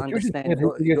you guys But you just understand said he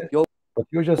created. your But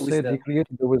you just said he wisdom.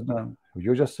 created the wisdom.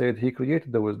 You just said he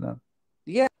created the wisdom.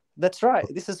 Yeah, that's right.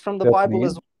 This is from the That Bible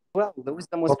as means well. The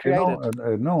wisdom was okay, no,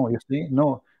 created. no. You see,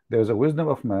 no. There's a wisdom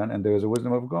of man and there's a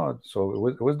wisdom of God. So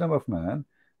wisdom of man,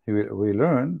 we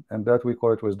learn, and that we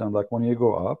call it wisdom. Like when you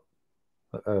go up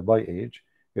by age,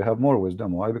 you have more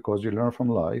wisdom. Why? Because you learn from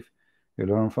life, you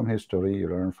learn from history, you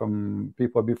learn from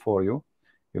people before you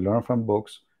learn from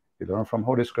books, you learn from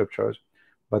holy scriptures.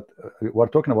 But we're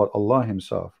talking about Allah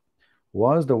Himself.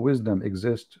 Was the wisdom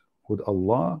exist with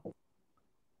Allah,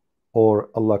 or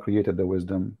Allah created the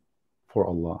wisdom for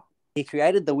Allah? He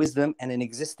created the wisdom and it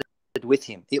existed with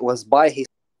him. It was by his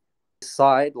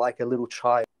side like a little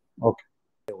child. Okay.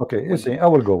 Okay, you see, I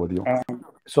will go with you. And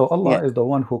So Allah yeah, is the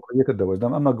one who created the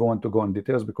wisdom. I'm not going to go in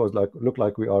details because look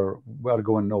like we are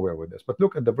going nowhere with this. But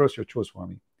look at the verse you choose for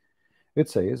me. It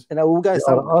says and I will go they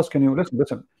somewhere. are asking you,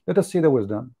 listen, let us see the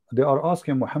wisdom. They are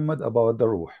asking Muhammad about the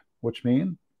ruh, which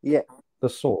means Yeah, the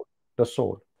soul, the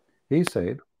soul. He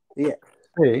said, yeah,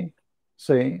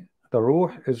 say the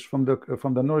ruh is from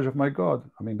the knowledge of my God.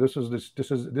 I mean, this is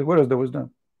where is the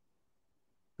wisdom?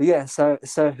 yeah. So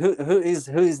who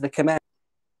is the command?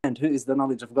 Who is the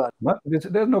knowledge of God?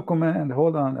 There's no command.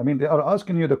 Hold on. I mean, they are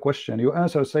asking you the question. Your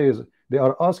answer says they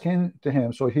are asking to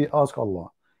him, so he asked Allah,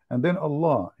 and then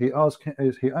Allah he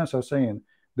answers saying,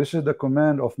 "This is the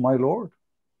command of my Lord."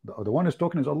 The one is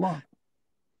talking is Allah.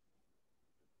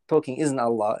 Talking isn't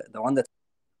Allah. The one that's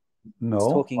No.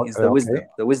 talking is the Okay. wisdom.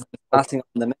 The wisdom is Okay. passing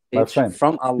on the My message friend,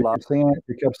 from Allah.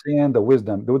 you kept saying the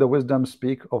wisdom. Do the wisdom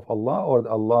speak of Allah, or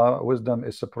Allah wisdom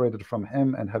is separated from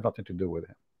Him and have nothing to do with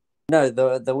Him? No,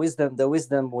 the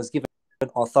wisdom was given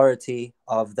authority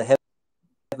of the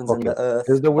heavens and Okay. the earth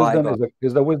Is the by wisdom God.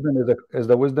 is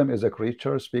the wisdom is a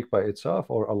creature speak by itself,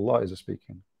 or Allah is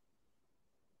speaking?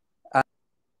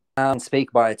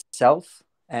 Speak by itself,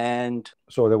 and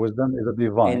So the wisdom is a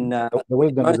divine. in The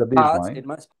wisdom is a in divine.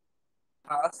 most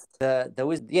parts, the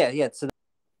wisdom, yeah. So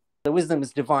the wisdom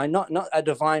is divine, not a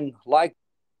divine like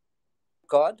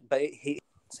God, but he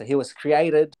was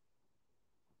created,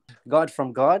 God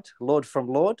from God, Lord from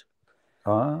Lord,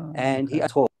 and he Okay.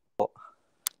 taught.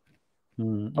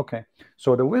 Okay.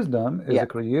 So the wisdom is Yeah,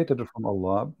 created from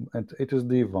Allah, and it is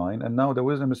divine. And now the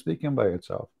wisdom is speaking by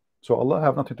itself. So Allah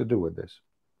have nothing to do with this.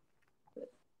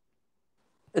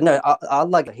 no,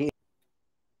 Allah, he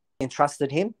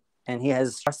entrusted him, and he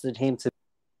has trusted him to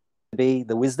be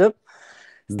the wisdom.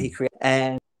 He created,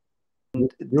 and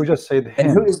You just said who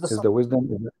him is the is soul? the wisdom.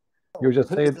 Who is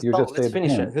the You soul? just Let's said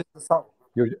finish it. him. Who's the soul?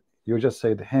 You you just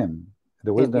said him.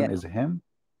 The Him, wisdom yeah, is him.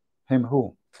 Him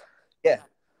who? yeah.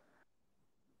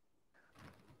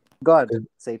 God, Is-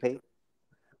 CP.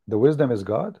 The wisdom is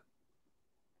God.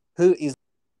 Who is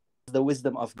the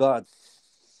wisdom of God?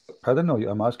 I don't know.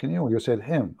 I'm asking you. You said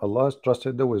him. Allah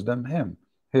trusted the wisdom. Him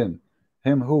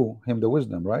who? Him the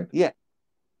wisdom, right? Yeah,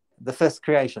 the first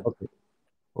creation. Okay.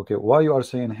 Okay. Why you are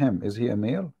saying him? Is he a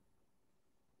male?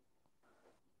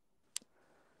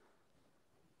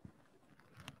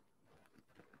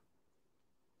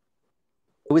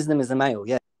 Wisdom is a male.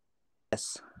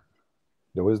 Yes.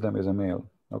 The wisdom is a male.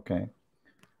 Okay.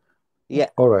 Yeah.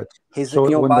 All right. He's in So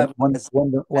your when the Bible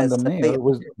when the as male Sabiq.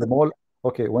 was the more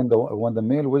okay when the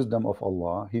male wisdom of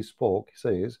Allah he spoke, he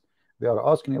says they are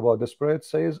asking about the spirit,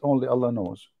 says only Allah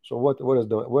knows. So where is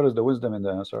the wisdom in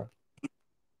the answer?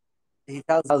 He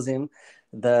tells him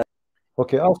the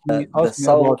Okay, the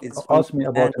soul is from ask me the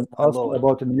about hand of my ask me Lord.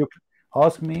 about a new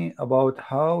ask me about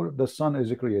how the sun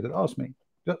is created. Ask me.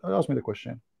 Just ask me the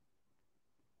question.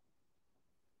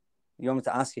 You want me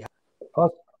to ask you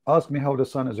Ask ask me how the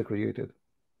sun is created.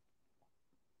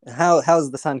 how's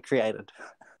the sun created?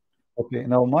 Okay,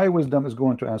 now my wisdom is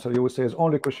going to answer. You will say, "Is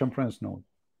only Christian Prince knows."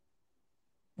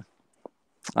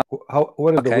 How?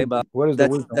 Where is the Okay, but wisdom? Where is the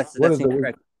wisdom? Where that's is the wisdom?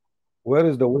 incorrect. Where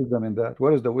is the wisdom in that?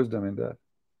 Where is the wisdom in that?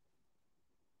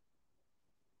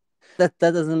 That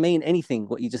doesn't mean anything.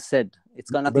 What you just said,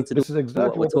 it's got nothing But to do this is with what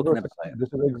exactly we're what the talking verse about. is saying. This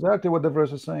is exactly what the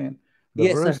verse is saying. The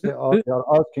Yeah. So verse they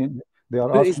are asking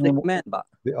who is the command? But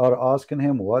they are asking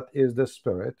him what is the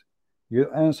spirit. You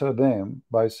answer them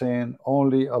by saying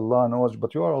only Allah knows,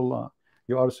 but you are Allah.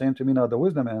 You are saying to me now the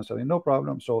wisdom answering, no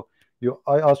problem. So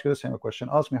I ask you the same question.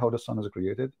 Ask me how the sun is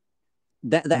created.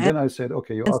 And the then I said,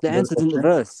 okay, you asked the me that answer's in the question.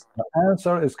 verse. The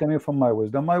answer is coming from my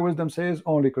wisdom. My wisdom says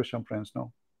only Christian Prince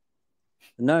know.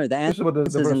 No, the This is what the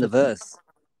answer's in verse the is saying. verse.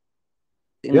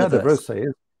 In the Yeah, the verse. verse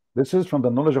says this is from the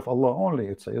knowledge of Allah only.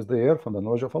 It says there from the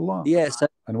knowledge of Allah. Yeah.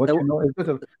 And what you So know is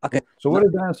little. okay. So what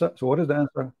is the answer? So what is the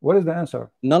answer? What is the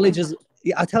answer? Knowledge is.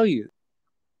 Yeah, I tell you,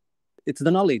 it's the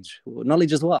knowledge.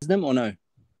 Knowledge is what? Wisdom or no?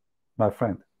 My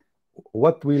friend,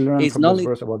 what we learn Is from this knowledge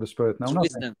verse about the spirit now? Nothing.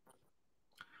 wisdom?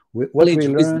 What we Knowledge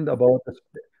wisdom. learned about this,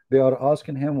 they are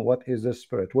asking him, what is the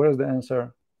spirit? Where is the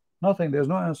answer? Nothing. There's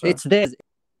no answer. It's there.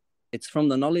 It's from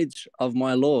the knowledge of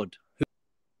my Lord.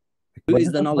 Who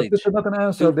is the But this knowledge? is not an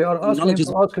answer. They are asking him Knowledge is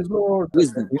to ask his Lord.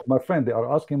 wisdom. My friend, they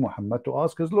are asking Muhammad to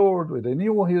ask his Lord. They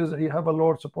knew he have a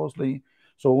Lord supposedly.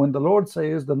 So when the Lord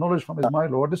says the knowledge from is my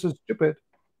Lord, this is stupid.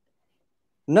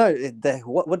 No,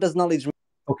 what does knowledge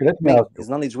Okay, let me mean? ask you. Is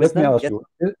knowledge Let me wisdom? ask Yes. you.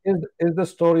 Is the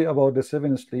story about the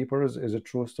seven sleepers is a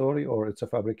true story or it's a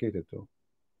fabricated too?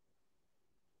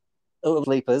 Oh,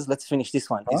 sleepers. Let's finish this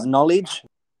one. Huh? Is knowledge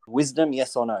wisdom?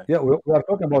 Yes or no? Yeah, we are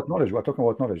talking about knowledge. We are talking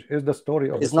about knowledge. Is the story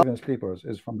of the Is seven sleepers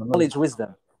is from the knowledge? knowledge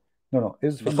wisdom? No,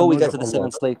 is from the Before we knowledge go of to the Allah.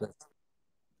 seven sleepers.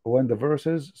 When the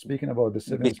verses speaking about the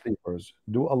seven Be- sleepers,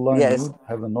 do Allah and yes. you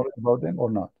have the knowledge about them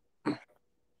or not?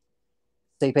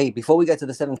 CP. Before we go to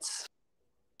the seventh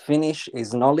finish,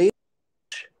 is knowledge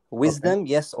Okay. wisdom?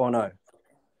 Yes or no?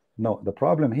 No, the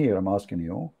problem here I'm asking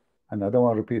you, and I don't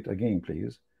want to repeat again,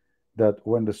 please, that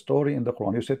when the story in the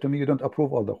Quran, you said to me you don't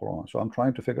approve all the Quran, so I'm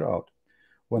trying to figure out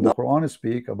when the Not Quran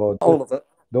speak about all of it.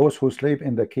 those who sleep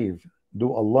in the cave,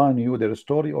 do Allah knew their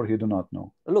story or he do not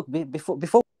know? Look, before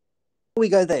we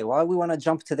go there, why we want to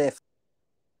jump to there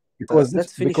Because first? this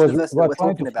Let's finish because the verse we that are we're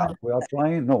trying to talking find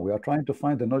about. we are trying to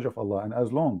find the knowledge of Allah, and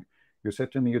as long you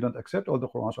said to me you don't accept all the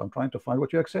Quran, so I'm trying to find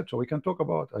what you accept so we can talk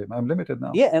about. I'm limited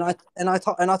now. Yeah, and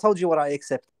I told you what I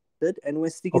accepted, and we're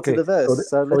sticking to Okay, the verse.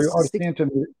 So so you let's are stick. saying to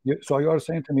me, so you are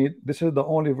saying to me, this is the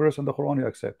only verse in the Quran you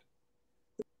accept.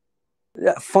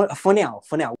 Yeah, for now,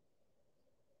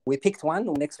 we picked one.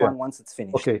 The next Yeah. one once it's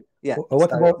finished. Okay. Yeah.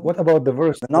 What about the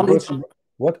verse? The The verse knowledge? number,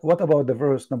 what about the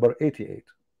verse number 88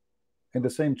 in the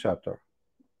same chapter,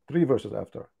 3 verses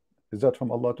after? Is that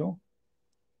from Allah too?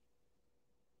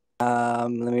 Let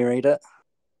me read it.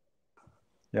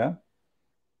 Yeah.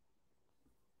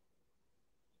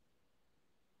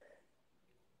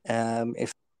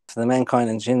 If the mankind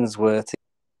and jinns were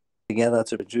together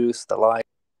to produce the like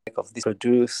of this,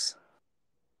 produce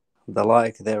the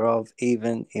like thereof,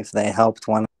 even if they helped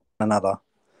one another.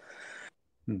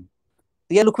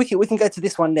 Yeah, look, we can go to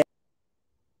this one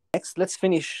next. Let's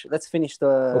finish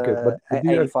Okay, but the do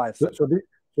you 85.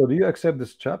 so do you accept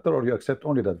this chapter or you accept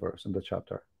only that verse in the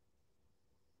chapter?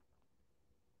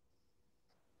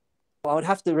 I would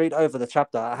have to read over the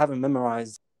chapter. I haven't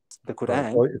memorized the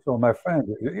Quran. So my friend,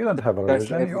 you don't have a Go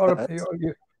through religion. every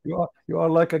verse. You are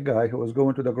like a guy who was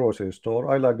going to the grocery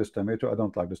store. I like this tomato. I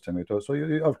don't like this tomato. So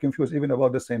you are confused even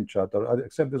about the same chapter. I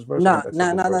accept this verse. I No, don't accept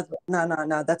no, this no, verse. no, no,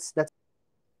 no. That's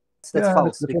Yeah,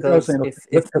 false that's what you are because saying. Okay,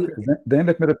 if you, then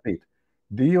let me repeat.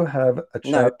 Do you have a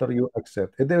no, chapter you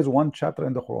accept? If there's one chapter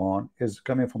in the Quran is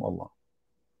coming from Allah,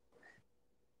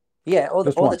 yeah,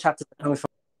 just all the one. chapters are coming from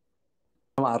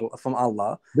from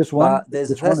Allah. This one, But there's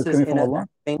this one is verses coming in from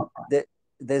it Allah?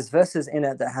 there's verses in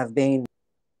it that have been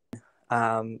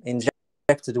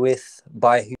injected with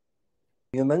by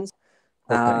humans,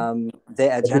 Okay.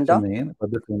 their But this is agenda. mean,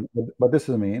 but this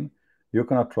is mean you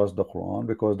cannot trust the Quran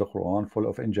because the Quran full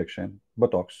of injection,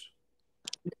 botox.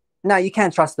 No, you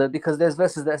can't trust it because there's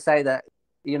verses that say that,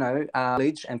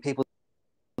 knowledge and people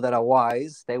that are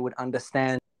wise, they would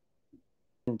understand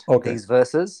Okay. these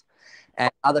verses,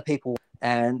 and other people,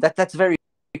 and that's very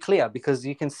clear because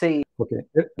you can see Okay.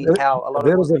 how a lot of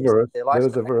There is a Muslims verse. their There lives.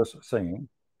 is a verse saying.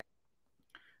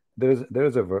 There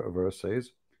is a verse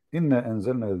says, "Inna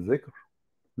anzalna dhikr,"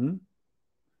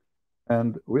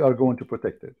 and we are going to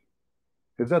protect it.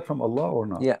 Is that from Allah or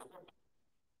not? Yeah.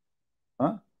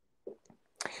 Huh?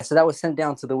 So that was sent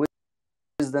down to the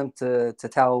wisdom to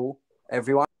tell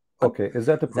everyone. Okay. Is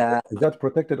that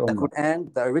protected or the not?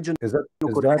 Quran, the original Is that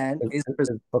Quran, is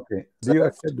okay? Do you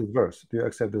accept this verse? Do you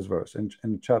accept this verse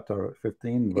in chapter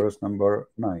 15, verse number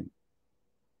 9?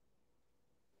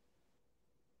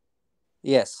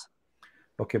 Yes.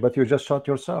 Okay, but you just shot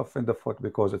yourself in the foot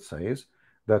because it says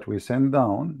that we send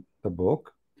down the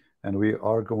book and we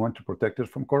are going to protect it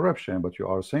from corruption. But you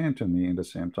are saying to me in the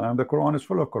same time the Quran is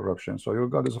full of corruption, so your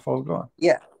God is a false God.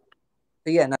 Yeah.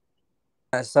 Yeah. No.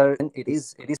 So it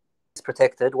is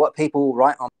protected. What people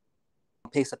write on a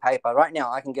piece of paper right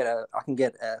now, I can get a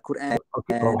Quran,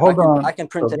 Okay, and hold on. I can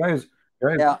print So guys,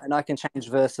 it out, and I can change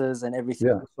verses and everything.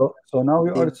 yeah. So now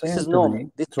you are This saying is to normal.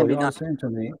 me. This So can be you are done. saying to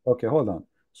me. Okay, hold on.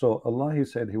 So Allah, He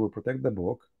said He will protect the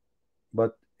book,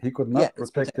 but He could Yeah, not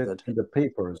it's protect it protected. in the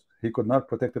papers. He could not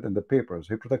protect it in the papers.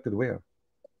 He protected where?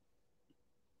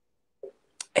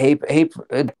 He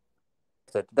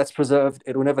that's preserved.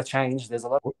 It will never change. There's a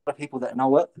lot of people that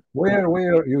know it.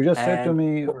 Where? You just said to And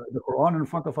me the Quran in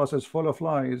front of us is full of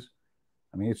lies.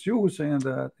 I mean, it's you who's saying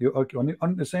that. You okay,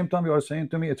 on the same time you are saying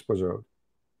to me it's preserved.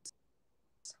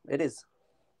 it is.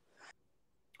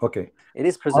 Okay. It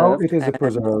is How preserved. it is And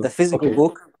preserved? the physical Okay.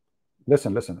 book.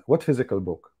 Listen. What physical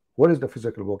book? What is the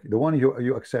physical book? The one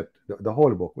you accept, the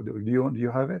whole book. Do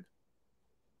you have it?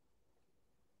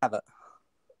 Have it.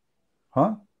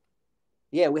 Huh?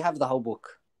 Yeah, we have the whole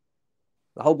book.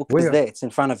 The whole book is Where? there. It's in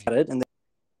front of you, and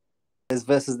there's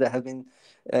verses that have been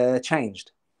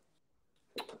changed.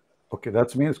 Okay,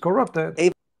 that means corrupted.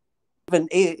 Even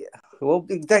well,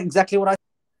 exactly what I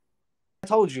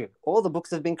told you. All the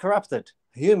books have been corrupted.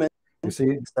 Human. You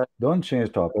see, don't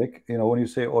change topic. You know, when you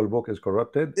say all book is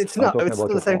corrupted, It's I'm not. talking It's about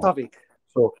still your the same Quran. topic.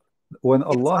 So when Yes,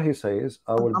 Allah He says,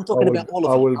 I'm talking about all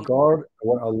of them. I'm guard.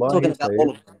 When Allah talking He about all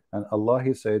said, of them. and Allah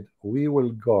He said, we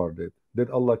will guard it. Did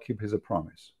Allah keep His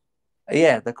promise?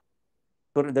 Yeah, the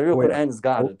real Where? Quran is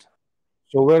guarded.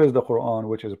 So where is the Quran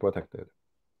which is protected?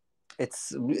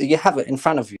 You have it in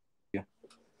front of you.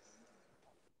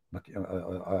 But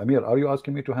Amir, are you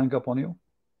asking me to hang up on you?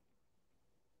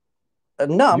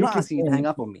 No, I'm You not keep asking you to saying, hang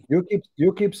up on me.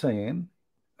 you keep saying,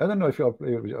 I don't know if you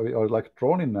are like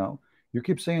trolling now. You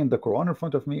keep saying the Quran in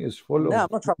front of me is full No, of. I'm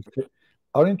not trying.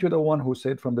 Aren't you the one who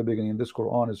said from the beginning this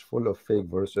Quran is full of fake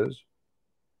verses?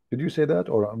 Did you say that,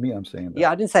 or me? I'm saying that.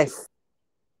 Yeah, I didn't say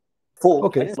full.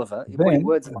 Okay. I didn't say You're putting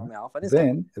words in my mouth. I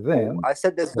didn't say full. I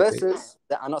said there's verses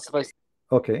that are not supposed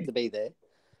to be there.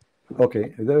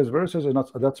 Okay, if there is verses, and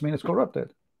that means it's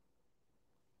corrupted.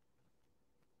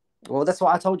 Well, that's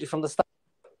what I told you from the start.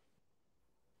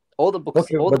 All the books,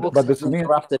 Okay, all the books but have this been means,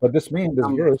 corrupted. but this means this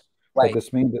verse, Wait.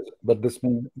 but this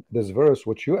means this verse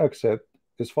which you accept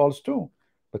is false too.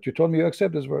 But you told me you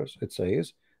accept this verse. It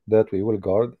says that we will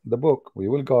guard the book, we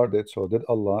will guard it. So did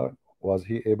Allah, was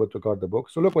He able to guard the book?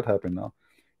 So look what happened now.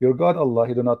 Your God Allah,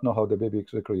 He did not know how the baby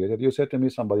is created. You said to me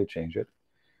somebody changed it.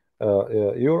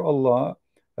 Your Allah,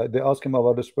 they ask him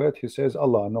about the spirit. He says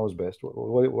Allah knows best.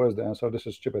 Where's the answer? This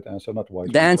is stupid answer, not wise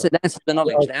answer. The answer, the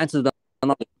knowledge. The answer, the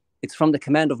knowledge. It's from the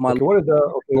command of my Okay, what is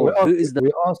the Lord. Who is the?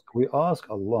 we ask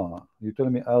Allah. You tell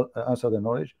me answer the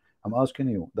knowledge. I'm asking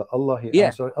you. The Allah He Yeah.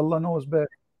 answered. Allah knows best.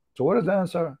 So what is the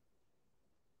answer?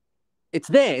 It's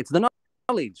there. It's the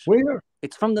knowledge. Where?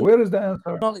 It's from the. Where is the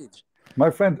answer? Knowledge.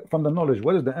 My friend, from the knowledge.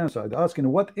 What is the answer? I'm asking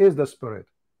what is the spirit?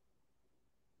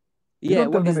 Yeah.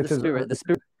 What is the spirit? The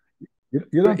spirit.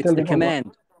 You don't tell me the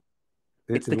command.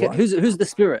 It's the who's the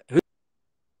spirit?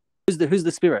 Who's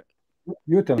the spirit?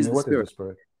 You tell me what is the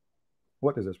spirit?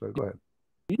 What is the spirit? Go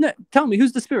ahead. Tell me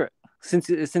who's the spirit. Since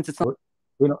it's not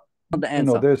the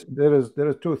answer. There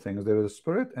is two things. There is a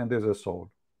spirit and there's a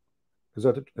soul. Is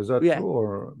that true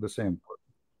or the same?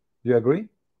 Do you agree?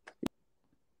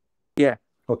 Yeah.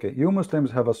 Okay. You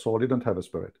Muslims have a soul. You don't have a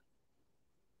spirit.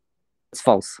 It's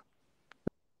false.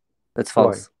 That's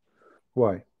false.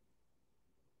 Why?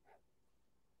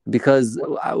 Because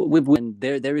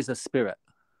there is a spirit.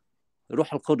 Ruh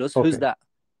al-Qudus, who's Okay. that?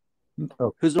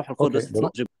 Okay. Who's Ruh al-Qudus? Okay. It's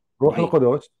not Ruh Jibreel.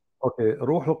 al-Qudus. Okay.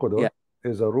 Ruh al-Qudus Yeah.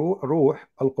 is a Ruh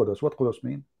al-Qudus. What Qudus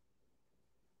mean?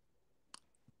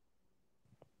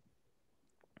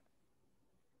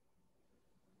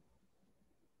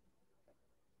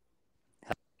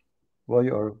 Why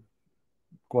you are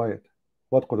quiet?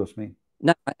 What Qudus mean?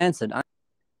 No, I answered. I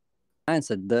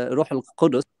answered. The Ruh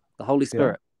al-Qudus, the Holy Yeah.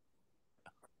 Spirit.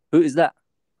 Who is that?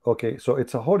 Okay. So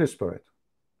it's a Holy Spirit.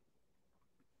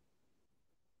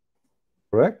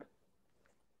 Correct?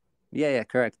 Yeah,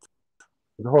 correct.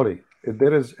 It's holy. If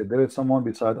there is someone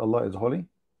beside Allah is holy,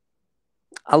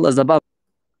 Allah is above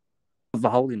the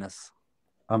holiness.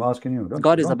 I'm asking you.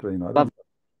 God is Don't above. you know? Don't.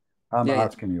 I'm Yeah.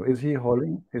 asking you. Is he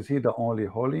holy? Is he the only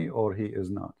holy, or he is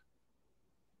not?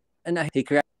 And he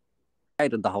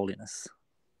created the holiness.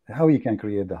 How he can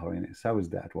create the holiness? How does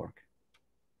that work?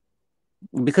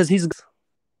 Because he's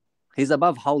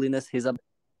above holiness. He's above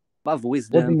What do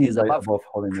wisdom. you mean He's by above above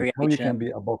holiness? How you can creation. be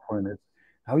above holiness?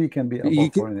 How you can be You,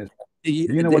 above holiness? Do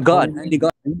you, you know what God, holy only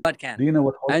means? God can. Do you know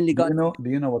what holy? Only Do God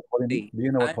you know what holy mean? Do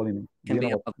you know what holy mean? Do can you know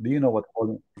be what? above Do you know what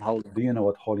holy? holiness. Do you know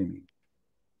what holy mean?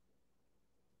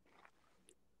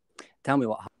 Tell me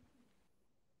what.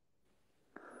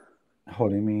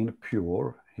 Holy mean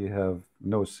pure. He have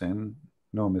no sin,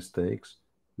 no mistakes,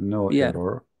 no Yeah,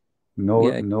 error,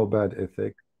 yeah. no bad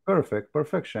ethic.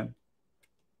 Perfection.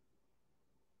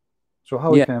 So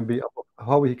Yeah.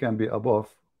 how he can be above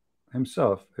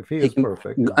himself if he He is can.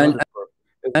 perfect? If God is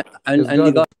perfect, is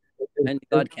Only God God. Only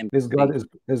God can be. is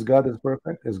God is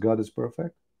perfect? Is God is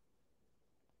perfect?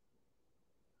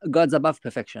 God's above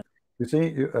perfection. You see,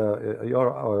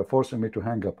 you're forcing me to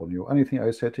hang up on you. Anything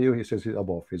I say to you, he says he's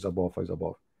above. He's above. He's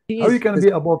above. He How you is. can be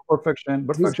above perfection? He's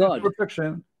Perfection is God.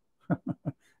 perfection.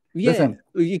 Yeah, Listen,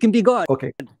 you can be God.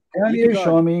 okay. Can You can be you God.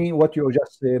 show me what you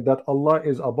just said that Allah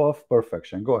is above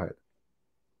perfection? Go ahead.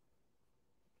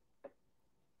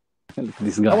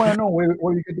 This I want guy. to know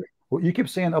where you get you keep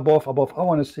saying above, above. I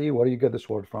want to see where you get this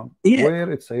word from. Yeah, Where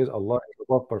it says Allah is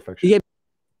above perfection. yeah,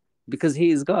 because He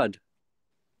is God. Okay,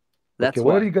 That's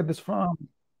where do why. you get this from?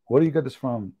 Where do you get this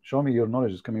from? Show me your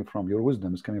knowledge is coming from. Your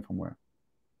wisdom is coming from where?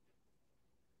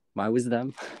 My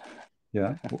wisdom.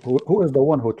 Yeah. Who is the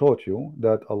one who taught you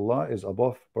that Allah is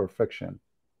above perfection?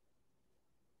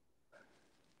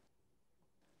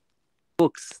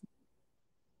 Books,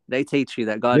 they teach you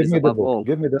that God Give is me the above book. all.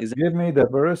 Is Give me the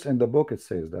verse in the book it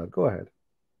says that. Go ahead.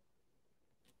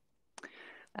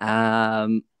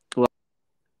 it?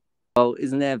 Well,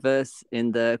 isn't there a verse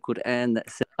in the Quran that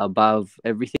says above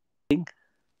everything?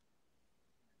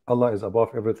 Allah is above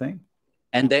everything.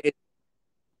 And there is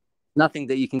nothing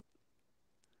that you can,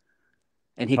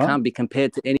 and He Huh? can't be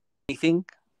compared to anything.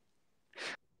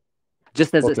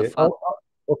 Just as it's a Okay. father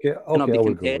Okay. cannot Okay. be I will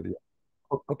go compared. with you.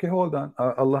 Okay. Hold on.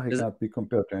 Allah he cannot be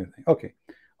compared to anything. Okay.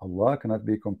 Allah cannot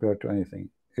be compared to anything.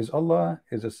 Is Allah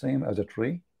is the same as a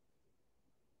tree?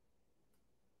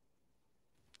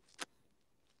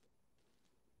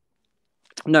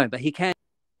 No, but He can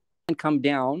come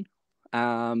down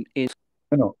in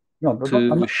No.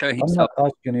 to show I'm Himself. not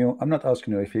asking you. I'm not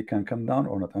asking you if he can come down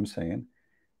or not. I'm saying,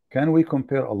 can we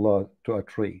compare Allah to a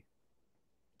tree?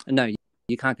 No,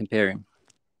 you can't compare Him.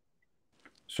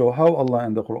 So how Allah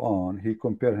in the Quran he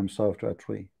compare himself to a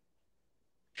tree?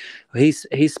 He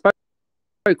spoke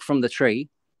from the tree.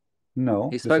 No,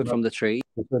 He spoke from the tree.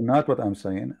 this is not what I'm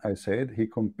saying. I said he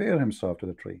compare himself to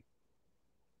the tree.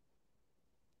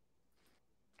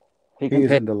 He He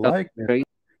is compared in the himself to likeness. the tree.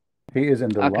 He is in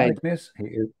the Okay, likeness.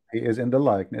 He is in the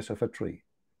likeness of a tree.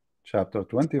 Chapter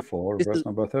 24, this is verse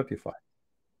number 35.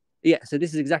 yeah. So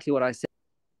this is exactly what I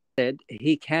said.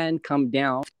 He can come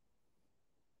down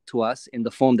to us in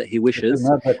the form that He This is wishes,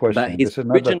 not the but question. His This is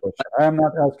not the original question. I am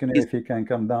not asking you is if he can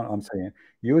come down. I'm saying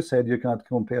you said you cannot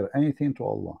compare anything to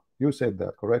Allah. You said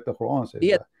that, correct? The Quran says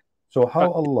yeah. that. So Right. how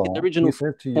His Allah, he original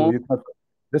said to you, form. you cannot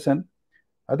listen.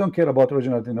 I don't care about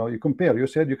original, you compare. You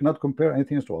said you cannot compare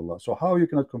anything to Allah. So how you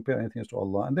cannot compare anything to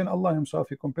Allah? And then Allah himself,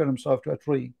 he compared himself to a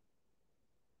tree.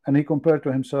 And he compared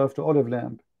to himself to olive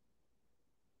lamp.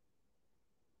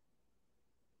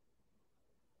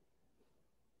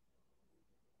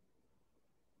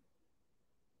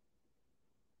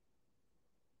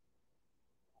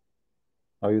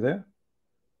 Are you there?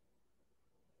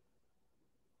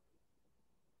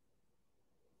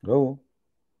 Go.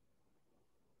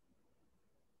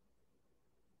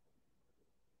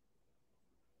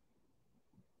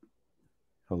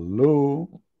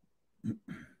 Hello.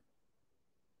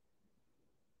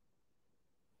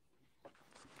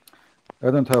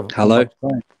 I don't have Hello, much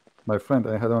time. My friend,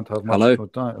 I don't have much hello.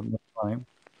 time.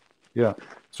 Yeah.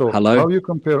 So Hello? how you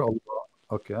compare Allah?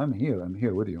 Okay, I'm here. I'm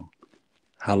here with you.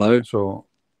 Hello? So,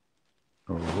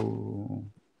 oh,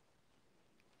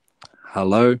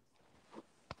 Hello?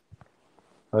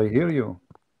 I hear you.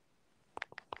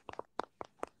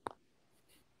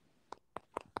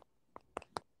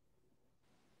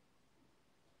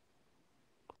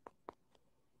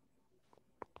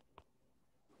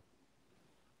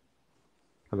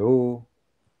 Hello.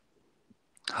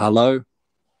 Hello?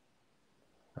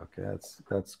 Okay,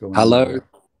 that's going Hello? nowhere.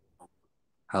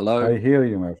 Hello? I hear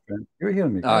you, my friend. You hear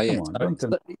me? Oh, Come yeah. on, Sorry. don't tell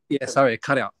me. Yeah, sorry. It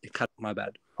cut out. It cut. My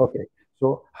bad. Okay.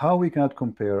 So how we cannot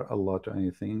compare Allah to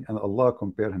anything, and Allah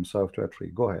compare Himself to a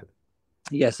tree? Go ahead.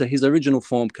 Yeah, so his original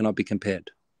form cannot be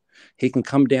compared. He can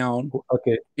come down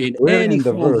Okay. in Where any in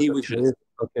the form verse he it wishes. says,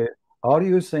 okay, are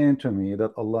you saying to me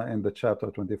that Allah in the chapter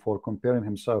 24 comparing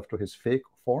Himself to His fake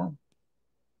form?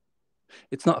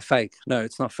 It's not fake. No,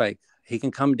 it's not fake. He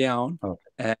can come down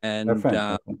Okay. and My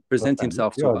present friend,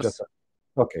 himself you to are just us.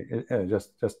 okay.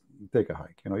 Just take a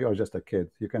hike. You are just a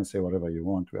kid. You can say whatever you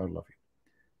want. We are loving.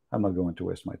 I'm not going to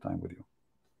waste my time with you.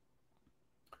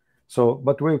 So,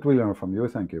 but we learn from you.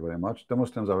 Thank you very much. The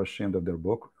Muslims are ashamed of their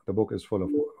book. The book is full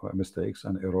of mistakes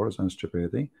and errors and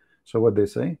stupidity. So what they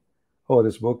say? Oh,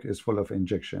 this book is full of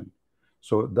injection.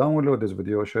 So download this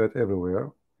video, share it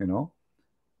everywhere.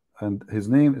 And his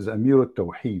name is Amir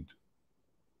al-Tawheed.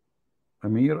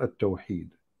 Amir al-Tawheed.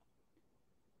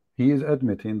 He is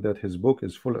admitting that his book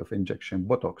is full of injection,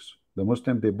 Botox. The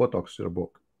Muslim, they Botox their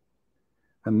book.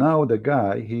 And now the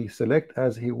guy, he select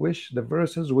as he wish the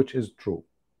verses which is true.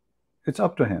 It's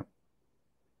up to him.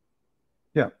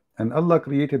 Yeah. And Allah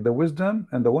created the wisdom,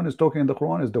 and the one is talking in the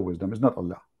Quran is the wisdom, it's not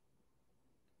Allah.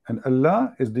 And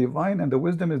Allah is divine, and the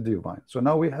wisdom is divine. So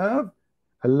now we have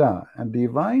Allah and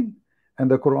divine, and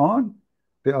the Quran,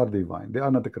 they are divine. They are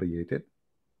not created.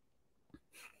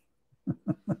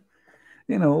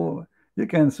 You know, you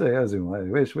can say as you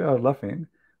wish, we are laughing,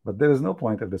 but there is no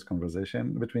point of this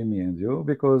conversation between me and you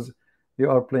because you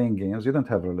are playing games. You don't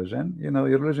have religion. Your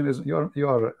religion is you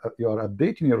are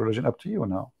updating your religion up to you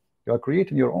now. You are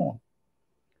creating your own.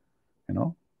 You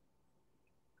know.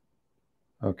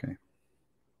 Okay.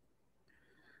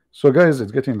 So guys,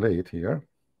 it's getting late here,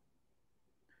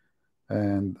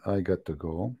 and I got to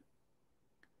go,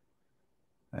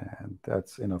 and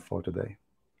that's enough for today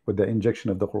with the injection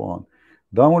of the Quran.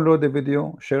 Download the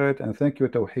video, share it, and thank you,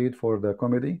 Tawheed, for the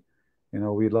comedy.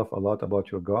 We laugh a lot about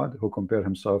your God who compared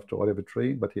himself to olive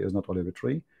tree, but he is not olive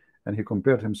tree. And he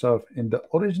compared himself in the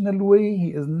original way.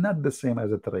 He is not the same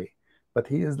as a tree, but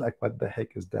he is like, what the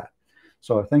heck is that?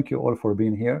 So thank you all for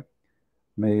being here.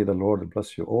 May the Lord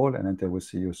bless you all, and until we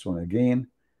see you soon again,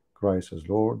 Christ is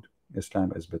Lord.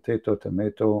 Islam is potato,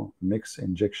 tomato, mix,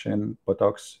 injection,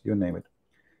 Botox, you name it.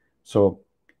 So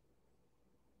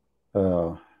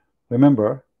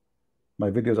remember, my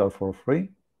videos are for free,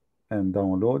 and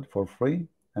download for free,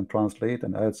 and translate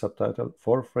and add subtitle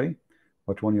for free.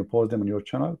 But when you post them on your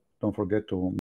channel, don't forget to